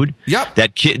 modified food? Yep.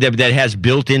 That has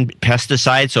built-in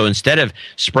pesticides. So instead of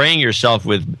spraying yourself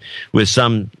with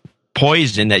some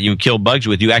poison that you kill bugs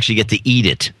with, you actually get to eat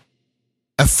it.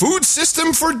 A food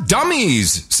system for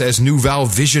dummies, says Nouvel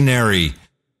visionary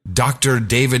Dr.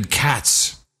 David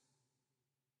Katz.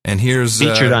 And here's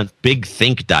featured on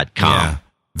BigThink.com. Yeah.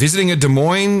 Visiting a Des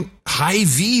Moines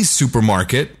Hy-Vee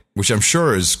supermarket, which I'm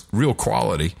sure is real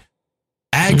quality.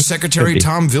 Ag Secretary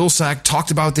Tom Vilsack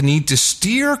talked about the need to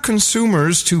steer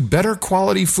consumers to better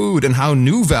quality food and how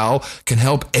Nouvel can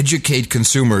help educate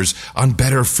consumers on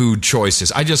better food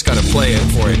choices. I just got to play it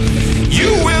for you.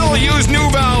 You will use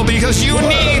Nouvel because you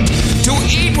need to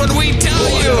eat what we tell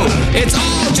you. It's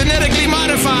all genetically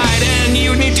modified and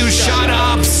you need to shut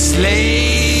up,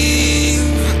 slave.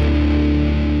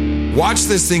 Watch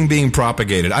this thing being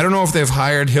propagated. I don't know if they've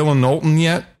hired Hill and Knowlton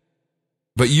yet.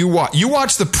 But you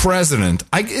watch the president.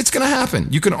 It's going to happen.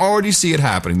 You can already see it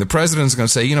happening. The president's going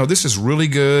to say, this is really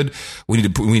good. We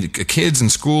need kids in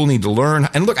school need to learn.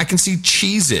 And look, I can see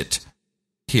Cheez-It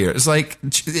here. It's like,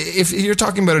 if you're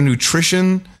talking about a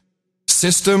nutrition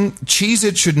system,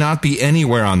 Cheez-It should not be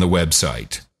anywhere on the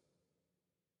website.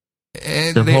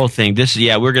 And the whole thing.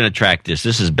 We're going to track this.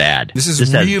 This is bad. This is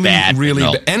really bad.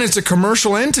 And it's a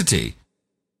commercial entity.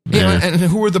 Yeah. And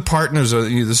who are the partners of the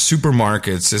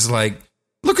supermarkets? It's like,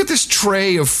 look at this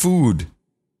tray of food.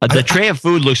 The tray of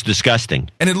food looks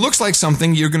disgusting. And it looks like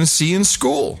something you're going to see in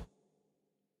school.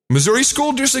 Missouri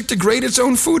School District to grade its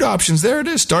own food options. There it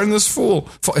is. Starting this fall.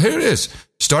 Here it is.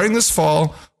 Starting this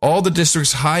fall, all the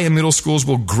district's high and middle schools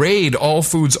will grade all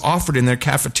foods offered in their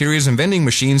cafeterias and vending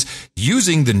machines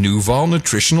using the Nouvel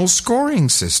nutritional scoring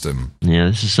system. Yeah,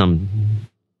 this is some.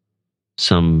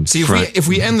 See, if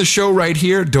we end the show right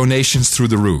here, donations through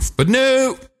the roof. But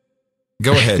no.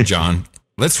 Go ahead, John.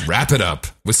 Let's wrap it up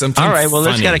with something. All right. Well,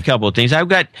 funny. let's get a couple of things.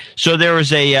 So there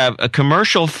was a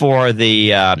commercial for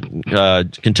the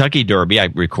Kentucky Derby I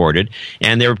recorded,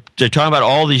 and they're talking about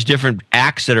all these different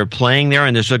acts that are playing there.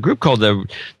 And there's a group called the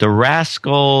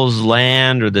Rascals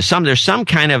Land, or there's some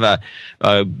kind of a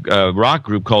rock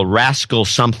group called Rascal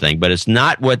something, but it's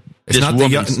not what. It's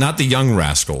not the Young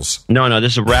Rascals. No,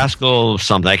 this is a Rascal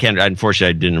something. Unfortunately,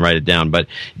 I didn't write it down, but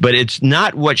it's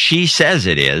not what she says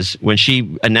it is when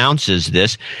she announces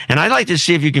this. And I'd like to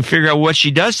see if you can figure out what she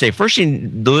does say. First, she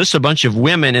lists a bunch of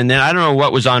women, and then I don't know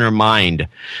what was on her mind,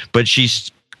 but she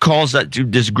calls that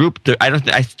this group.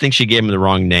 I think she gave them the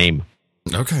wrong name.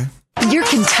 Okay. Your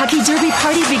Kentucky Derby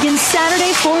party begins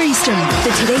Saturday 4 Eastern.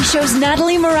 The Today Show's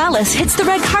Natalie Morales hits the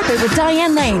red carpet with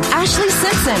Diane Lane, Ashley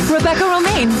Simpson, Rebecca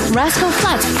Romaine, Rascal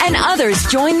Flatts, and others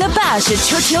join the bash at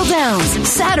Churchill Downs.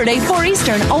 Saturday 4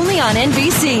 Eastern, only on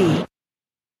NBC.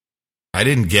 I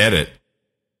didn't get it.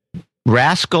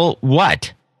 Rascal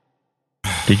what?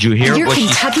 Did you hear Your what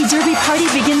Kentucky Derby party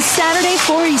begins Saturday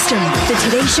 4 Eastern. The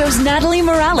Today Show's Natalie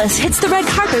Morales hits the red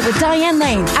carpet with Diane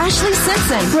Lane, Ashley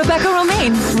Simpson, Rebecca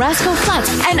Romaine, Rascal Flatts,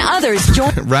 and others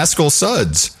join. Rascal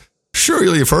Suds.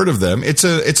 Surely you've heard of them. It's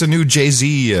a new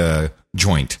Jay-Z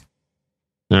joint.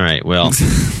 All right. Well,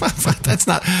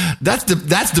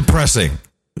 that's depressing.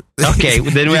 Okay,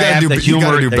 then we have the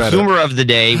humor of the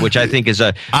day, which I think is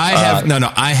I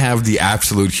have the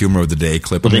absolute humor of the day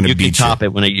clip. Well, then you can top it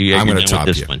when I'm going to top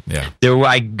this one. Yeah.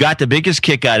 I got the biggest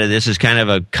kick out of this is kind of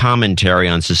a commentary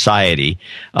on society.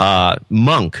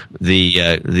 Monk, the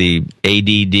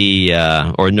ADD,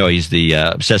 he's the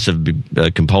obsessive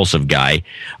compulsive guy,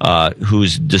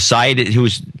 who's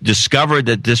discovered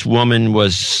that this woman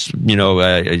was,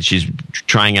 she's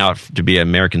trying out to be an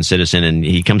American citizen, and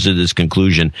he comes to this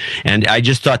conclusion. And I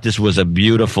just thought this was a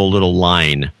beautiful little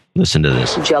line. Listen to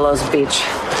this. Jealous bitch.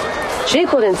 She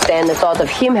couldn't stand the thought of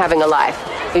him having a life.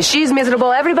 If she's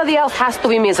miserable, everybody else has to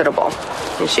be miserable.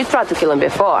 And she tried to kill him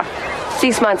before,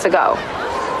 6 months ago.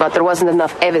 But there wasn't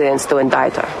enough evidence to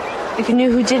indict her. If you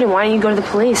knew who did it, why didn't you go to the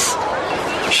police?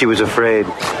 She was afraid.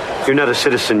 You're not a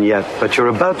citizen yet, but you're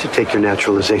about to take your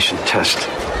naturalization test.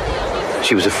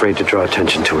 She was afraid to draw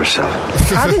attention to herself.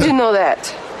 How did you know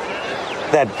that?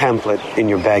 That pamphlet in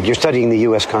your bag. You're studying the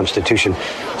U.S. Constitution,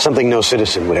 something no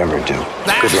citizen would ever do.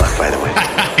 Good luck, by the way.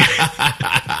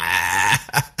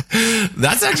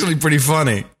 That's actually pretty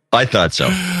funny. I thought so.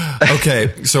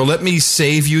 Okay, so let me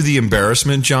save you the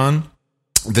embarrassment, John.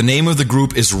 The name of the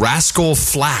group is Rascal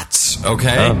Flatts,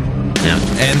 okay? Yeah.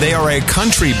 And they are a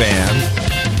country band.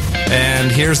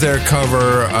 And here's their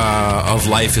cover of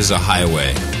Life is a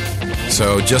Highway.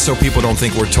 So just so people don't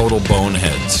think we're total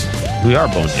boneheads. We are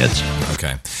boneheads.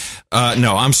 Okay.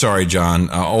 No, I'm sorry, John.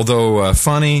 Although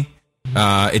funny,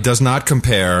 it does not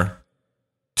compare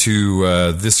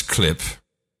to this clip.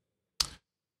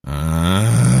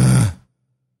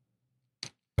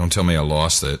 Don't tell me I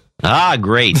lost it. Ah,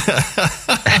 great.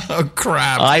 Oh,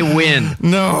 crap. I win.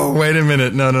 No, wait a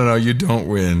minute. No, you don't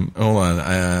win. Hold on.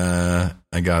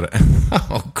 I got it.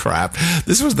 Oh, crap.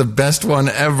 This was the best one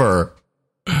ever.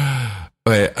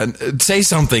 Wait, say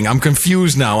something. I'm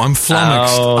confused now. I'm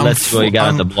flummoxed. Oh, let's go. You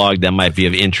got the blog that might be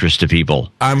of interest to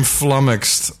people. I'm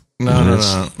flummoxed.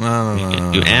 No.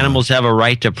 Do animals have a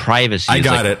right to privacy? I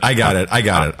got it.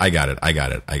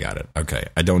 Okay,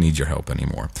 I don't need your help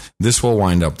anymore. This will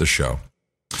wind up the show.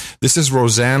 This is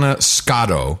Rosanna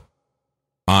Scotto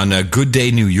on Good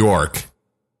Day New York,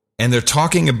 and they're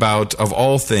talking about, of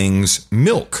all things,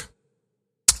 milk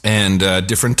and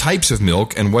different types of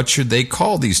milk, and what should they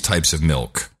call these types of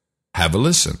milk? Have a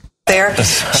listen.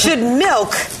 Should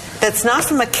milk that's not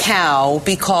from a cow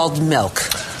be called milk?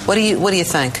 What do you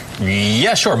think?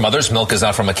 Yeah, sure. Mother's milk is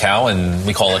not from a cow, and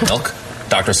we call it milk.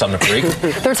 Dr. Sumner Freak.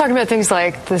 They're talking about things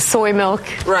like the soy milk,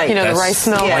 right? You know, the rice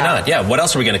milk. Why not? Yeah. What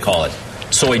else are we going to call it?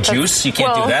 Soy juice? You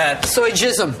can't do that. Soy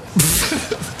jism.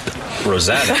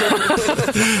 Rosanna.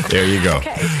 There you go.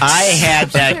 Okay. I had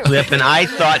that clip, and I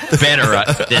thought better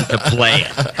than to play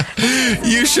it.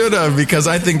 You should have, because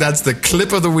I think that's the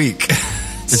clip of the week.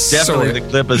 It's definitely the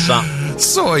clip of something.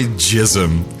 Soy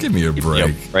jism. Give me a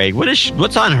break.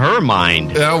 What's on her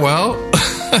mind? Yeah, well,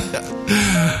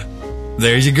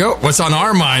 there you go. What's on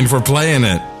our mind for playing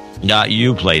it?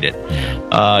 You played it.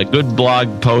 Good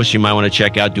blog post you might want to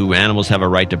check out. Do animals have a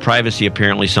right to privacy?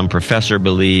 Apparently some professor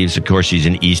believes, of course he's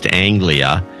in East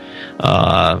Anglia,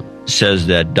 says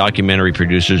that documentary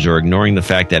producers are ignoring the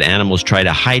fact that animals try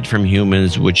to hide from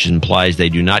humans, which implies they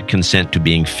do not consent to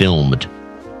being filmed.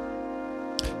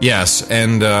 Yes,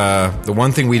 and the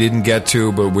one thing we didn't get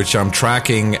to, but which I'm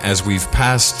tracking as we've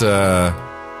passed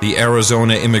the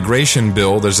Arizona immigration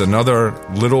bill, there's another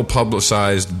little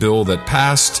publicized bill that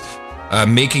passed,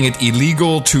 making it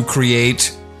illegal to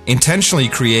intentionally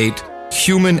create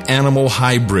human-animal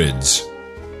hybrids.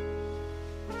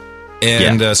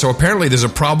 And so apparently there's a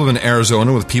problem in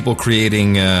Arizona with people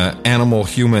creating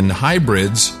animal-human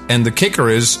hybrids, and the kicker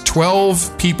is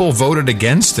 12 people voted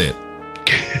against it.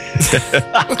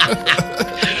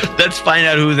 Let's find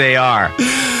out who they are.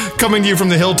 Coming to you from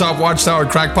the Hilltop Watchtower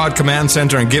Crackpot Command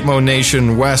Center in Gitmo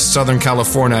Nation, West Southern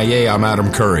California. Yeah, I'm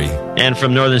Adam Curry. And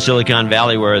from Northern Silicon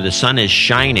Valley, where the sun is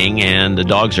shining and the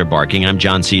dogs are barking, I'm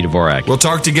John C. Dvorak. We'll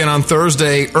talk to you again on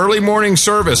Thursday, early morning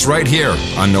service right here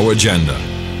on No Agenda.